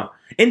 No,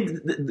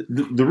 and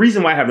the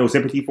reason why I have no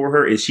sympathy for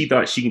her is she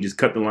thought she can just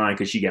cut the line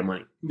because she got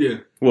money. Yeah.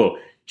 Well,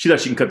 she thought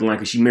she can cut the line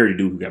because she married a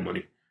dude who got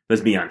money.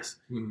 Let's be honest.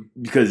 Mm-hmm.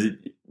 Because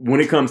when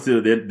it comes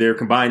to their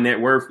combined net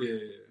worth,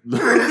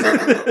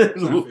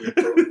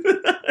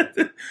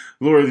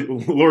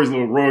 Lori's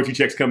little royalty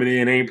checks coming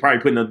in ain't probably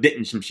putting a dent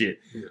in some shit.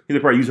 Yeah. He'll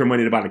probably use her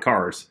money to buy the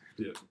cars.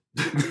 Yeah.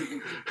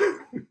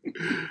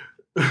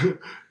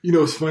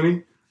 It's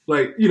funny.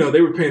 Like,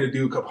 they were paying the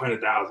dude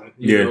 $200,000,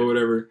 you know,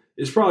 whatever.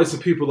 It's probably some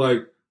people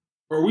like,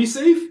 are we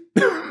safe?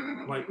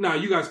 Like, nah,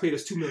 you guys paid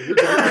us $2 million.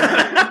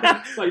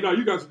 Like, no,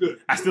 you guys are good.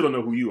 I still don't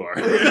know who you are.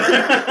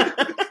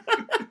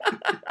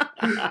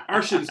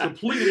 Our shit is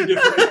completely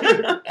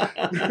different.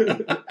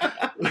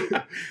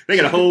 They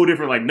got a whole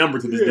different number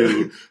to this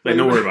dude. Like,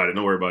 don't worry about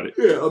it.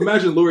 Yeah,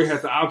 imagine Lori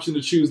had the option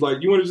to choose.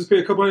 Like, you want to just pay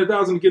a couple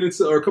 $100,000 to get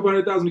into, or a couple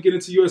 $100,000 to get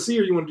into USC,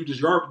 or you want to do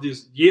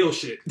this Yale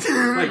shit?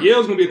 Like,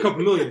 Yale's gonna be a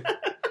couple million.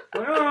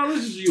 Like,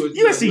 let's just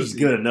USC is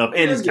good enough,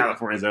 and it's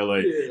California, so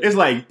it's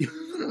like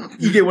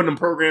you get one of them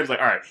programs. Like,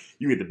 all right,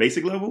 you get the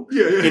basic level,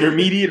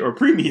 intermediate, or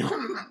premium.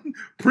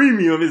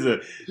 Premium is a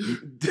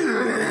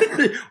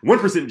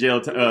 1%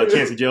 chance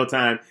of jail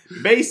time.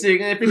 Basic,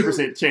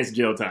 50% chance of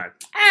jail time.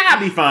 I'll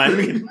be fine.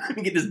 Let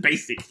me get this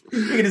basic.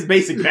 Let me get this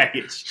basic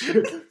package.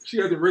 She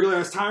got the regular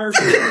ass tires.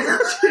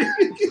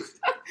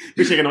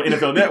 You're checking on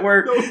NFL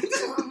Network.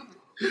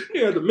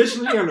 Yeah, the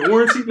Michelin, you got the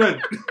warranty,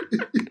 nothing.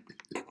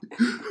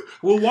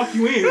 We'll walk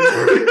you in.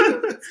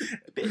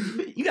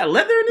 You got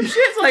leather in them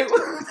shits? Like,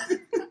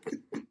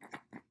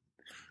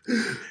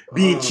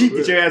 being cheap,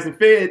 get your ass in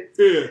Fed.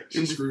 Yeah,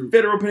 she's screwed.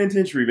 Federal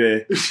penitentiary,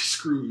 man. She's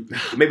screwed.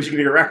 Maybe she can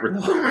be a rapper.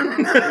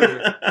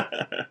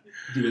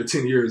 Do that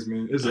 10 years,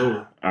 man. It's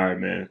over. All right,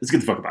 man. Let's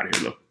get the fuck up out of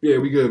here, though. Yeah,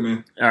 we good,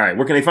 man. All right,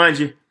 where can they find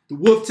you?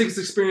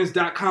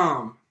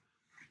 TheWolfTicketsExperience.com.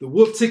 The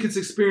Wolf Tickets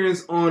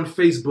Experience on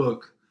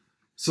Facebook.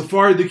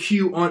 Safari the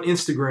Q on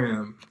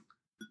Instagram.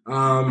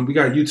 We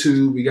got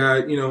YouTube. We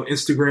got,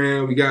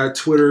 Instagram. We got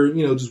Twitter.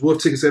 Just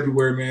Wolf Tickets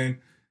everywhere, man.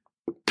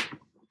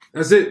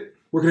 That's it.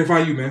 Where can they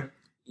find you, man?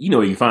 You know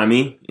where you can find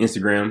me.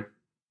 Instagram,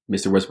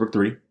 Mr. Westbrook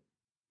 3.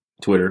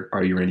 Twitter,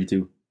 Are You Randy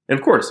too? And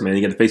of course, man,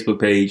 you got the Facebook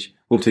page,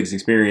 Wolf Ticks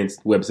Experience,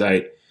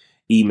 website,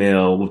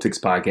 email,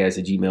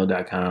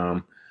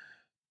 wolftickspodcast@gmail.com.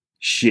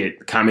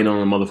 Shit, comment on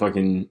the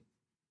motherfucking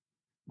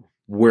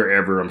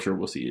wherever. I'm sure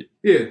we'll see it.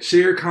 Yeah,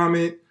 share,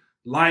 comment,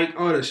 like,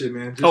 all that shit,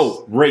 man.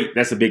 Rate.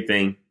 That's a big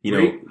thing. You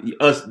know,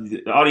 us,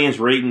 the audience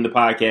rating the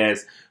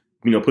podcast,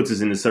 you know, puts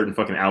us in a certain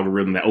fucking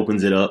algorithm that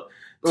opens it up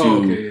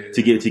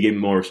to get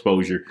more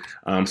exposure.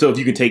 So if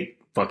you can take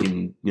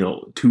fucking,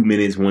 2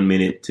 minutes, 1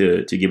 minute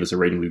to give us a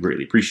rating, we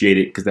greatly appreciate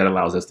it, because that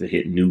allows us to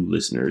hit new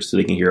listeners so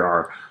they can hear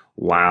our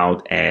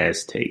wild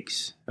ass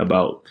takes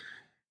about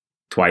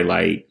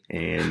Twilight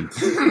and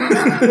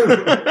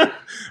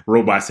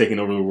robots taking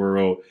over the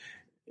world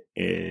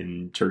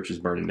and churches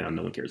burning down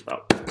no one cares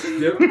about.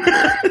 Yep.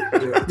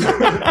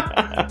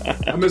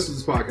 I miss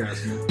this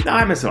podcast, man. No,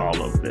 I miss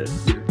all of it.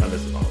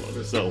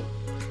 So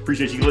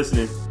appreciate you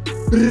listening.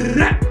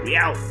 We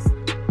out.